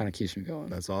kind of keeps me going.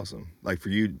 That's awesome. Like, for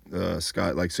you,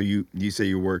 Scott, like, so you say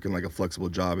you're working like a flexible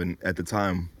job, and at the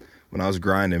time when I was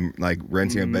grinding, like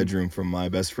renting a bedroom from my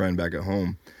best friend back at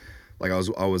home, like I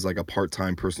was like a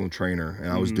part-time personal trainer,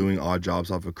 and I was doing odd jobs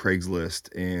off of Craigslist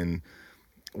and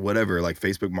whatever, like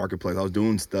Facebook Marketplace. I was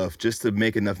doing stuff just to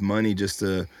make enough money, just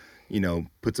to, you know,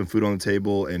 put some food on the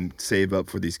table and save up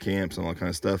for these camps and all that kind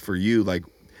of stuff. For you, like,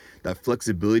 that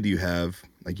flexibility you have,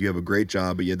 like, you have a great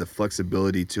job, but you have the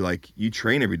flexibility to, like, you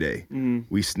train every day.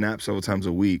 We snap several times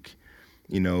a week.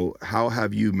 You know, how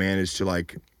have you managed to,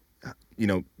 like, you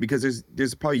know, because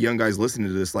there's probably young guys listening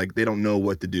to this, like, they don't know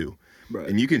what to do. Right.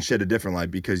 And you can shed a different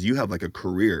light because you have like a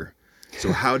career.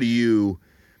 So how do you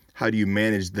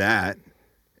manage that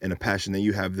and a passion that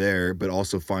you have there, but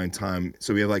also find time?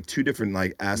 So we have like two different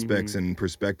like aspects and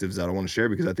perspectives that I want to share,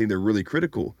 because I think they're really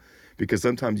critical. Because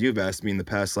sometimes you've asked me in the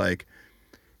past, like,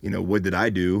 you know, what did I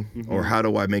do, or how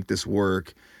do I make this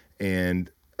work? And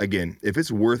again, if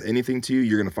it's worth anything to you,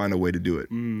 you're going to find a way to do it.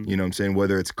 You know what I'm saying?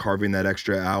 Whether it's carving that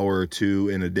extra hour or two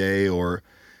in a day, or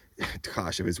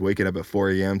gosh, if it's waking up at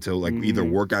 4 a.m. to like either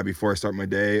work out before I start my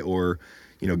day or,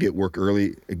 you know, get work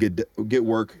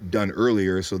work done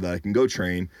earlier so that I can go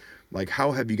train. Like,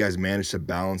 how have you guys managed to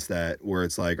balance that where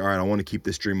it's like, all right, I want to keep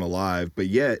this dream alive, but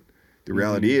yet the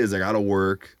reality is I got to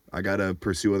work, I got to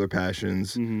pursue other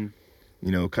passions, you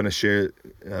know, kind of share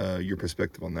your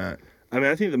perspective on that. I mean,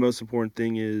 I think the most important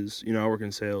thing is, you know, I work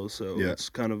in sales, so it's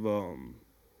kind of,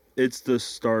 it's the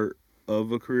start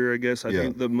of a career, I guess. I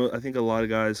think a lot of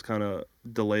guys kind of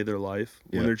delay their life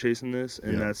when they're chasing this,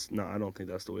 and I don't think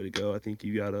that's the way to go. I think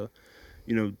you gotta,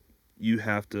 you know, you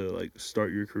have to like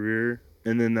start your career,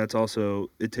 and then that's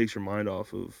also, it takes your mind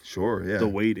off of the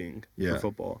waiting for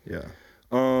football.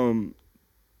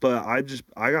 But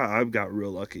I've got real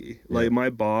lucky. Like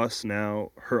my boss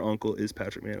now, her uncle is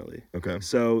Patrick Manley. Okay.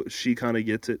 So she kind of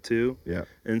gets it too. Yeah.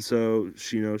 And so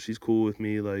she, you know, she's cool with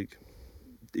me like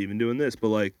even doing this, but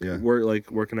like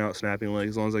working out, snapping legs,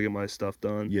 as long as I get my stuff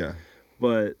done. Yeah.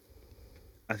 But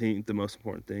I think the most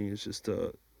important thing is just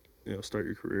to, you know, start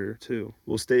your career too.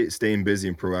 Well, staying busy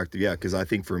and proactive. Yeah, because I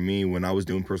think for me, when I was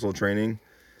doing personal training,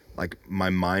 like my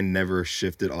mind never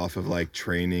shifted off of like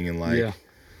training and like,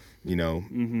 you know,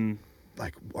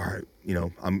 like, all right, you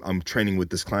know, I'm training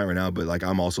with this client right now, but like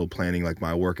I'm also planning like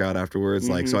my workout afterwards.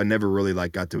 Like, so I never really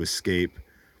like got to escape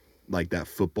like that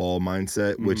football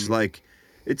mindset, which like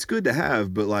it's good to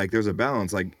have, but like there's a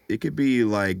balance. Like it could be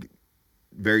like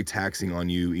very taxing on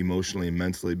you emotionally and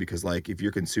mentally, because like if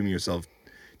you're consuming yourself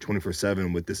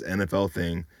 24/7 with this NFL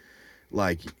thing,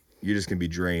 like you're just gonna be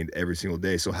drained every single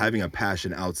day. So having a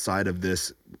passion outside of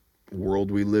this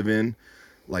world we live in,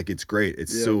 like it's great.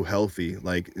 It's so healthy.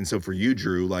 Like, and so for you,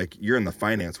 Drew, like you're in the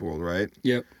finance world, right?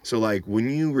 Yep. So like when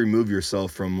you remove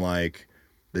yourself from like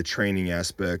the training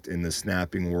aspect in the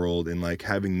snapping world and like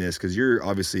having this, because you're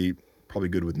obviously probably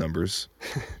good with numbers,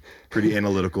 pretty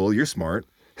analytical. You're smart.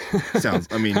 Sounds.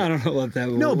 I mean, I don't know what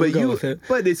that.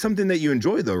 But it's something that you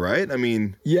enjoy, though, right? I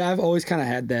mean, yeah, I've always kind of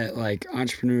had that like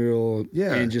entrepreneurial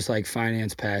and just like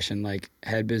finance passion. Like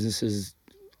had businesses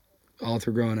all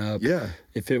through growing up. Yeah.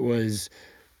 If it was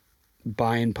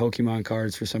buying Pokemon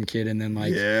cards for some kid, and then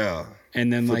like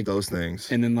and then flip like those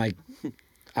things, and then like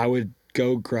I would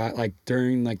go like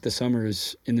during like the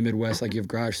summers in the Midwest, like you have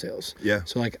garage sales. Yeah.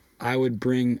 So like I would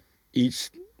bring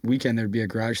each weekend there'd be a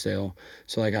garage sale.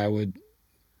 So like I would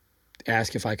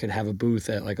ask if I could have a booth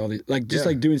at like all these, like just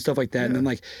like doing stuff like that. And then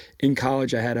like in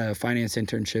college I had a finance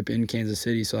internship in Kansas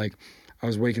City. So like I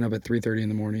was waking up at 3:30 in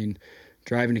the morning,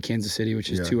 driving to Kansas City,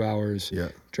 which is 2 hours,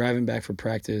 driving back for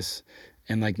practice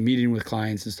and like meeting with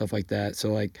clients and stuff like that.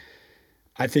 So like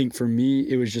I think for me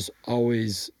it was just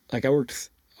always like I worked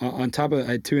on top of,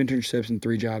 I had 2 internships and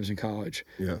 3 jobs in college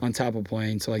on top of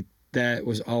playing. So like that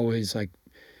was always like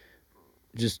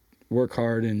just work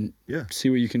hard and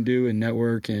see what you can do and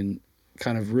network and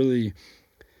kind of really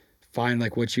find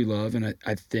like what you love. And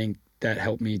I think that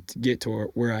helped me to get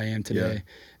to where I am today.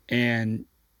 And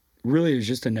really it was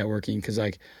just a networking, because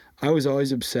like I was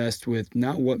always obsessed with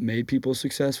not what made people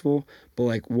successful, but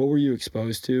like what were you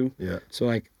exposed to. So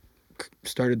like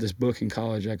started this book in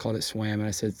college, I called it Swam, and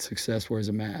I said success wears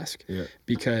a mask.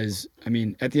 Because I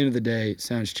mean at the end of the day, it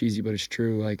sounds cheesy but it's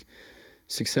true, like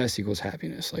success equals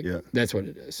happiness. Like that's what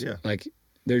it is. Like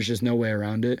there's just no way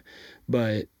around it.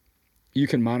 But you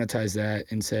can monetize that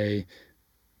and say,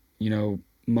 you know,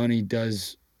 money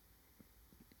does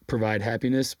provide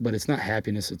happiness, but it's not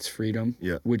happiness, it's freedom,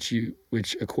 which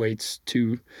equates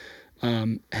to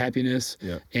happiness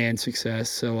and success.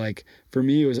 So like for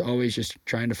me it was always just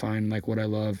trying to find like what I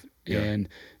love, and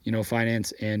you know,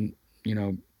 finance and, you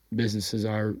know, businesses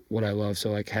are what I love.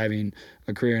 So like having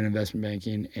a career in investment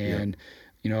banking and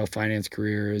you know, a finance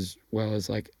career, as well as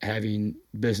like having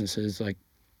businesses, like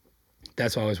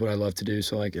that's always what I love to do.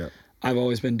 So like I've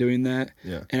always been doing that.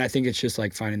 And I think it's just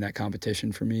like finding that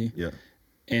competition for me.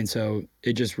 And so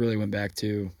it just really went back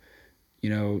to, you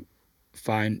know,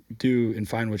 find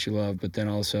what you love, but then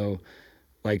also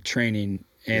like training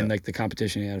and like the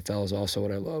competition in the NFL is also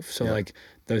what I love. So like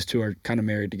those two are kind of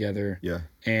married together.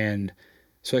 And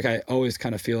so like I always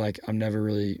kind of feel like I'm never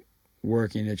really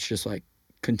working. It's just like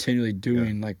continually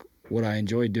doing like what I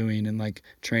enjoy doing, and like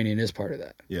training is part of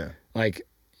that. Like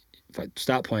if I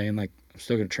stop playing, like I'm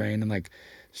still gonna train and like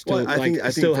still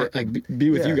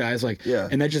be with you guys, like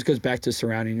and that just goes back to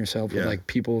surrounding yourself with like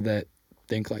people that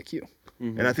think like you.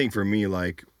 And I think for me,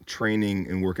 like training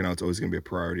and working out is always gonna be a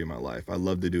priority in my life. I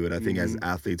love to do it. I think as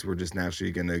athletes we're just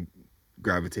naturally gonna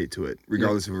gravitate to it,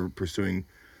 regardless if we're pursuing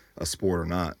a sport or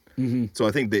not. So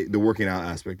I think the working out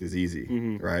aspect is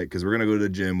easy, right? Because we're gonna go to the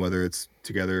gym, whether it's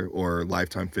together or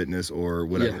Lifetime Fitness or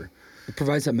whatever. It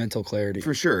provides that mental clarity.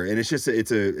 For sure. And it's just,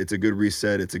 it's a good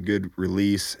reset. It's a good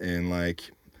release. And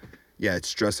like, yeah, it's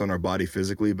stress on our body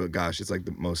physically, but gosh, it's like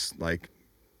the most like,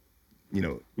 you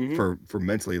know, for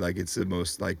mentally, like it's the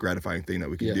most like gratifying thing that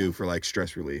we can do for like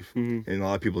stress relief. And a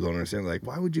lot of people don't understand, like,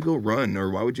 why would you go run or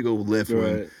why would you go lift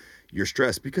when you're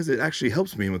stressed? Because it actually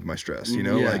helps me with my stress, you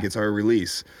know, like it's our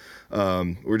release.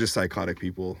 We're just psychotic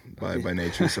people by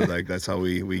nature. So like, that's how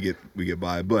we get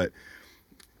by. But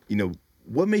you know,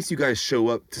 what makes you guys show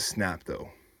up to snap though?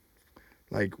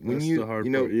 Like when that's you, the hard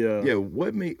you know,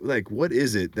 part, what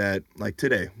is it that like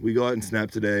today we go out and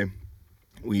snap today?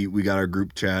 We got our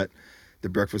group chat, the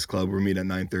Breakfast Club. We're meeting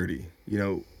at 9:30. You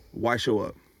know, why show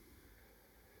up?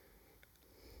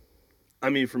 I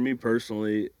mean, for me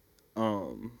personally,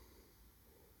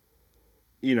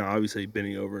 you know, obviously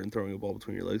bending over and throwing a ball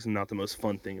between your legs is not the most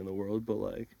fun thing in the world, but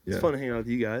like it's fun to hang out with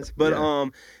you guys.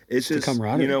 But it's just,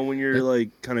 you know, when you're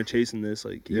like kind of chasing this,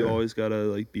 like you always gotta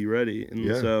like be ready, and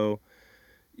so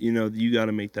you know you got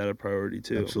to make that a priority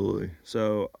too. Absolutely.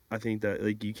 So I think that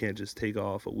like you can't just take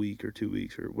off a week or 2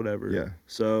 weeks or whatever. Yeah.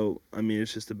 So I mean,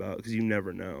 it's just about, because you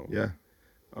never know. Yeah.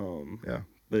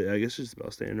 But I guess it's just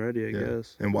about staying ready, I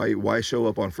guess. And why show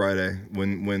up on Friday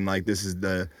when like this is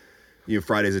the, you know,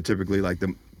 Fridays are typically like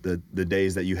the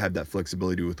days that you have that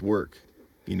flexibility with work,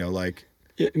 you know, like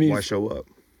why show up?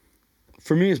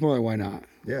 For me, it's more like, why not?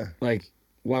 Yeah. Like,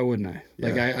 why wouldn't I?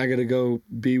 Like I got to go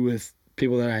be with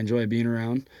people that I enjoy being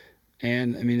around.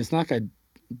 And I mean, it's not like I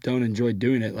don't enjoy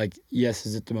doing it. Like, yes,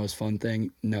 is it the most fun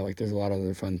thing? No, like there's a lot of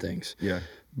other fun things. Yeah.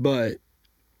 But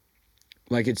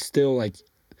like, it's still like,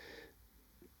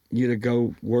 you to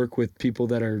go work with people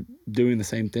that are doing the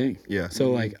same thing. Yeah.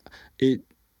 So like it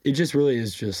just really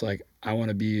is just like, I want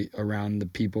to be around the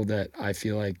people that I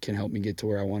feel like can help me get to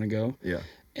where I want to go. Yeah.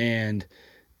 And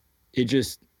it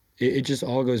just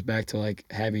all goes back to like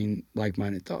having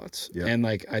like-minded thoughts. Yeah. And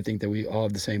like, I think that we all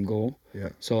have the same goal. Yeah.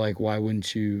 So like, why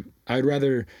wouldn't you? I'd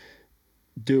rather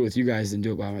do it with you guys than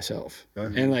do it by myself.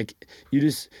 And like,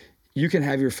 you can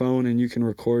have your phone and you can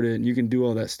record it and you can do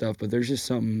all that stuff, but there's just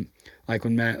something like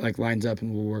when Matt like lines up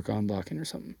and we'll work on blocking or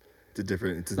something.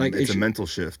 It's a mental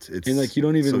shift. And like, you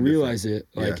don't even realize it.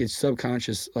 Like it's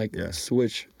subconscious, like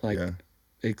switch, like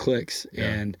it clicks.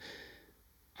 And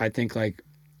I think like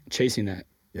chasing that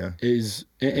is,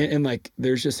 and like,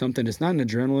 there's just something, it's not an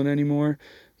adrenaline anymore,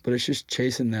 but it's just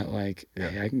chasing that, like,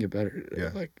 hey, I can get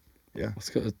better. Like, let's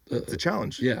go. It's a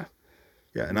challenge. Yeah.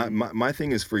 Yeah. And my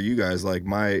thing is for you guys, like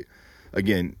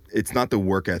again, it's not the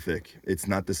work ethic. It's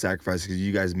not the sacrifice, because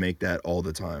you guys make that all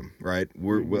the time, right?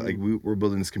 We're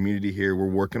building this community here. We're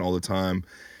working all the time,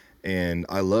 and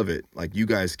I love it. Like, you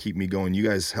guys keep me going. You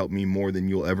guys help me more than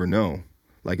you'll ever know.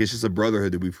 Like, it's just a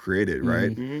brotherhood that we've created,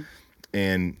 right? Mm-hmm.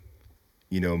 And,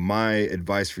 you know, my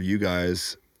advice for you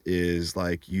guys is,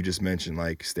 like you just mentioned,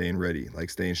 like staying ready, like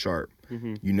staying sharp.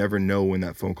 Mm-hmm. You never know when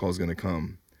that phone call is going to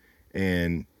come.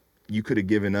 And you could have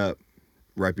given up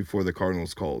right before the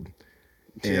Cardinals called.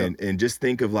 And just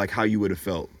think of like how you would have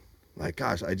felt. Like,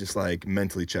 gosh, I just like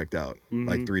mentally checked out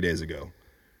like 3 days ago,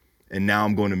 and now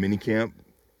I'm going to mini camp,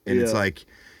 and it's like,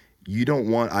 you don't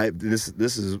want. This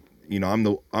is, you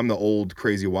know, I'm the old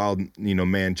crazy wild, you know,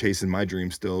 man chasing my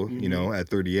dream still, you know, at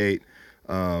 38.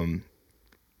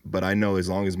 But I know as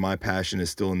long as my passion is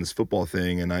still in this football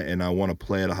thing, and I want to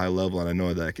play at a high level, and I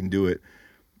know that I can do it,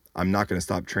 I'm not going to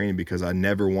stop training, because I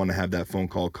never want to have that phone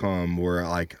call come where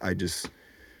like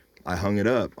I hung it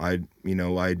up. I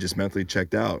just mentally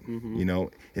checked out, you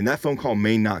know, and that phone call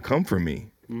may not come from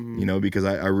me, you know, because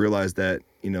I realized that,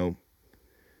 you know,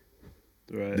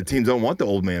 the teams don't want the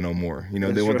old man no more. You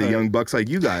know, they want the young bucks like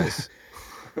you guys.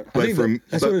 But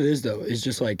that's what it is, though. It's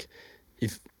just like,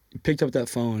 if you picked up that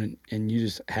phone and you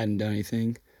just hadn't done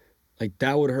anything, like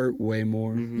that would hurt way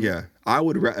more. Yeah. I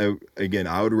would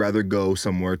rather go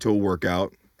somewhere to a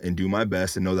workout and do my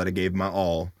best and know that I gave my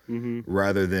all,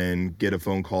 rather than get a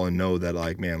phone call and know that,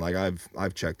 like, man, like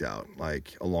I've checked out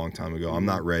like a long time ago. I'm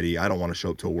not ready. I don't want to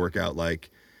show up to a workout like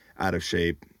out of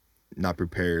shape, not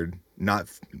prepared, not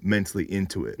mentally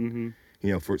into it. You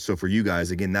know, for you guys,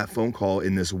 again, that phone call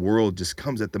in this world just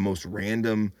comes at the most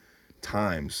random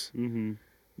times. You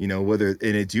know, and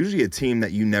it's usually a team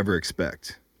that you never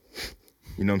expect.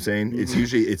 You know what I'm saying? It's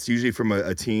usually from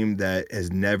a team that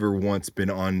has never once been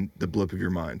on the blip of your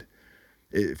mind.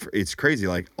 It's crazy.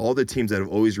 Like, all the teams that have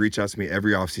always reached out to me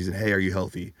every offseason, hey, are you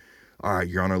healthy? All right,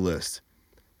 you're on our list.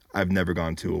 I've never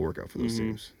gone to a workout for those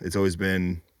teams. It's always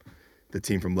been the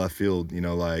team from left field, you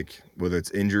know, like whether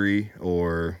it's injury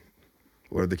or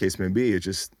whatever the case may be, it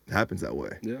just happens that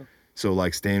way. Yeah. So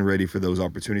like staying ready for those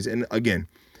opportunities. And again,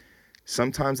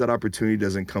 sometimes that opportunity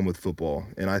doesn't come with football.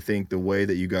 And I think the way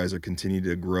that you guys are continuing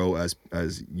to grow as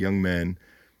young men,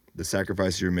 the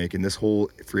sacrifices you're making, this whole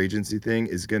free agency thing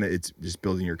it's just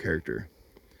building your character.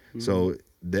 Mm-hmm. So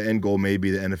the end goal may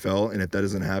be the NFL, and if that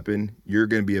doesn't happen, you're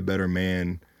going to be a better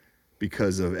man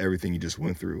because of everything you just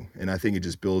went through. And I think it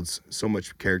just builds so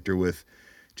much character with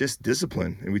just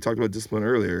discipline. And we talked about discipline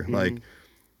earlier. Mm-hmm. Like,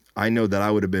 I know that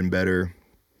I would have been better.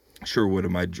 Sure, would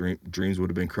have my dreams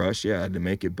would have been crushed. Yeah, I had to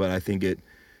make it, but I think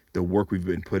the work we've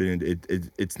been putting in,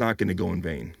 it's not going to go in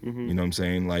vain. Mm-hmm. You know what I'm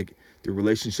saying? Like, the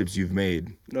relationships you've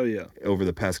made over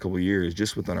the past couple of years,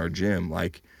 just within our gym,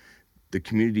 like the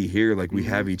community here, like we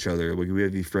have each other, like we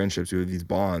have these friendships, we have these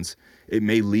bonds. It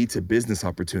may lead to business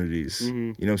opportunities. You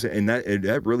know what I'm saying? And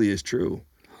that really is true.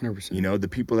 100%. You know, the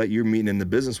people that you're meeting in the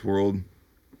business world,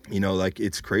 you know, like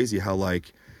it's crazy how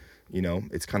like, you know,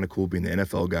 it's kind of cool being the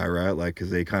NFL guy, right? Like, cause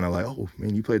they kind of like, oh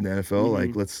man, you played in the NFL.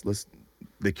 Like, let's,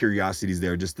 the curiosity's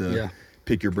there just to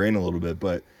pick your brain a little bit.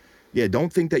 But yeah,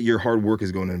 don't think that your hard work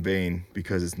is going in vain,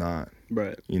 because it's not.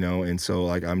 Right. You know, and so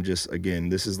like, I'm just, again,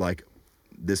 this is like,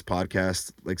 this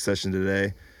podcast like session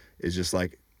today is just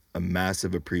like a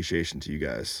massive appreciation to you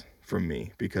guys from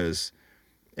me, because,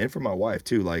 and from my wife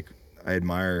too, like I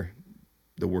admire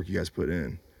the work you guys put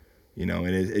in. You know,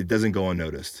 and it doesn't go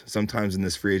unnoticed. Sometimes in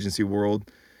this free agency world,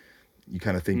 you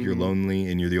kind of think you're lonely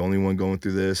and you're the only one going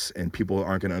through this, and people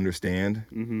aren't going to understand,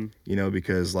 you know,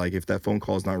 because like if that phone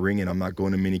call's not ringing, I'm not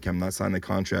going to minicamp, I'm not signing a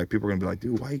contract, people are going to be like,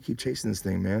 dude, why you keep chasing this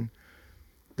thing, man?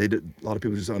 A lot of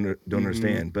people just don't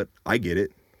understand, but I get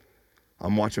it.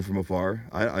 I'm watching from afar.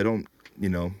 I don't, you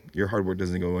know, your hard work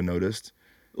doesn't go unnoticed.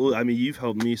 Well, I mean, you've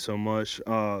helped me so much.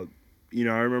 You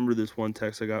know, I remember this one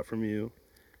text I got from you,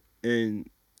 and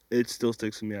it still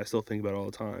sticks with me. I still think about it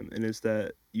all the time. And it's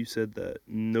that you said that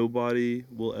nobody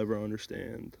will ever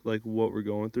understand, like, what we're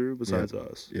going through besides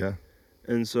us. Yeah.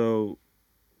 And so,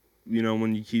 you know,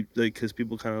 when you keep, like, because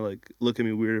people kind of, like, look at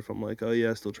me weird if I'm like, oh,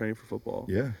 yeah, still training for football.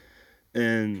 Yeah.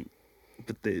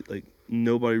 But they, like,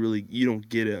 nobody really, you don't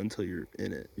get it until you're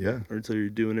in it. Yeah. Or until you're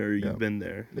doing it or you've been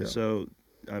there. Yeah. So,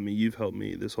 I mean, you've helped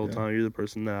me this whole time. You're the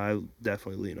person that I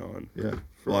definitely lean on. Yeah.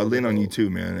 Well, I lean on you too,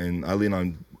 man. And I lean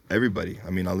on everybody. I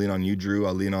mean, I lean on you, Drew.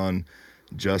 I lean on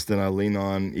Justin. I lean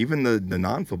on even the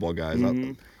non-football guys.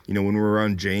 You know, when we're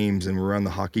around James and we're around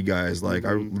the hockey guys, like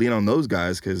I lean on those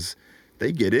guys because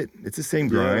they get it. It's the same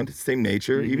grind. It's the same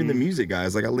nature. Even the music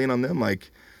guys, like I lean on them.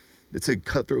 Like, it's a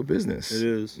cutthroat business. It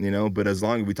is. You know, but as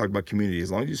long as we talk about community, as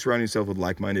long as you surround yourself with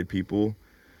like-minded people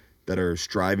that are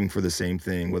striving for the same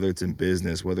thing, whether it's in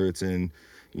business, whether it's in,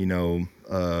 you know,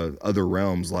 other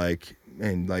realms, like,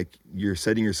 and like you're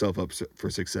setting yourself up for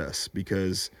success,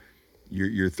 because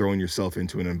you're throwing yourself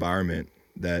into an environment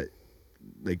that,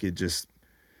 like, it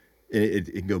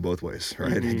can go both ways,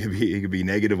 right? It could be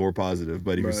negative or positive,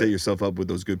 but if you set yourself up with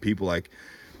those good people, like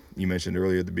you mentioned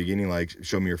earlier at the beginning, like,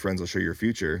 show me your friends, I'll show you your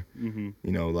future. You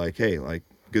know, like, hey, like,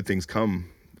 good things come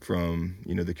from,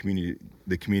 you know, the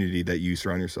community that you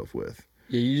surround yourself with.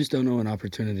 Yeah, you just don't know when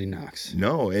opportunity knocks.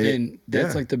 No, and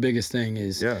that's like the biggest thing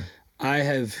is I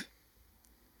have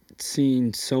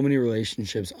seen so many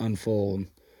relationships unfold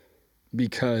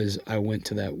because I went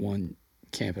to that one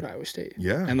camp at Iowa State.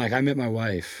 Yeah. And like I met my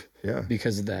wife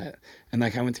because of that. And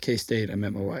like I went to K-State, I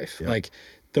met my wife. Like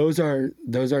those are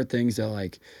things that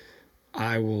like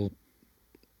I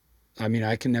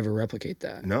can never replicate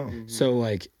that. No. So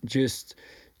like just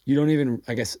you don't even,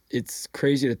 I guess it's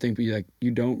crazy to think, but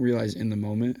you don't realize in the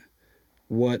moment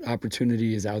what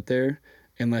opportunity is out there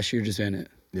unless you're just in it.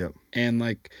 Yeah. And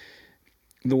like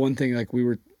the one thing like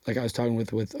I was talking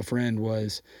with a friend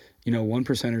was, you know,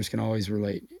 1%ers can always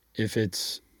relate.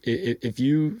 If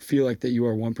you feel like that you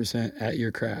are 1% at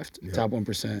your craft, top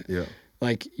 1%,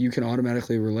 like you can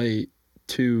automatically relate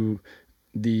to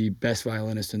the best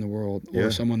violinist in the world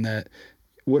or someone that,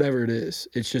 whatever it is.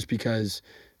 It's just because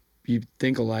you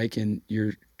think alike and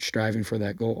you're striving for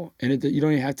that goal. And you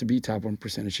don't even have to be top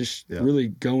 1%. It's just really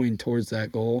going towards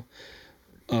that goal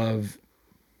of,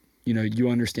 you know, you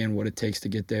understand what it takes to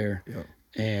get there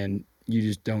and you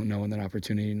just don't know when that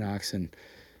opportunity knocks, and,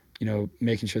 you know,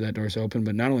 making sure that door's open.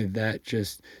 But not only that,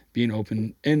 just being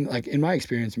open. And like in my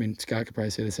experience, I mean, Scott could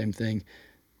probably say the same thing.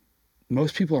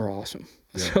 Most people are awesome.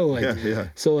 Yeah.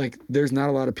 So like there's not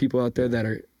a lot of people out there that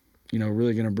are, you know,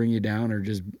 really going to bring you down or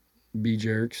just be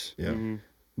jerks. Yeah.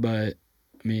 But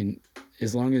I mean,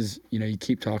 as long as, you know, you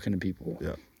keep talking to people,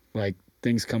 like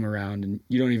things come around and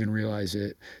you don't even realize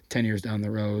it 10 years down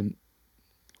the road,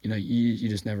 you know, you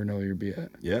just never know where you'll be at.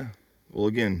 Yeah. Well,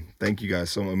 again, thank you guys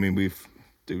so much. I mean, we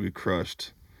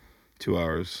crushed 2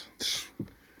 hours.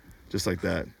 Just like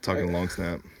that, talking long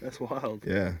snap. That's wild.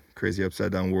 Yeah, crazy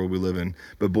upside down world we live in.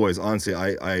 But boys, honestly,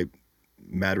 I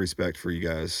mad respect for you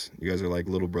guys. You guys are like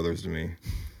little brothers to me.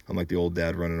 I'm like the old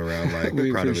dad running around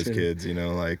like proud of his kids, you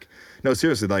know, like no,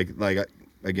 seriously,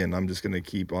 again, I'm just gonna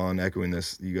keep on echoing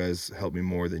this. You guys help me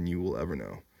more than you will ever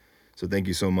know. So thank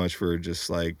you so much for just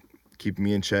like keeping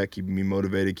me in check, keeping me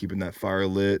motivated, keeping that fire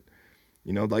lit.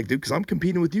 You know, like dude, because I'm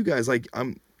competing with you guys. Like I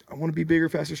want to be bigger,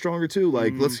 faster, stronger too.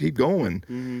 Like let's keep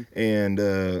going. And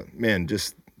man,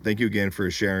 just thank you again for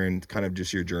sharing kind of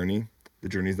just your journey. The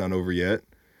journey's not over yet.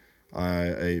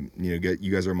 I you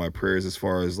guys are my prayers as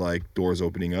far as like doors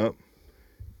opening up,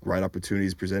 right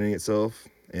opportunities presenting itself,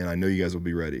 and I know you guys will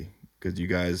be ready because you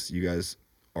guys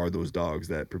are those dogs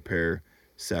that prepare,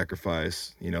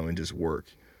 sacrifice, and just work,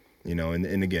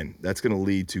 and again, that's going to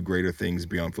lead to greater things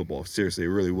beyond football. Seriously, it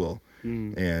really will.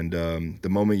 And the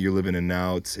moment you're living in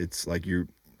now, it's like you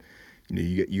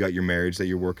got your marriage that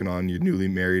you're working on, you're newly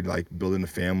married, like building a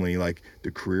family, like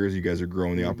the careers you guys are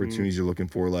growing, the opportunities you're looking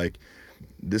for, like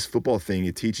this football thing,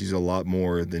 it teaches you a lot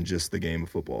more than just the game of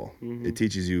football. It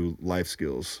teaches you life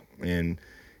skills, and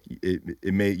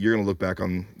you're gonna look back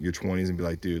on your 20s and be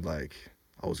like, dude, like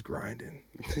I was grinding.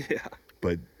 Yeah.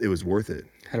 But it was worth it.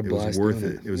 Had a blast. It was worth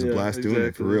it. It was a blast doing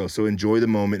it, for real. So enjoy the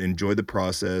moment, enjoy the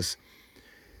process,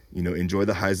 enjoy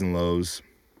the highs and lows.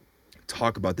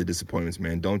 Talk about the disappointments,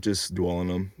 man. Don't just dwell on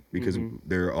them, because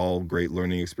they're all great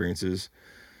learning experiences.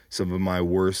 Some of my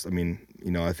worst,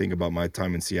 I think about my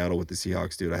time in Seattle with the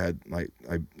Seahawks, dude. I had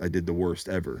I did the worst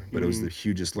ever, but it was the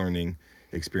hugest learning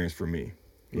experience for me.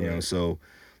 You know, so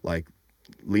like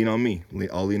lean on me.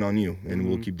 I'll lean on you, and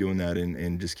we'll keep doing that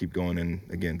and just keep going. And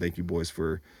again, thank you boys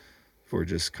for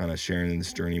just kind of sharing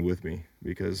this journey with me,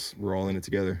 because we're all in it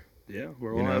together. Yeah,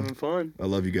 we're all having fun. I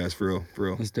love you guys, for real, for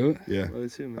real. Let's do it. Yeah. Love you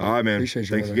too, man. All right, man. Appreciate you,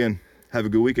 Thanks brother. again. Have a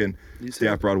good weekend. You Stay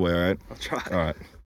too. off Broadway, all right? I'll try. All right.